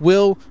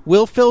 will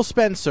Phil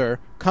Spencer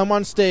come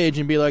on stage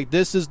and be like,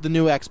 "This is the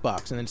new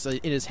Xbox," and it's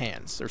in his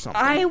hands or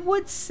something? I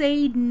would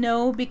say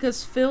no,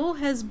 because Phil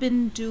has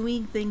been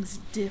doing things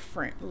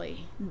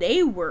differently.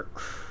 They were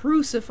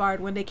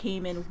crucified when they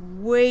came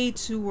in way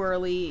too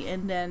early,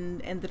 and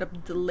then ended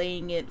up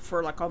delaying it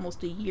for like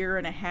almost a year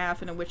and a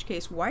half. And in which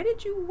case, why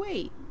did you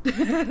wait?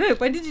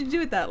 Why did you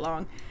do it that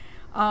long?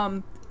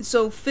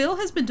 So Phil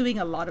has been doing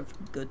a lot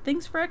of good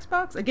things for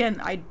Xbox.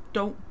 Again, I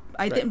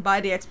didn't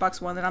buy the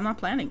Xbox One, and I'm not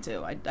planning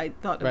to. I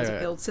thought it was a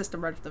failed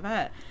system right off the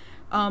bat.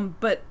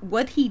 But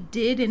what he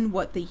did in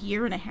the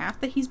year and a half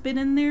that he's been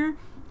in there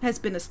has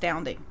been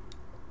astounding.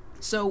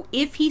 So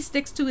if he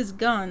sticks to his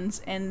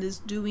guns and is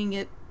doing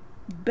it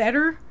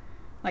better,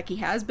 like he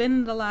has been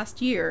in the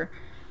last year,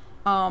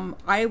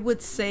 I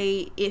would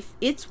say if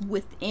it's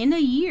within a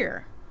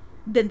year,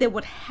 then they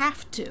would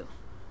have to.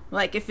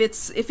 Like, if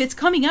it's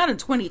coming out in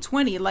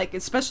 2020, like,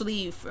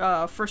 especially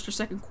first or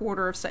second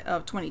quarter of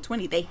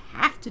 2020, they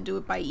have to do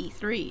it by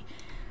E3.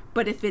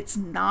 But if it's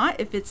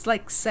not, if it's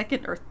like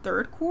second or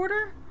third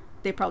quarter,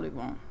 they probably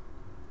won't.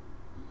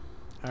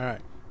 All right.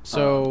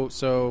 So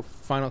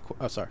final.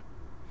 Sorry.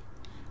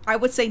 I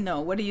would say no.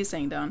 What are you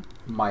saying, Don?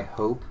 My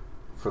hope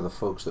for the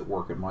folks that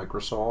work at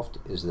Microsoft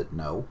is that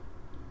no.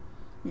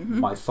 Mm-hmm.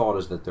 My thought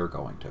is that they're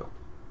going to.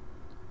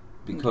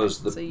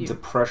 Because the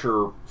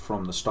pressure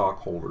from the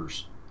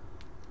stockholders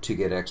to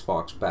get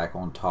Xbox back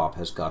on top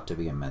has got to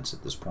be immense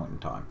at this point in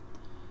time.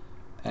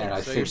 And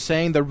I think you're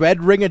saying the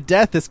red ring of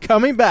death is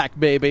coming back,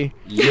 baby.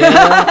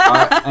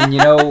 Yeah, and you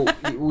know,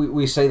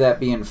 we say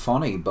that being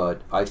funny,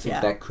 but I think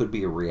that could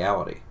be a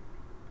reality.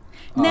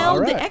 Now,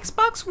 the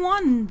Xbox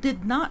One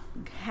did not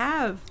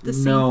have the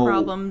same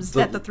problems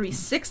that the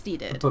 360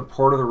 did. But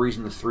part of the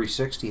reason the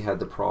 360 had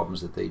the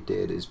problems that they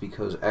did is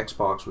because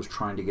Xbox was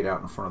trying to get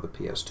out in front of the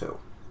PS2.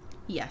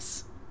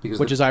 Yes.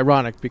 Which is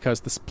ironic because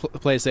the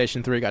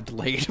PlayStation 3 got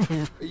delayed.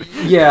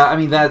 Yeah, I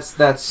mean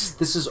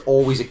this is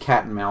always a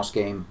cat and mouse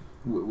game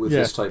with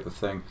this type of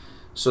thing.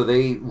 So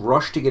they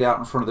rushed to get out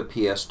in front of the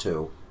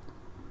PS2.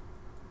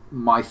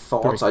 My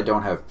thoughts, I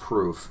don't have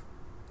proof,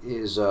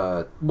 is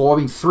 3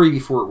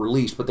 before it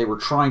released, but they were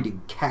trying to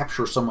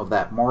capture some of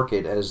that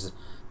market as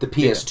the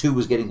PS2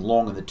 was getting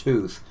long in the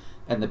tooth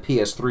and the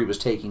PS3 was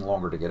taking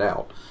longer to get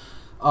out.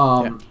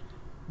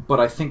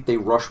 But I think they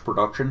rushed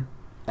production.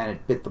 And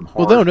it bit them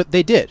hard. Well, no,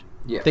 they did.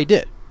 Yeah. They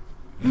did.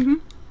 Mm-hmm.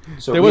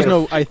 So there was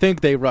no, I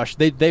think they rushed.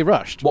 They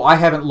rushed. Well, I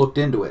haven't looked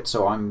into it,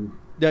 so I'm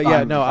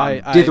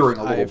dithering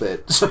a little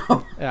bit.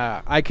 So.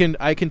 Yeah, I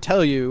can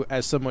tell you,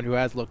 as someone who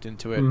has looked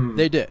into it,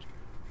 they did.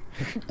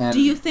 Do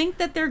you think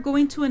that they're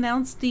going to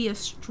announce the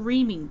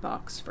streaming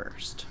box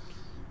first?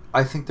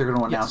 I think they're going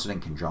to announce it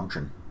in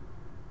conjunction.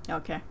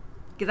 Okay.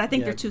 Because I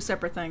think they're two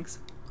separate things.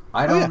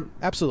 I don't...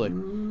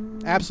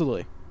 absolutely.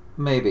 Absolutely.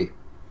 Maybe.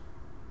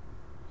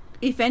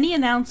 If any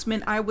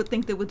announcement, I would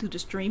think they would do the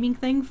streaming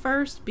thing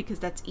first, because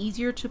that's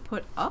easier to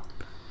put up.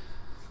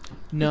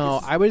 No,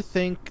 I would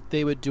think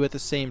they would do it at the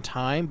same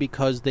time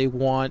because they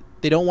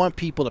don't want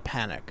people to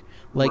panic.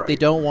 Like, they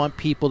don't want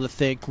people to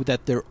think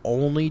that they're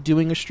only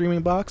doing a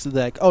streaming box.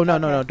 They're like, oh,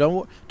 no,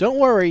 don't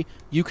worry.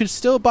 You can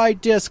still buy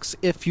discs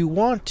if you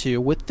want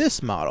to with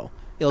this model.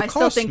 I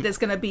still think there's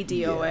going to be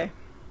DOA. Yeah.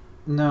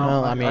 No,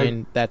 well, I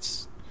mean,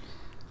 that's...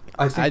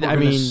 I think we're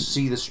going to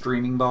see the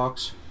streaming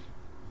box,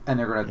 and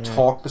they're going to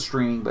talk the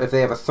streaming... If they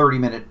have a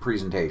 30-minute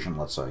presentation,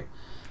 let's say,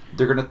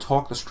 they're going to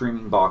talk the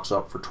streaming box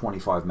up for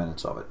 25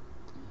 minutes of it.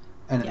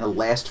 And in the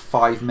last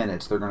 5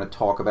 minutes, they're going to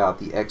talk about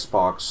the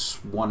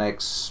Xbox One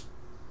X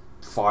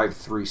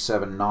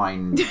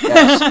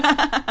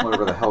 5379S,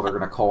 whatever the hell they're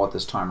going to call it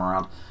this time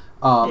around.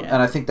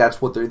 And I think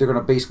that's what they're going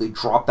to basically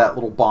drop that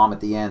little bomb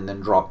at the end, then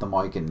drop the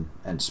mic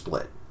and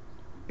split.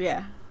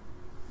 Yeah.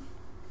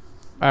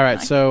 All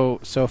right, so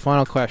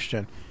final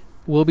question.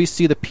 Will we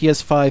see the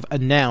PS5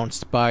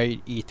 announced by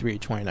E3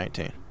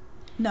 2019?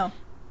 No.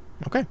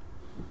 Okay.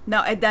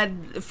 No,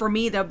 that for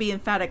me that'll be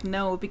emphatic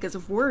no, because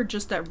if we're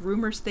just at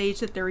rumor stage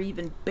that they're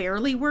even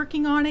barely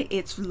working on it,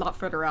 it's a lot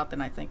further out than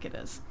I think it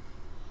is.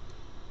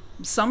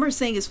 Some are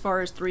saying as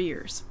far as 3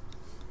 years.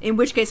 In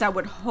which case I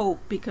would hope,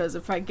 because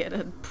if I get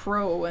a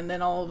Pro and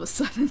then all of a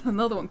sudden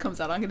another one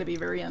comes out, I'm going to be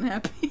very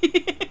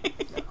unhappy.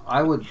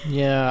 I would,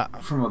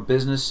 from a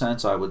business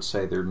sense, I would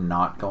say they're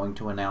not going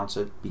to announce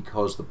it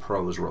because the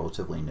Pro is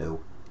relatively new.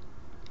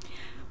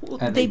 Well,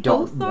 and they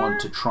don't want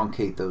to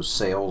truncate those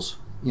sales,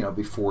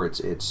 before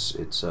its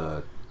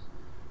lifespan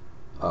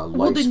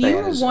well, the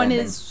newer is one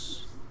ending.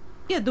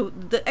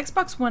 the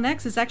Xbox One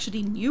X is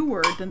actually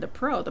newer than the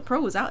Pro. The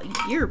Pro was out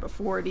a year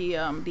before the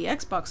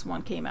Xbox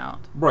One came out.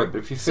 Right, but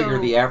if you figure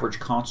the average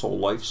console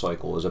life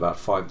cycle is about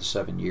 5 to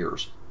 7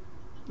 years.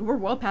 We're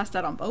well past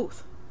that on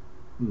both.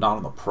 Not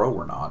on the Pro,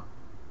 we're not.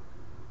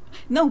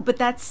 No, but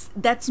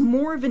that's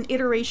more of an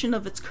iteration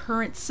of its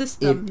current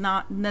system,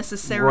 not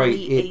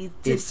necessarily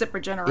a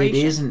separate generation.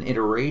 It is an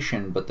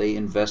iteration, but they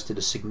invested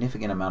a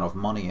significant amount of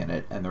money in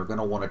it, and they're going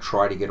to want to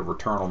try to get a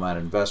return on that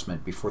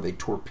investment before they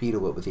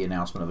torpedo it with the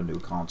announcement of a new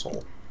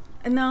console.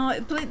 No,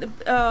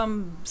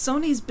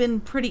 Sony's been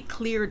pretty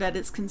clear that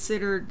it's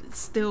considered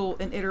still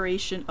an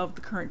iteration of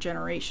the current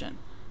generation.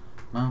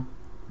 Well,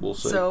 we'll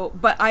see. So,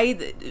 but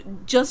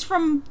just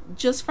from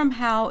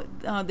how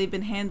they've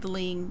been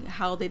handling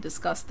how they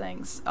discuss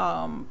things,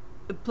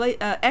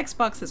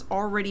 Xbox has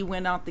already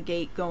went out the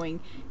gate going,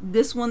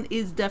 this one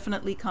is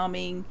definitely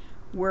coming.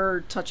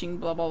 We're touching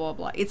blah blah blah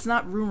blah. It's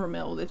not rumor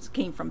mill. It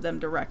came from them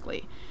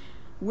directly.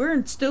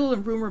 We're still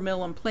in rumor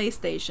mill on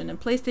PlayStation, and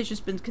PlayStation's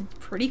been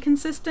pretty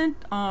consistent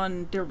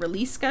on their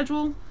release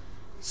schedule.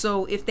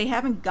 So if they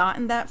haven't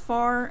gotten that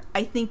far,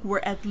 I think we're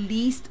at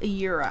least a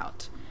year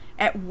out.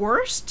 At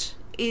worst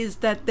is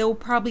that they'll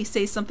probably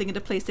say something in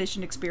the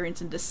PlayStation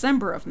Experience in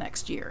December of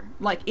next year,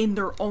 like in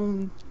their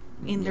own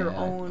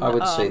I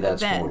would say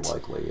that's event. more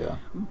likely, yeah.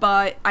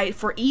 But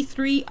for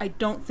E3, I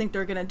don't think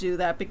they're going to do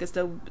that, because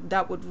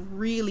that would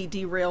really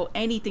derail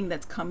anything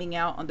that's coming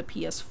out on the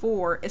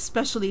PS4,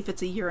 especially if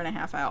it's a year and a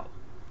half out.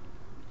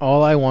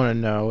 All I want to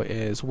know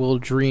is, will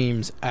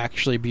Dreams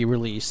actually be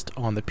released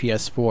on the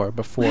PS4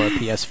 before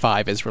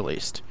PS5 is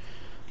released?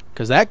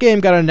 Because that game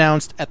got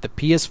announced at the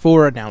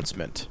PS4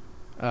 announcement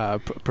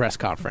press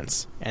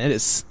conference, and it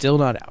is still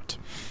not out.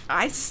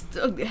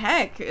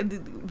 Heck,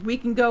 we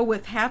can go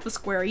with half of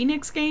Square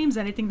Enix games,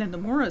 anything that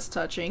Nomura's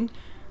touching.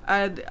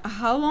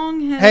 How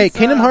long has... Hey,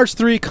 Kingdom Hearts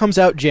 3 comes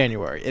out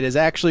January. It is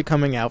actually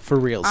coming out for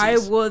real. I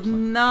would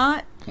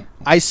not...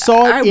 I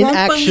saw it in action.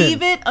 I won't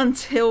believe it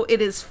until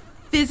it is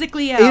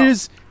physically out.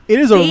 It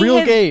is a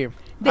real game.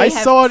 I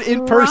saw it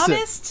in person.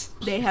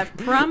 They have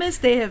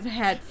promised. They have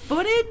had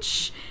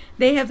footage.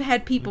 They have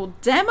had people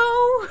demo.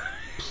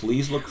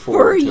 Please look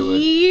forward to it. For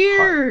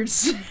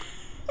years.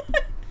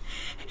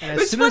 And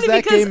as soon as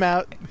that came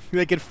out,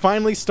 they could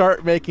finally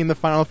start making the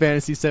Final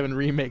Fantasy VII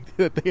remake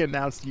that they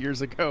announced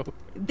years ago.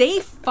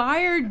 They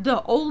fired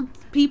the old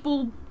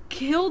people,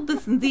 killed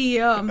the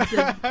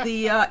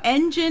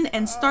engine,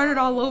 and started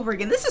all over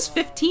again. This is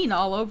 15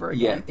 all over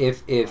again. Yeah,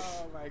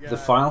 if the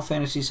Final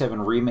Fantasy VII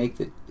remake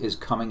that is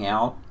coming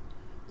out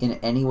in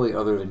any way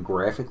other than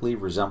graphically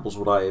resembles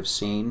what I have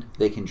seen,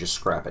 they can just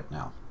scrap it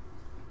now.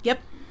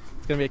 Yep.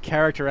 It's going to be a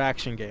character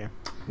action game.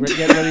 We're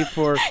getting ready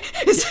for...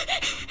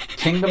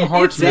 Kingdom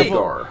Hearts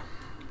Midgar.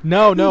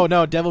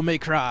 No, Devil May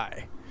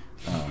Cry.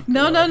 Oh,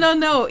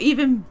 no.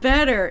 Even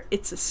better,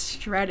 it's a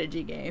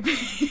strategy game.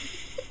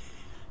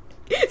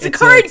 It's a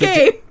card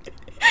game.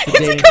 It's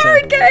a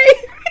card game.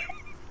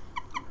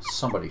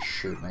 Somebody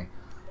shoot me.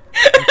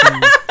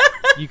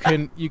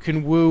 You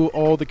can woo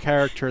all the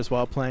characters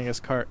while playing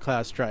as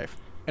Cloud Strife.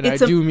 And I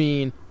do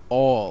mean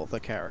all the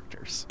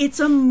characters.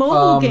 It's a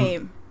mobile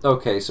game.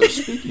 Okay, so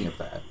speaking of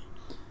that,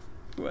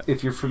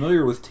 if you're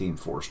familiar with Team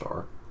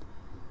 4-Star,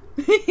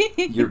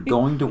 you're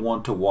going to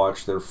want to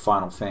watch their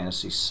Final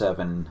Fantasy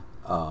VII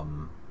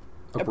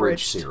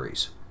Abridged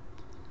series.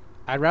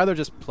 I'd rather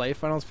just play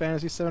Final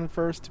Fantasy VII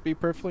first, to be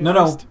perfectly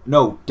honest.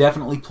 No,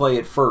 definitely play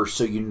it first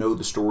so you know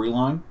the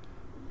storyline.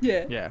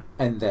 Yeah.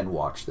 And then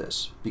watch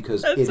this,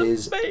 because it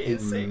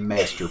is a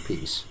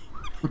masterpiece.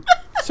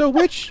 So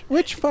which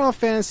Final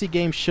Fantasy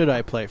game should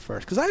I play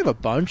first? Because I have a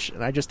bunch,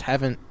 and I just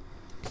haven't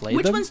played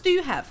them. Which ones do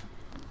you have?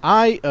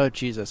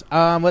 Jesus.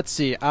 Let's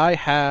see. I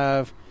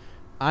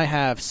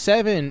have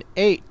 7,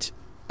 8,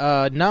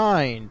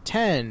 9,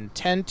 10,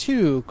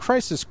 10-2,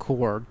 Crisis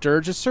Core,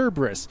 Dirge of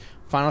Cerberus,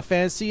 Final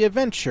Fantasy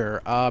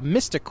Adventure,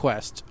 Mystic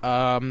Quest,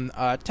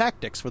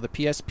 Tactics for the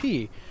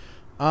PSP,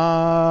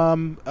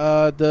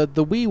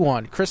 the Wii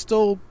one,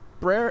 Crystal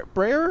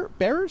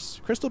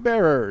Bearers,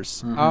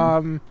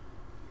 Mm-hmm.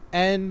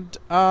 And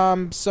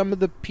some of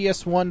the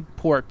PS1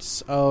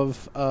 ports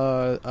of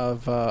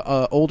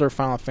older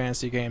Final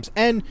Fantasy games,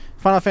 and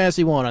Final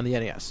Fantasy 1 on the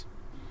NES.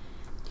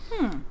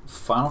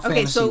 Final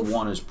Fantasy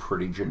 1 is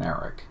pretty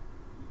generic.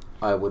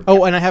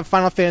 And I have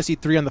Final Fantasy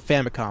 3 on the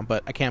Famicom,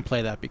 but I can't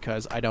play that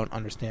because I don't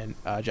understand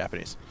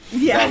Japanese.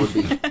 Yeah. That would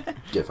be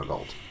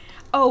difficult.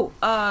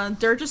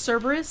 Dirge of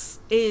Cerberus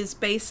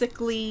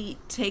basically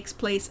takes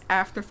place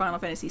after Final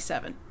Fantasy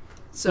 7.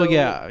 So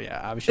yeah.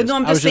 I was just. No,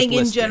 I'm just saying in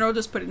listing. general,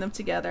 just putting them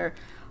together.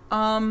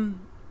 7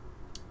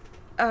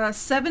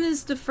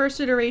 is the first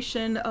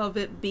iteration of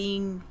it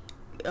being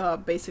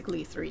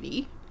basically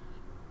 3D.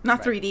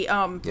 Not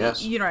 3D.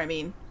 Yes. You know what I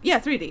mean? Yeah,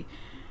 3D.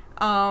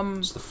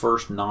 It's the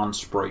first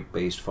non-sprite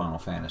based Final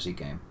Fantasy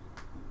game.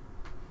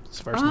 It's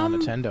the first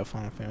non-Nintendo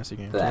Final Fantasy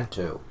game. That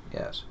too,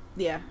 yes.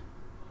 Yeah.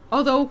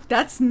 Although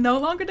that's no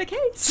longer the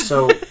case.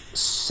 So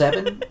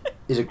 7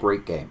 is a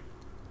great game.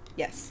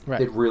 Yes.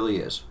 Right. It really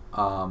is.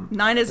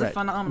 9 is a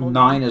phenomenal game.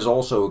 9 is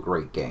also a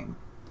great game.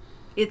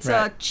 It's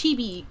a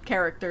chibi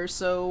character,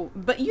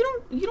 but you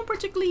don't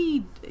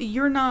particularly,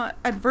 you're not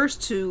adverse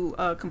to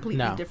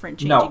completely different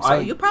changing. So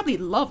you'll probably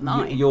love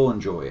 9. You'll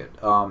enjoy it.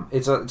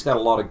 It's got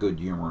a lot of good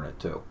humor in it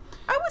too.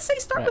 I would say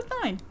start with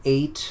 9.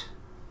 8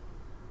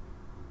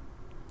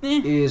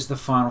 is the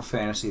Final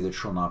Fantasy that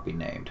shall not be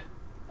named.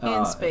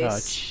 In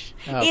space.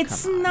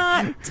 It's come on.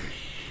 not...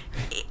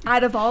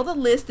 Out of all the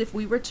lists, if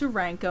we were to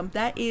rank them,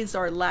 that is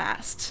our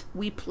last.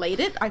 We played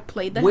it. I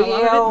played the hell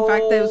out of it. In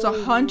fact, that was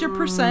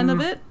 100%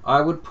 of it. I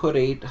would put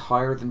 8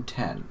 higher than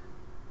 10.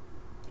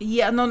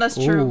 Yeah, no, that's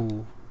true.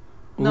 Ooh.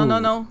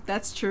 No,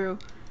 that's true.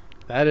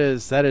 That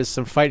is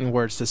some fighting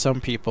words to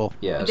some people.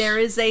 Yes. There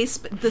is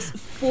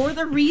for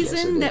the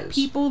reason Yes, that is.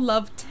 people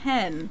love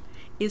 10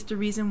 is the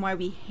reason why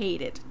we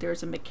hate it.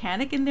 There's a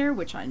mechanic in there,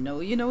 which I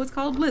know you know it's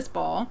called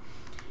Blitzball.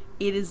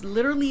 It is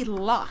literally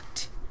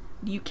locked.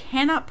 You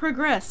cannot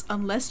progress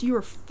unless you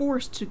are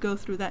forced to go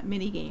through that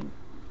minigame.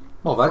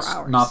 Well, that's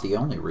not the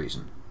only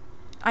reason.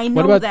 I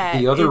know about that.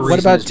 The other It's reason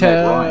about is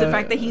Meg Ryan. the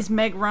fact that he's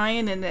Meg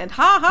Ryan and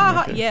ha ha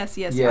ha. Okay. Yes,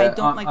 Yeah, I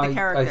don't like the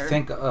character. I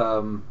think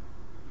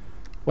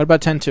What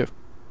about 10-2?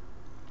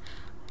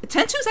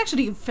 10-2 is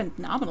actually a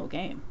phenomenal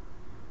game.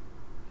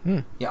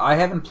 yeah, I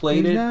haven't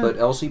played it, but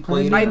Elsie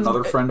played it.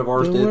 Another friend of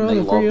ours The did, and world they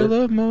of loved real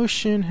it.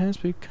 emotion has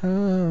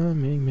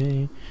becoming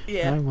me.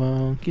 Yeah. I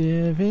won't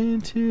give in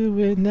to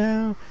it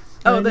now.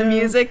 Oh, I the know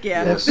music,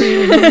 yeah. Yes.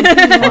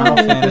 that Final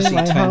Fantasy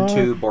my heart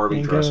X-2 Barbie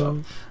and dress go. up.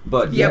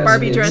 But Yeah, yes,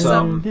 Barbie it's, dress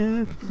up.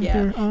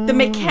 Yeah. The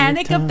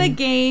mechanic of the You'll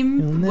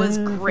game was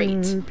never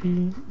great.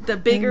 be The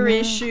bigger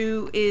enough.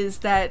 issue is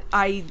that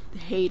I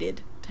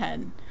hated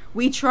 10.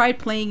 We tried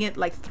playing it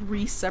like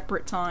 3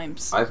 separate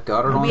times. I've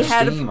got it on We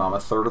had Steam. I'm a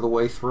third of the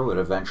way through it.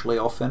 Eventually,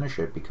 I'll finish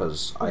it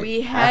because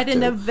We had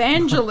an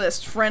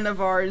evangelist friend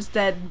of ours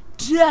that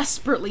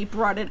desperately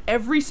brought it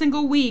every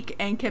single week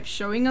and kept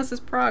showing us his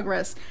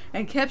progress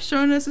past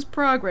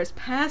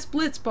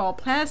Blitzball,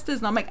 past this,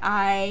 and I'm like,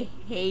 I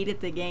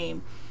hated the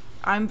game.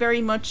 I'm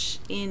very much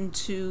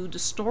into the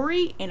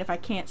story, and if I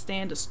can't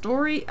stand a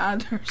story,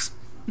 there's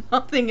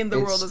nothing in the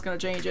world that's going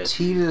to change it.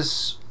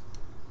 Tidus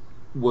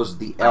was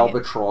the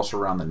albatross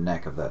around the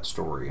neck of that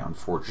story,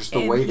 unfortunately. Just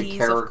the way the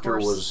character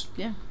was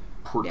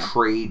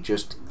portrayed,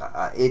 just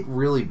it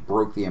really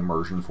broke the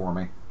immersion for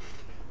me.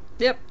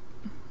 Yep.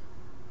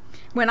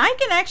 When I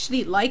can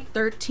actually like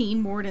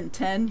 13 more than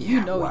 10,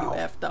 you know you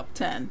effed up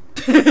 10.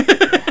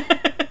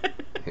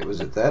 It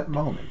was at that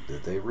moment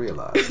that they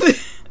realized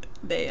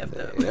they effed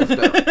up.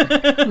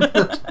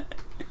 Effed up.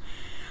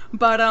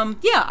 But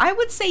yeah, I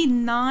would say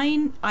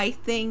 9. I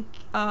think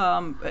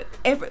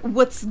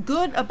what's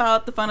good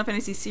about the Final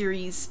Fantasy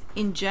series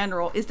in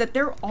general is that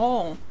they're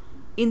all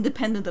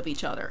independent of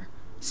each other.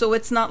 So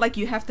it's not like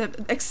you have to,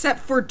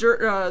 except for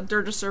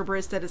Dirge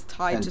Cerberus that is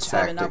tied And to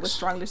 7 now with Tactics.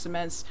 Strongly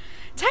Cements.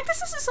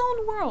 Tactics is its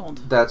own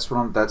world. That's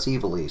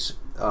Evilise,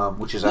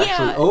 which is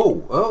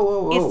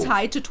actually It's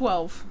tied to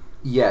 12.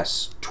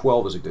 Yes,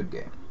 12 is a good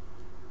game.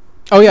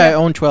 Oh yeah, I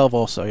own 12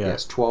 also. Yeah.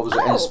 Yes, 12 is,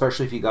 and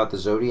especially if you got the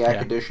Zodiac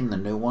edition, the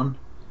new one.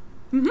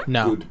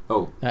 No. Good.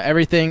 Oh,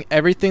 Everything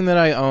that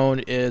I own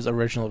is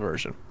original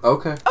version.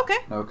 okay.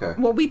 Okay.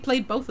 Well, we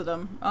played both of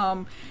them.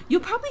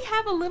 You'll probably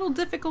have a little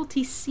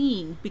difficulty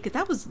seeing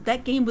because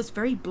that game was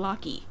very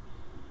blocky.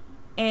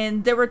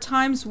 And there were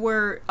times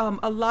where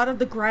a lot of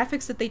the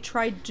graphics that they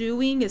tried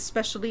doing,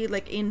 especially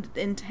like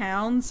in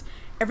towns,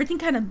 everything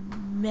kind of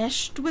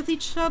meshed with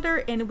each other,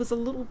 and it was a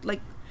little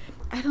like,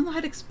 I don't know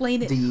how to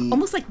explain it.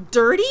 Almost like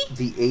dirty.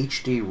 The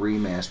HD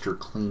remaster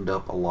cleaned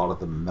up a lot of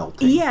the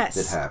melting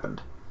that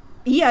happened.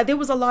 Yeah, there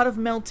was a lot of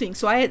melting.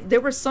 So there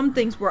were some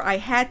things where I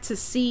had to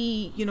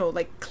see,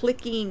 like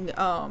clicking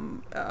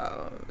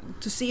to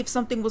see if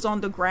something was on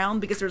the ground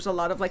because there's a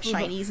lot of like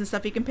shinies and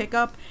stuff you can pick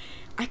up.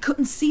 I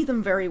couldn't see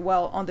them very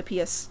well on the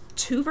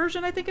PS2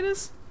 version, I think it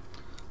is.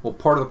 Well,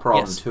 part of the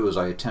problem too is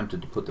I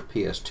attempted to put the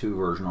PS2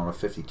 version on a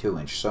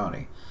 52-inch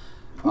Sony.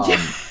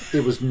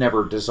 It was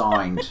never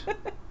designed.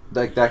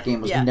 That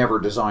game was never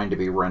designed to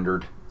be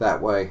rendered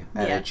that way,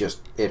 and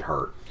it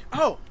hurt.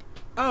 Oh,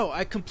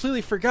 I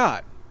completely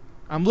forgot.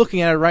 I'm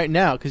looking at it right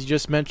now because you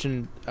just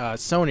mentioned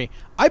Sony.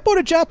 I bought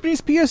a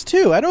Japanese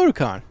PS2 at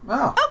Otakon.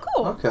 Oh,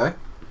 cool. Okay.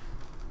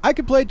 I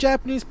could play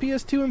Japanese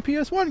PS2 and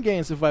PS1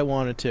 games if I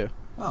wanted to.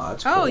 Oh,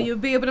 that's cool. Oh, you'll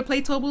be able to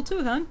play Tobal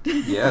too, huh?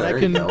 Yeah, there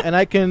you go. And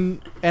I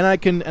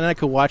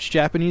could watch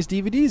Japanese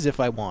DVDs if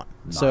I want.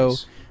 Nice. So,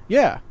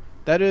 yeah,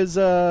 that is.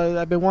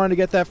 I've been wanting to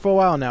get that for a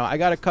while now. I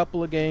got a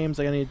couple of games.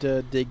 I need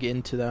to dig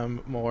into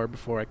them more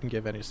before I can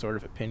give any sort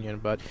of opinion.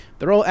 But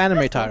they're all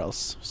anime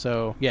titles,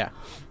 so yeah.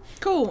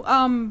 Cool.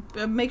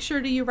 Make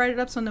sure that you write it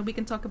up so that we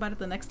can talk about it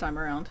the next time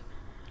around.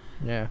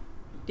 Yeah.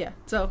 Yeah.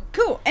 So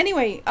cool.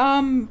 Anyway,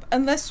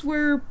 unless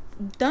we're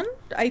done,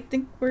 I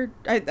think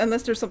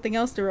unless there's something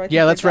else to.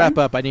 Yeah, let's wrap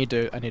up. I need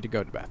to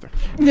go to the bathroom.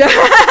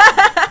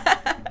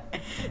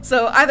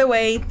 So either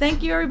way,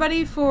 thank you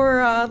everybody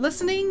for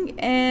listening,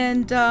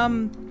 and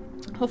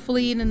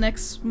hopefully in the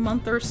next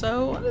month or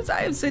so, as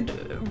I have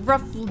said,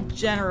 rough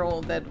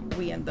general that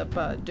we end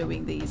up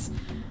doing these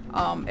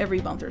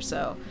every month or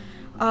so.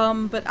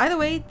 But either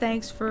way,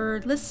 thanks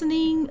for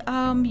listening.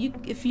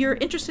 If you're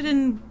interested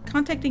in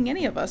contacting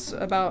any of us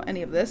about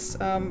any of this,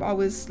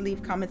 always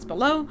leave comments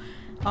below,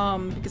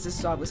 because this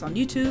is always on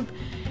YouTube.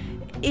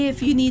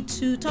 If you need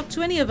to talk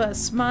to any of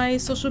us, my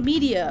social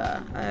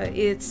media,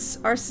 it's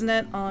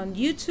Arsenette on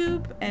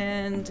YouTube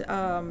and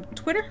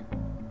Twitter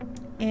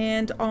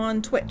and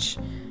on Twitch.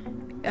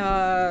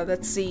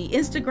 Let's see,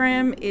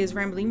 Instagram is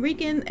Rambling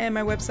Rican and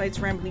my website's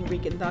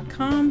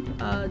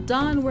ramblingrican.com.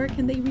 Don, where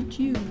can they reach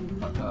you?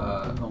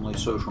 Only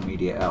social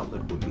media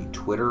outlet would be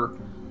Twitter.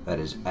 That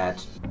is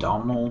at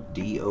Domnall,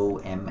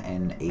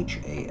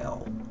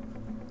 DOMNHAL.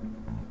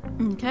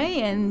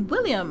 Okay, and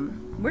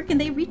William, where can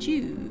they reach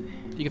you?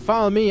 You can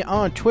follow me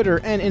on Twitter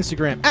and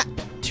Instagram at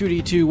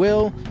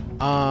 2D2Will.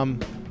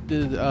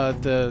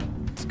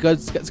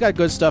 It's got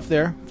good stuff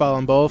there. Follow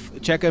them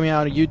both. Check me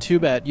out on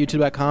YouTube at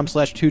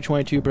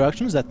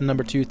youtube.com/222productions. That's the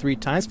number 2 3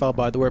 times, followed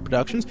by the word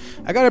productions.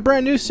 I got a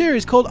brand new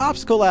series called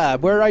Obstacle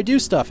Lab, where I do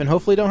stuff and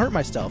hopefully don't hurt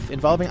myself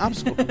involving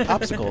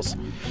obstacles.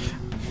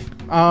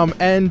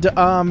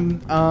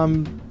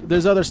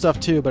 There's other stuff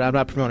too, but I'm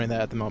not promoting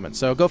that at the moment.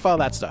 So go follow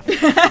that stuff.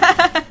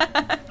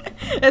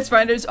 That's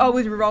fine. There's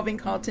always revolving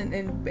content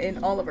in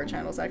all of our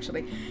channels,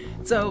 actually.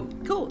 So,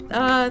 cool.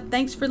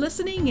 Thanks for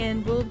listening,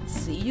 and we'll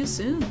see you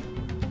soon.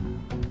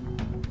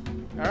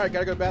 All right,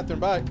 gotta go to the bathroom.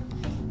 Bye.